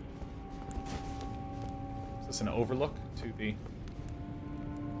 Is this an overlook to the...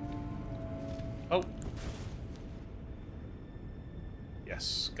 Oh.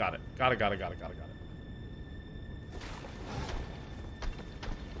 Yes, got it. Got it.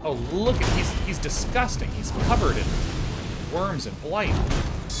 Oh, look at he's disgusting. He's covered in worms and blight.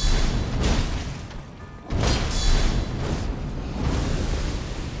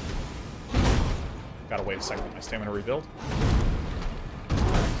 Gotta wait a second, let my stamina rebuild.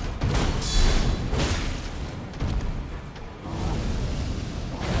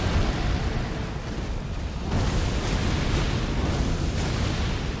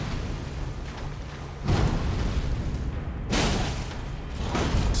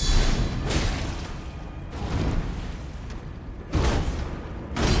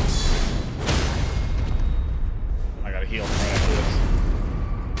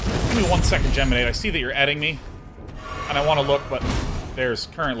 Second Geminate, I see that you're adding me, and I want to look, but there's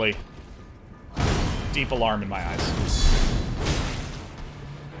currently deep alarm in my eyes.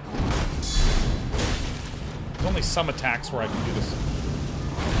 There's only some attacks where I can do this.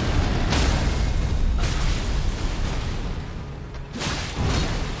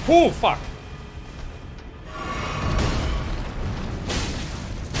 Oh, fuck!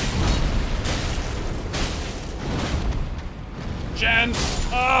 Jen!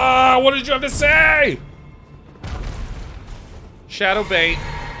 Ah, what did you have to say? Shadow bait.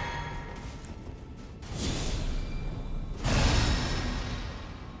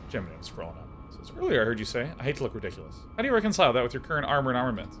 Gemini was scrolling up. Says, earlier I heard you say, I hate to look ridiculous. How do you reconcile that with your current armor and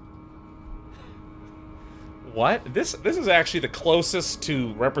armaments? What? This is actually the closest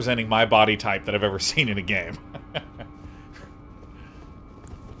to representing my body type that I've ever seen in a game.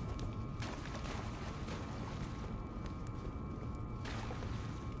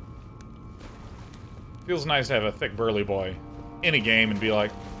 Feels nice to have a thick burly boy in a game and be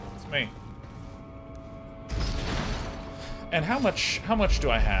like, it's me. And how much do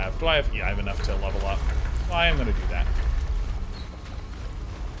I have? Do I have... Yeah, I have enough to level up. So I am going to do that.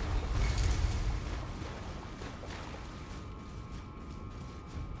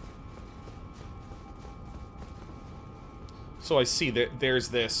 So I see that there's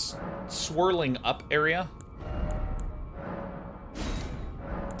this swirling up area.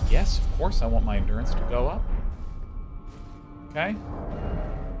 Yes, of course I want my endurance to go up. Okay.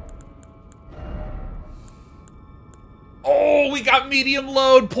 Oh, we got medium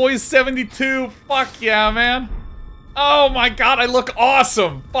load, poise 72. Fuck yeah, man. Oh my god, I look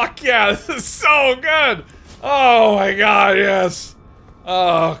awesome. Fuck yeah, this is so good. Oh my god, yes.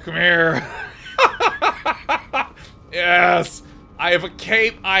 Oh, come here. Yes. I have a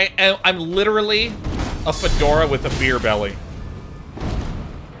cape. I'm literally a fedora with a beer belly.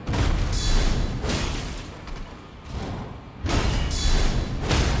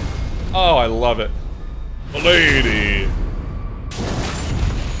 Oh, I love it. Lady.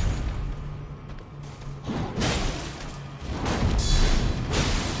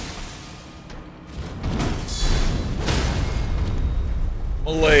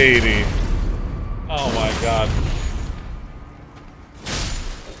 Lady. Oh my god.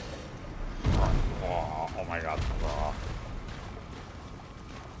 Oh my god.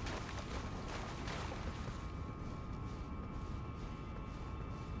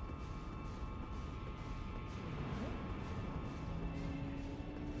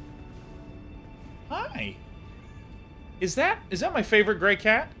 Hi. Is that my favorite gray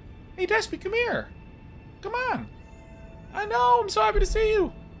cat? Hey, Despy, come here. Come on. I know, I'm so happy to see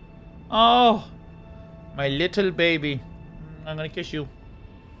you. Oh, my little baby. I'm gonna kiss you.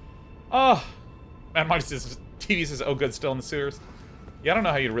 Oh. Man, TV says, oh good, still in the sewers. Yeah, I don't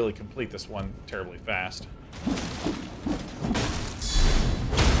know how you'd really complete this one terribly fast.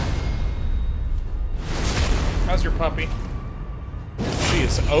 How's your puppy? She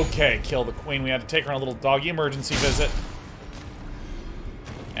is okay. Kill the queen. We had to take her on a little doggy emergency visit.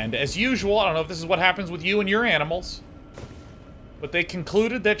 And as usual, I don't know if this is what happens with you and your animals, but they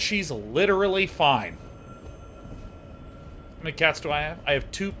concluded that she's literally fine. How many cats do I have? I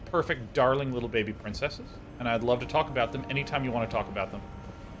have 2 perfect, darling little baby princesses, and I'd love to talk about them anytime you want to talk about them.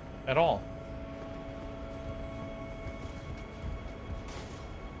 At all.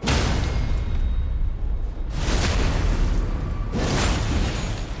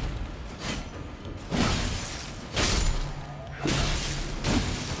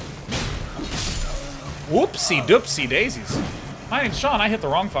 Whoopsie doopsie daisies. My name's Sean, I hit the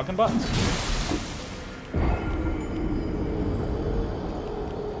wrong fucking buttons.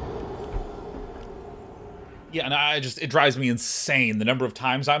 Yeah, and it drives me insane the number of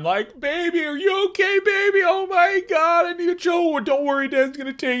times I'm like, baby, are you okay, baby? Oh my god, I need a chill. Don't worry, Dad's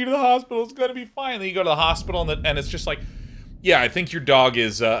gonna take you to the hospital. It's gonna be fine. And then you go to the hospital and it's just like, yeah, I think your dog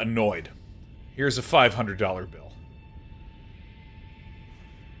is annoyed. Here's a $500 bill.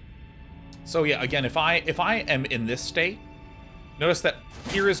 So yeah, again, if I am in this state, notice that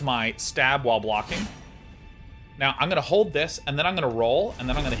here is my stab while blocking. Now I'm gonna hold this, and then I'm gonna roll, and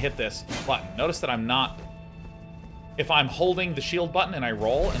then I'm gonna hit this button. Notice that I'm not. If I'm holding the shield button and I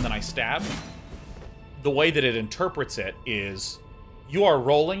roll and then I stab, the way that it interprets it is you are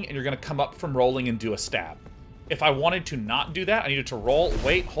rolling and you're going to come up from rolling and do a stab. If I wanted to not do that, I needed to roll,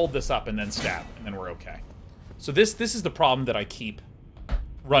 wait, hold this up, and then stab, and then we're okay. So this is the problem that I keep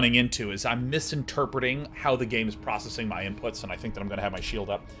running into, is I'm misinterpreting how the game is processing my inputs, and I think that I'm going to have my shield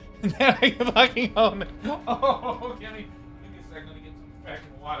up. And then I fucking own it. Oh, give me a second, let me get some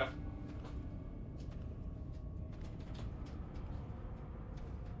fucking water.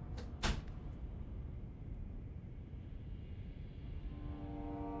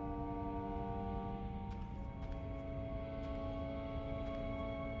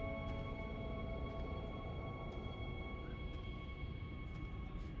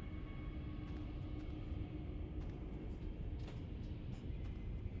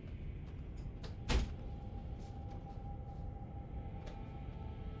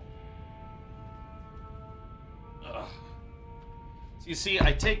 So you see,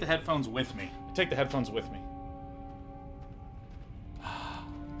 I take the headphones with me.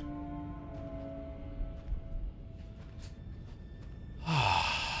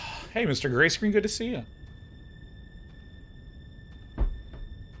 Hey, Mr. Gray Screen, good to see you.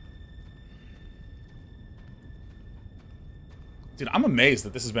 Dude, I'm amazed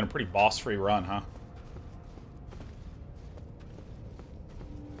that this has been a pretty boss-free run, huh?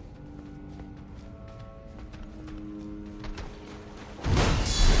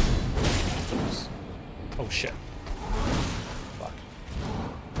 Oh, shit. Fuck.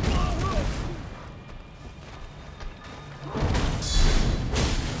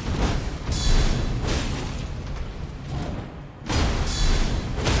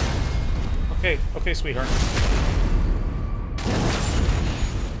 Okay, sweetheart.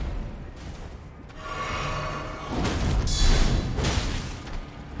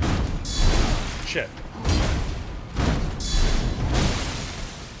 Shit.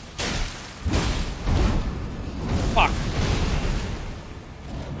 Fuck.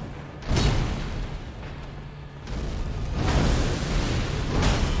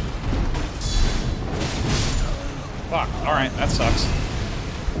 Fuck. Alright, that sucks.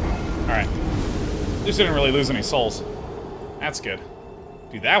 Alright. At least I didn't really lose any souls. That's good.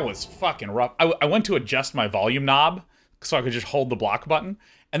 Dude, that was fucking rough. I went to adjust my volume knob so I could just hold the block button.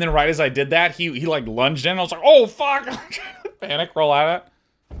 And then right as I did that, he like lunged in. I was like, oh, fuck! Panic, roll out of it.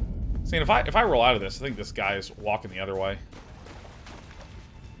 See, if I roll out of this, I think this guy is walking the other way.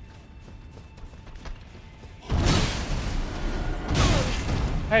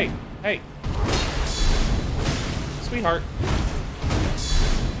 Hey, hey. Sweetheart.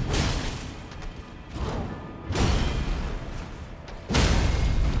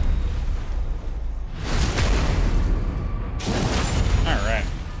 Alright.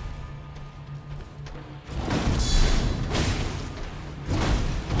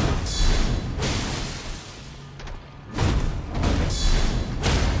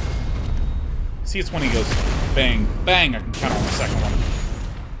 See, it's when he goes bang, bang, I can count on the second one.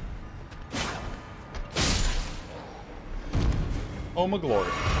 Oh my glory.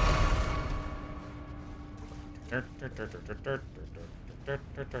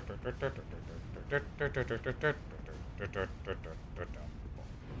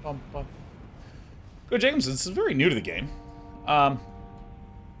 Go James, this is very new to the game.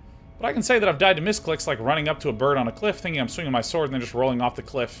 But I can say that I've died to misclicks like running up to a bird on a cliff, thinking I'm swinging my sword, and then just rolling off the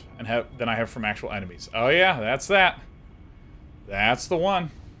cliff, and than I have from actual enemies. Oh yeah, that's that. That's the one.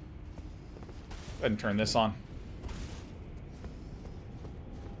 Go ahead and turn this on.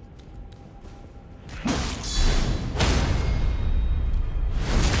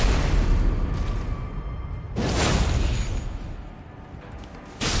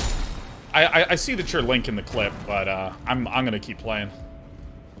 I see that you're linking the clip, but I'm gonna keep playing.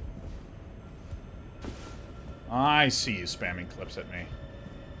 I see you spamming clips at me.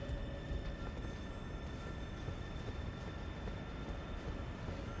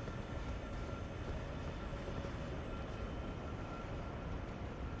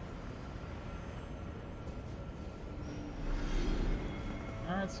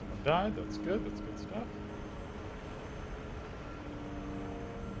 Alright, someone died. That's good. That's good stuff.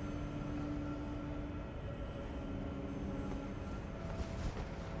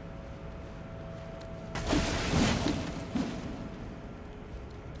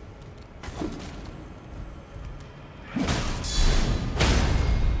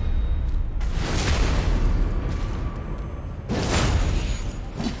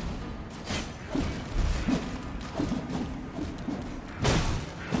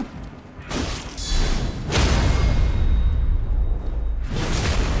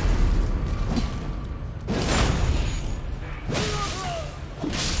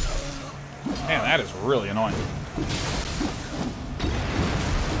 Man, that is really annoying.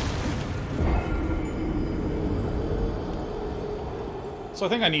 So I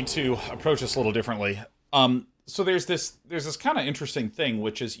think I need to approach this a little differently. So there's this kind of interesting thing,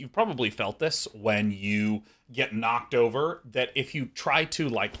 which is you've probably felt this when you get knocked over, that if you try to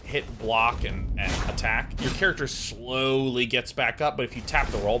like hit block and attack, your character slowly gets back up, but if you tap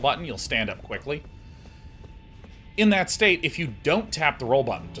the roll button, you'll stand up quickly. In that state, if you don't tap the roll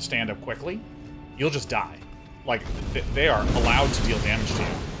button to stand up quickly, you'll just die. Like, they are allowed to deal damage to you.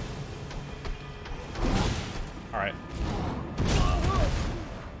 Alright.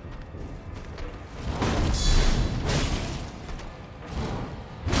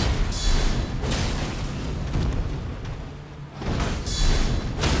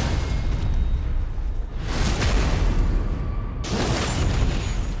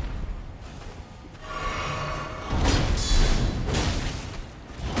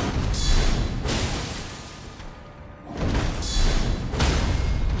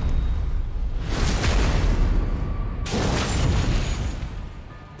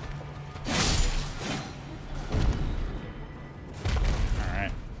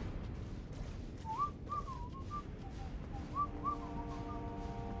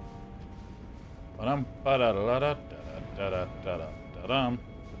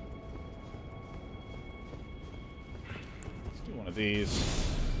 Let's do one of these.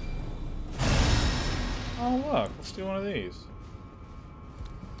 Oh look, let's do one of these.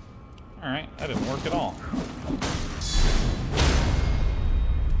 Alright, that didn't work at all.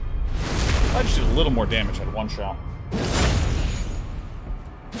 I just did a little more damage at one shot.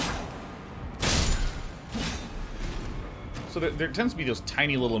 So there tends to be those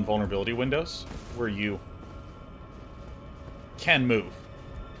tiny little invulnerability windows where you can move,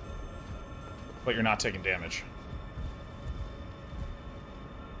 but you're not taking damage.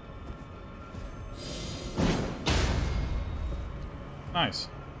 Nice.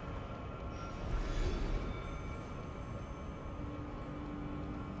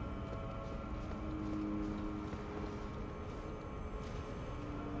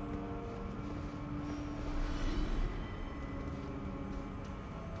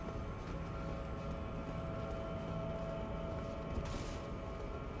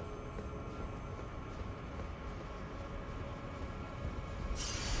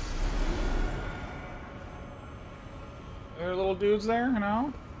 There are little dudes there, you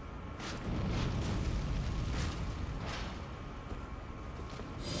know?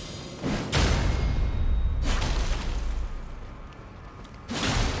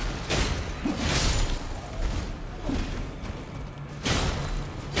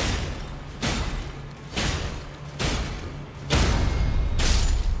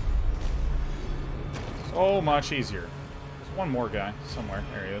 So much easier. There's one more guy somewhere.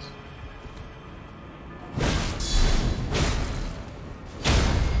 There he is.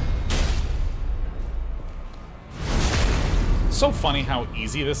 So funny how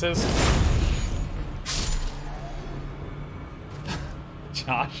easy this is.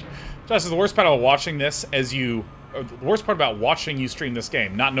 Josh is the worst part about watching this the worst part about watching you stream this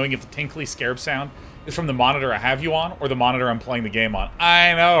game, not knowing if the tinkly scarab sound is from the monitor I have you on or the monitor I'm playing the game on.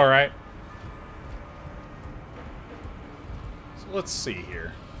 I know, right? So let's see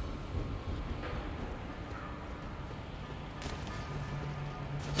here.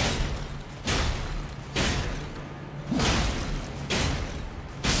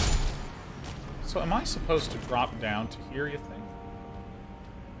 So am I supposed to drop down to here, you think?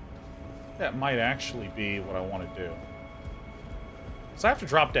 That might actually be what I want to do. So I have to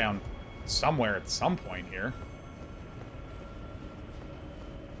drop down somewhere at some point here.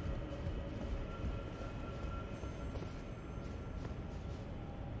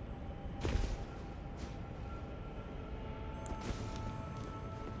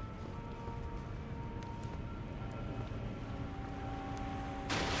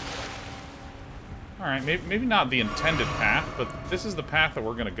 Alright, maybe not the intended path, but this is the path that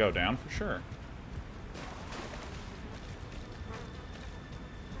we're going to go down for sure.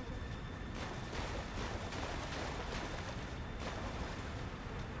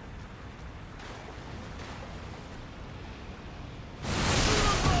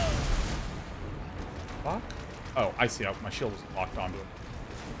 Fuck? Oh, I see. My shield was locked onto him.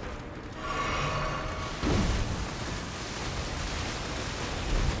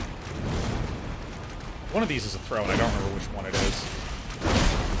 One of these is a throw, and I don't remember which one it is.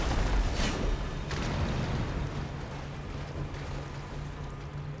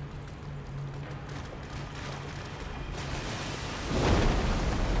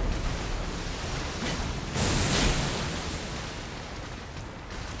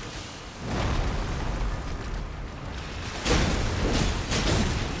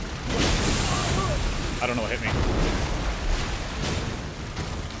 I don't know what hit me.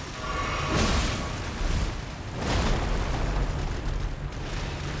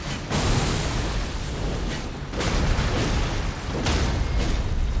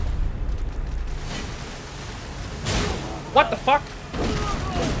 What the fuck?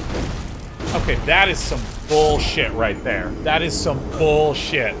 Okay, that is some bullshit right there. That is some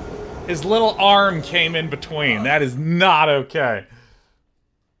bullshit. His little arm came in between. That is not okay.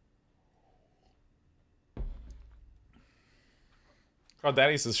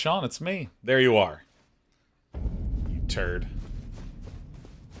 Crawdaddy says, Sean, it's me. There you are. You turd.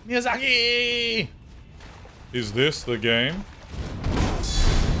 Miyazaki! Is this the game?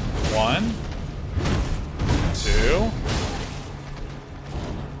 1, 2...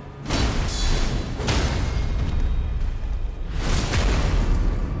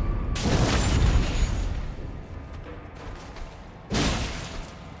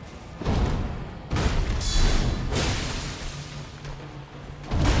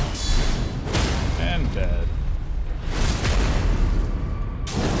 and dead.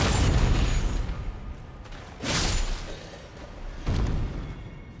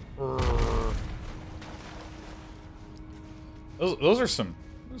 Those are some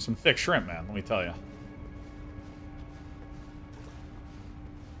thick shrimp, man, let me tell you.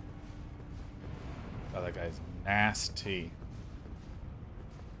 Oh, that guy's nasty.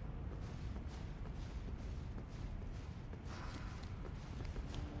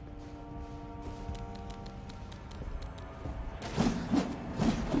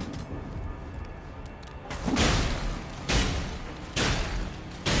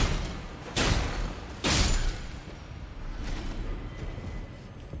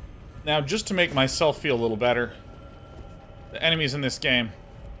 Now, just to make myself feel a little better, the enemies in this game,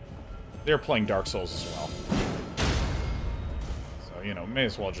 they're playing Dark Souls as well. So, you know, may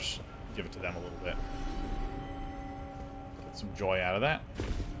as well just give it to them a little bit. Get some joy out of that.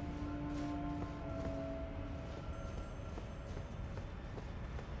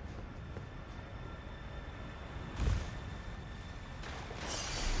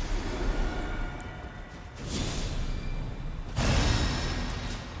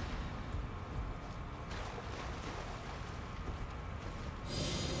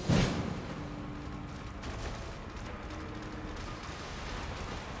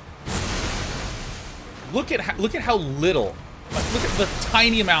 Look at how little, like, look at the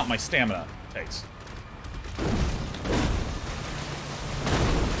tiny amount my stamina takes.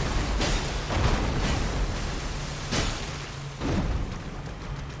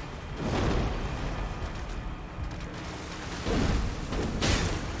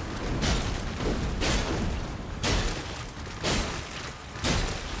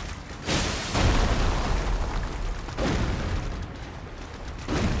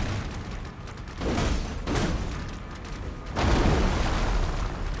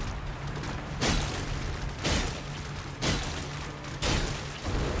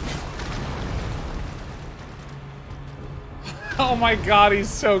 Oh my god, he's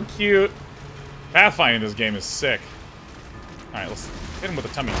so cute. Pathfinding in this game is sick. Alright, let's hit him with a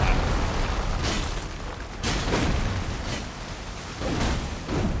tummy time.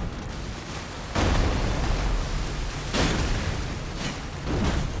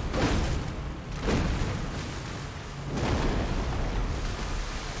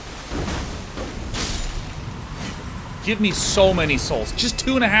 Give me so many souls. Just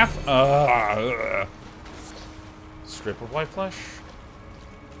 2.5? Strip of white flesh.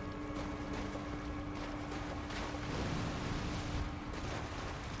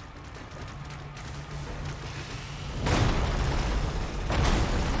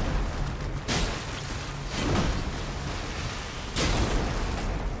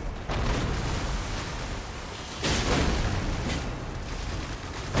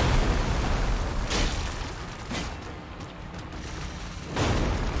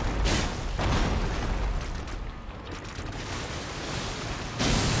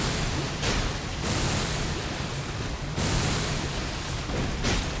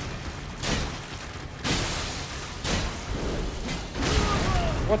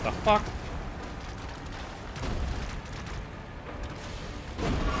 What the fuck?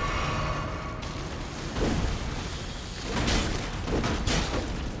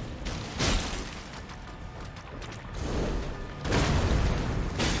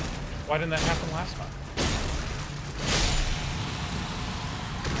 Why didn't that happen last time?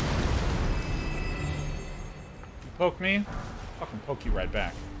 You poke me? I'll fucking poke you right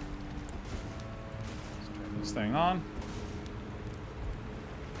back. Let's turn this thing on.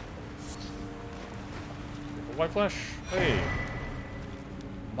 White flesh. Hey.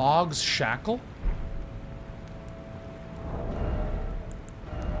 Mog's shackle?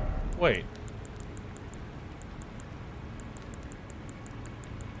 Wait.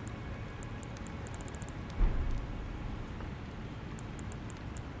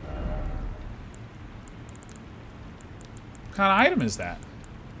 What kind of item is that?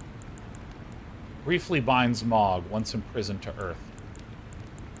 Briefly binds Mog, once imprisoned to Earth.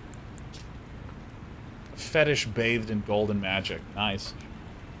 Fetish bathed in golden magic. Nice.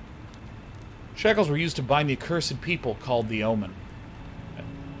 Shackles were used to bind the accursed people called the Omen.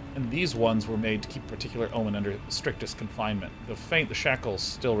 And these ones were made to keep particular Omen under the strictest confinement. Though faint, the shackles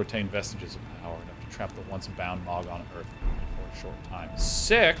still retain vestiges of power enough to trap the once bound Mog on Earth for a short time.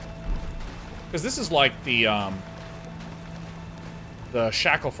 Sick! Because this is like the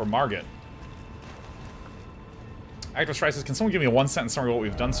shackle for Margit. Actor Strike says, can someone give me a one-sentence summary of what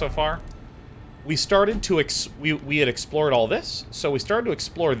we've done so far? We started to, we had explored all this, so we started to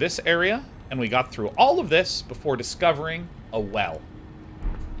explore this area, and we got through all of this before discovering a well.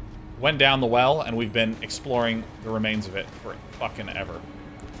 Went down the well, and we've been exploring the remains of it for fucking ever.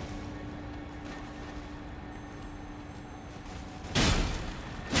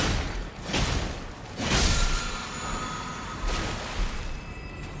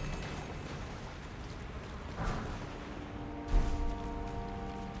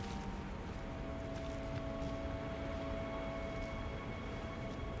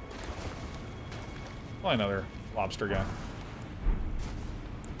 Probably another lobster guy.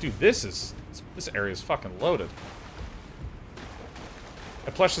 Dude, this area is fucking loaded.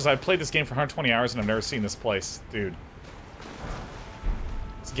 At Plush says, I've played this game for 120 hours and I've never seen this place. Dude.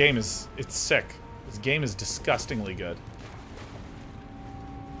 This game is, it's sick. This game is disgustingly good.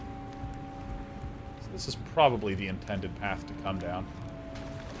 So this is probably the intended path to come down.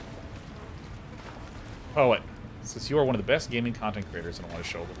 Poet says, you are one of the best gaming content creators and I want to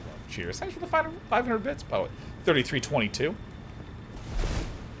show a little love. Cheers. Thanks for the 500 bits, Poet. 3322.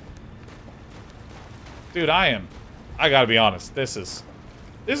 Dude, I gotta be honest, this is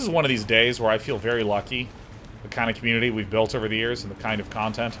one of these days where I feel very lucky, the kind of community we've built over the years and the kind of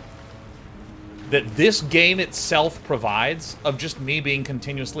content that this game itself provides, of just me being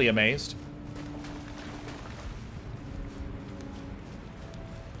continuously amazed.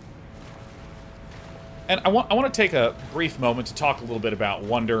 And I want to take a brief moment to talk a little bit about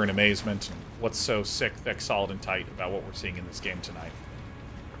wonder and amazement and what's so sick, thick, solid, and tight about what we're seeing in this game tonight.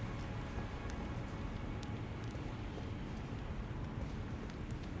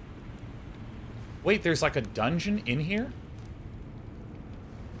 Wait, there's like a dungeon in here?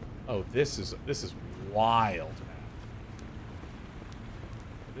 Oh, this is wild, man.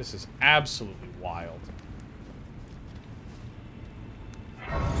 This is absolutely wild.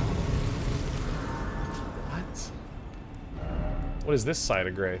 What is this side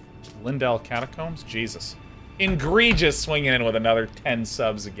of Grave? Lindell Catacombs? Jesus. Ingregious swinging in with another 10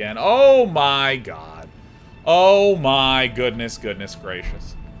 subs again. Oh my god. Oh my goodness, goodness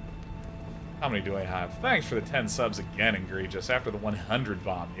gracious. How many do I have? Thanks for the 10 subs again, Ingregious, after the 100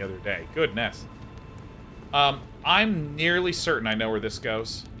 bomb the other day. Goodness. I'm nearly certain I know where this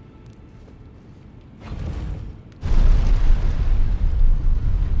goes.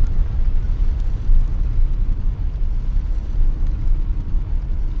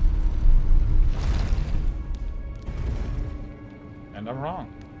 And I'm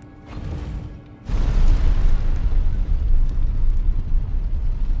wrong.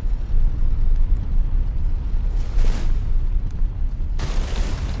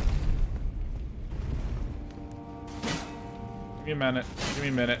 Give me a minute. Give me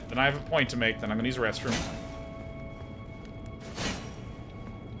a minute. Then I have a point to make. Then I'm gonna use the restroom.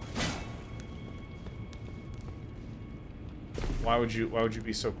 Why would you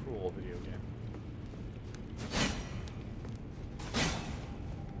be so cruel, video game?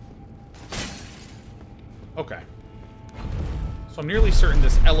 Okay. So I'm nearly certain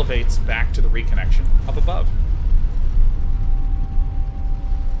this elevates back to the reconnection up above.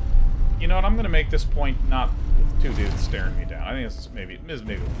 You know what? I'm going to make this point not with two dudes staring me down. I think this is maybe one of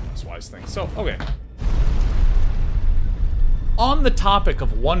the most wise things. So, okay. On the topic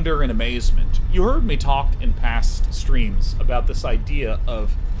of wonder and amazement, you heard me talk in past streams about this idea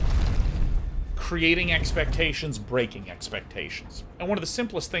of creating expectations, breaking expectations. And one of the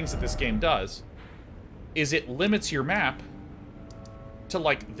simplest things that this game does is it limits your map to,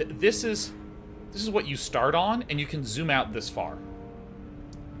 like, this is what you start on, and you can zoom out this far.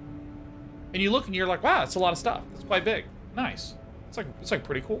 And you look and you're like, wow, that's a lot of stuff. It's quite big. Nice. It's like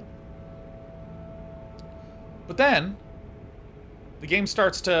pretty cool. But then the game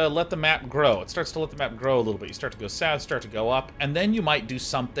starts to let the map grow. It starts to let the map grow a little bit. You start to go south, start to go up, and then you might do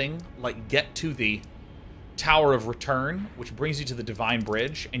something like get to the Tower of Return, which brings you to the Divine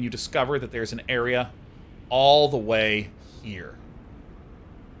Bridge, and you discover that there's an area all the way here.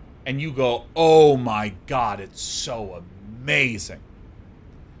 And you go, oh my god, it's so amazing.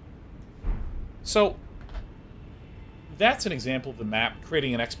 So, that's an example of the map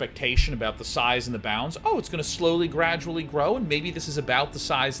creating an expectation about the size and the bounds. Oh, it's going to slowly, gradually grow, and maybe this is about the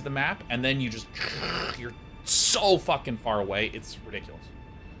size of the map, and then you're so fucking far away, it's ridiculous.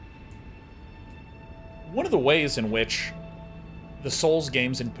 One of the ways in which the Souls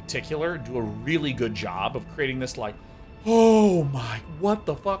games in particular do a really good job of creating this, like, oh my, what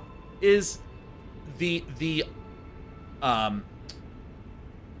the fuck, is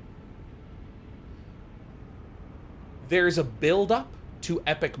there's a build-up to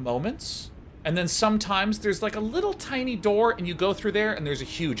epic moments, and then sometimes there's like a little tiny door, and you go through there, and there's a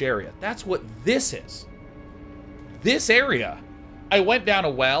huge area. That's what this is. This area, I went down a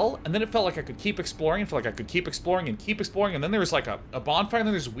well, and then it felt like I could keep exploring, and felt like I could keep exploring, and then there was like a bonfire, and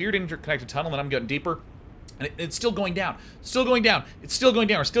then there's a weird interconnected tunnel, and then I'm getting deeper, and it's still going down, still going down, it's still going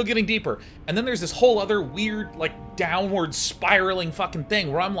down, we're still getting deeper, and then there's this whole other weird, like, downward spiraling fucking thing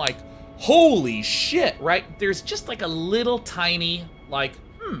where I'm like, holy shit, right? There's just like a little tiny, like,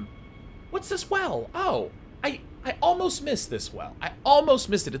 what's this well? Oh, I almost missed this well. I almost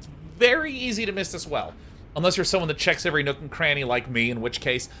missed it. It's very easy to miss this well. Unless you're someone that checks every nook and cranny like me, in which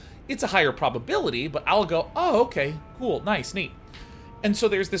case it's a higher probability, but I'll go, oh, okay, cool, nice, neat. And so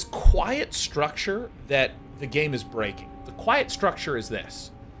there's this quiet structure that the game is breaking. The quiet structure is this.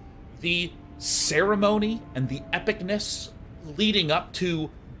 The ceremony and the epicness leading up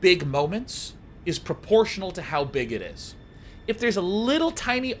to big moments is proportional to how big it is. If there's a little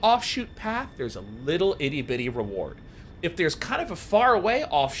tiny offshoot path, there's a little itty-bitty reward. If there's kind of a far away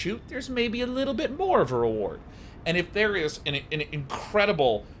offshoot, there's maybe a little bit more of a reward. And if there is an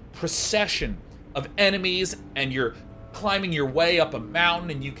incredible procession of enemies, and you're climbing your way up a mountain,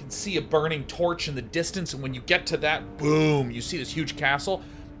 and you can see a burning torch in the distance, and when you get to that, boom, you see this huge castle,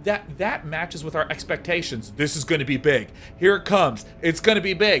 that matches with our expectations. This is going to be big. Here it comes. It's going to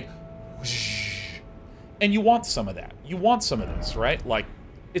be big. And you want some of that. You want some of this, right? Like,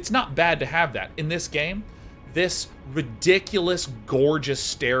 it's not bad to have that. In this game, this ridiculous, gorgeous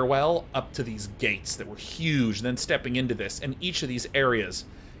stairwell up to these gates that were huge, and then stepping into this, and each of these areas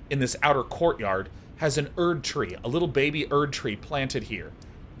in this outer courtyard has an Erd tree, a little baby Erd tree planted here,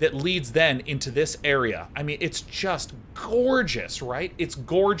 that leads then into this area. I mean, it's just gorgeous, right? It's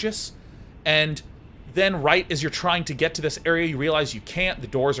gorgeous. And then right as you're trying to get to this area, you realize you can't. The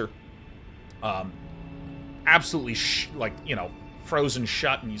doors are absolutely, frozen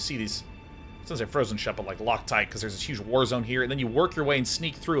shut. And you see these, it doesn't say frozen shut, but like locked tight, because there's this huge war zone here. And then you work your way and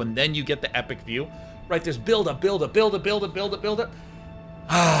sneak through, and then you get the epic view. Right, there's build up, build up, build up, build up, build up, build up.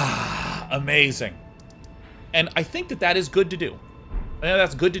 Ah, amazing. And I think that that is good to do. I know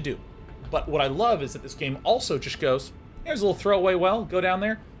that's good to do. But what I love is that this game also just goes, here's a little throwaway well, go down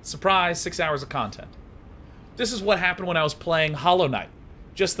there, surprise, 6 hours of content. This is what happened when I was playing Hollow Knight.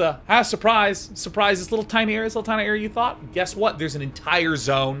 Just the, surprise, this little tiny area you thought? Guess what? There's an entire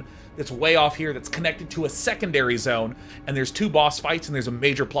zone that's way off here that's connected to a secondary zone, and there's 2 boss fights, and there's a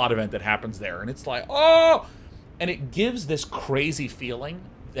major plot event that happens there. And it's like, oh! And it gives this crazy feeling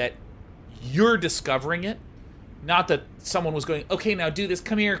that you're discovering it. Not that someone was going, okay, now do this,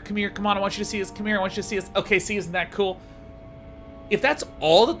 come here, come on, I want you to see this, come here, I want you to see this, okay, see, isn't that cool? If that's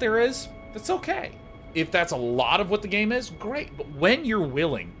all that there is, that's okay. If that's a lot of what the game is, great. But when you're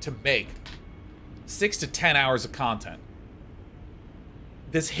willing to make 6 to 10 hours of content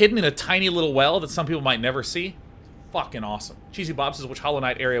that's hidden in a tiny little well that some people might never see. Fucking awesome. Cheesy Bob says, which Hollow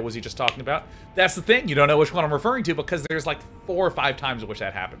Knight area was he just talking about? That's the thing. You don't know which one I'm referring to because there's like 4 or 5 times in which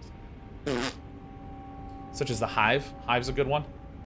that happens. Such as the Hive. Hive's a good one.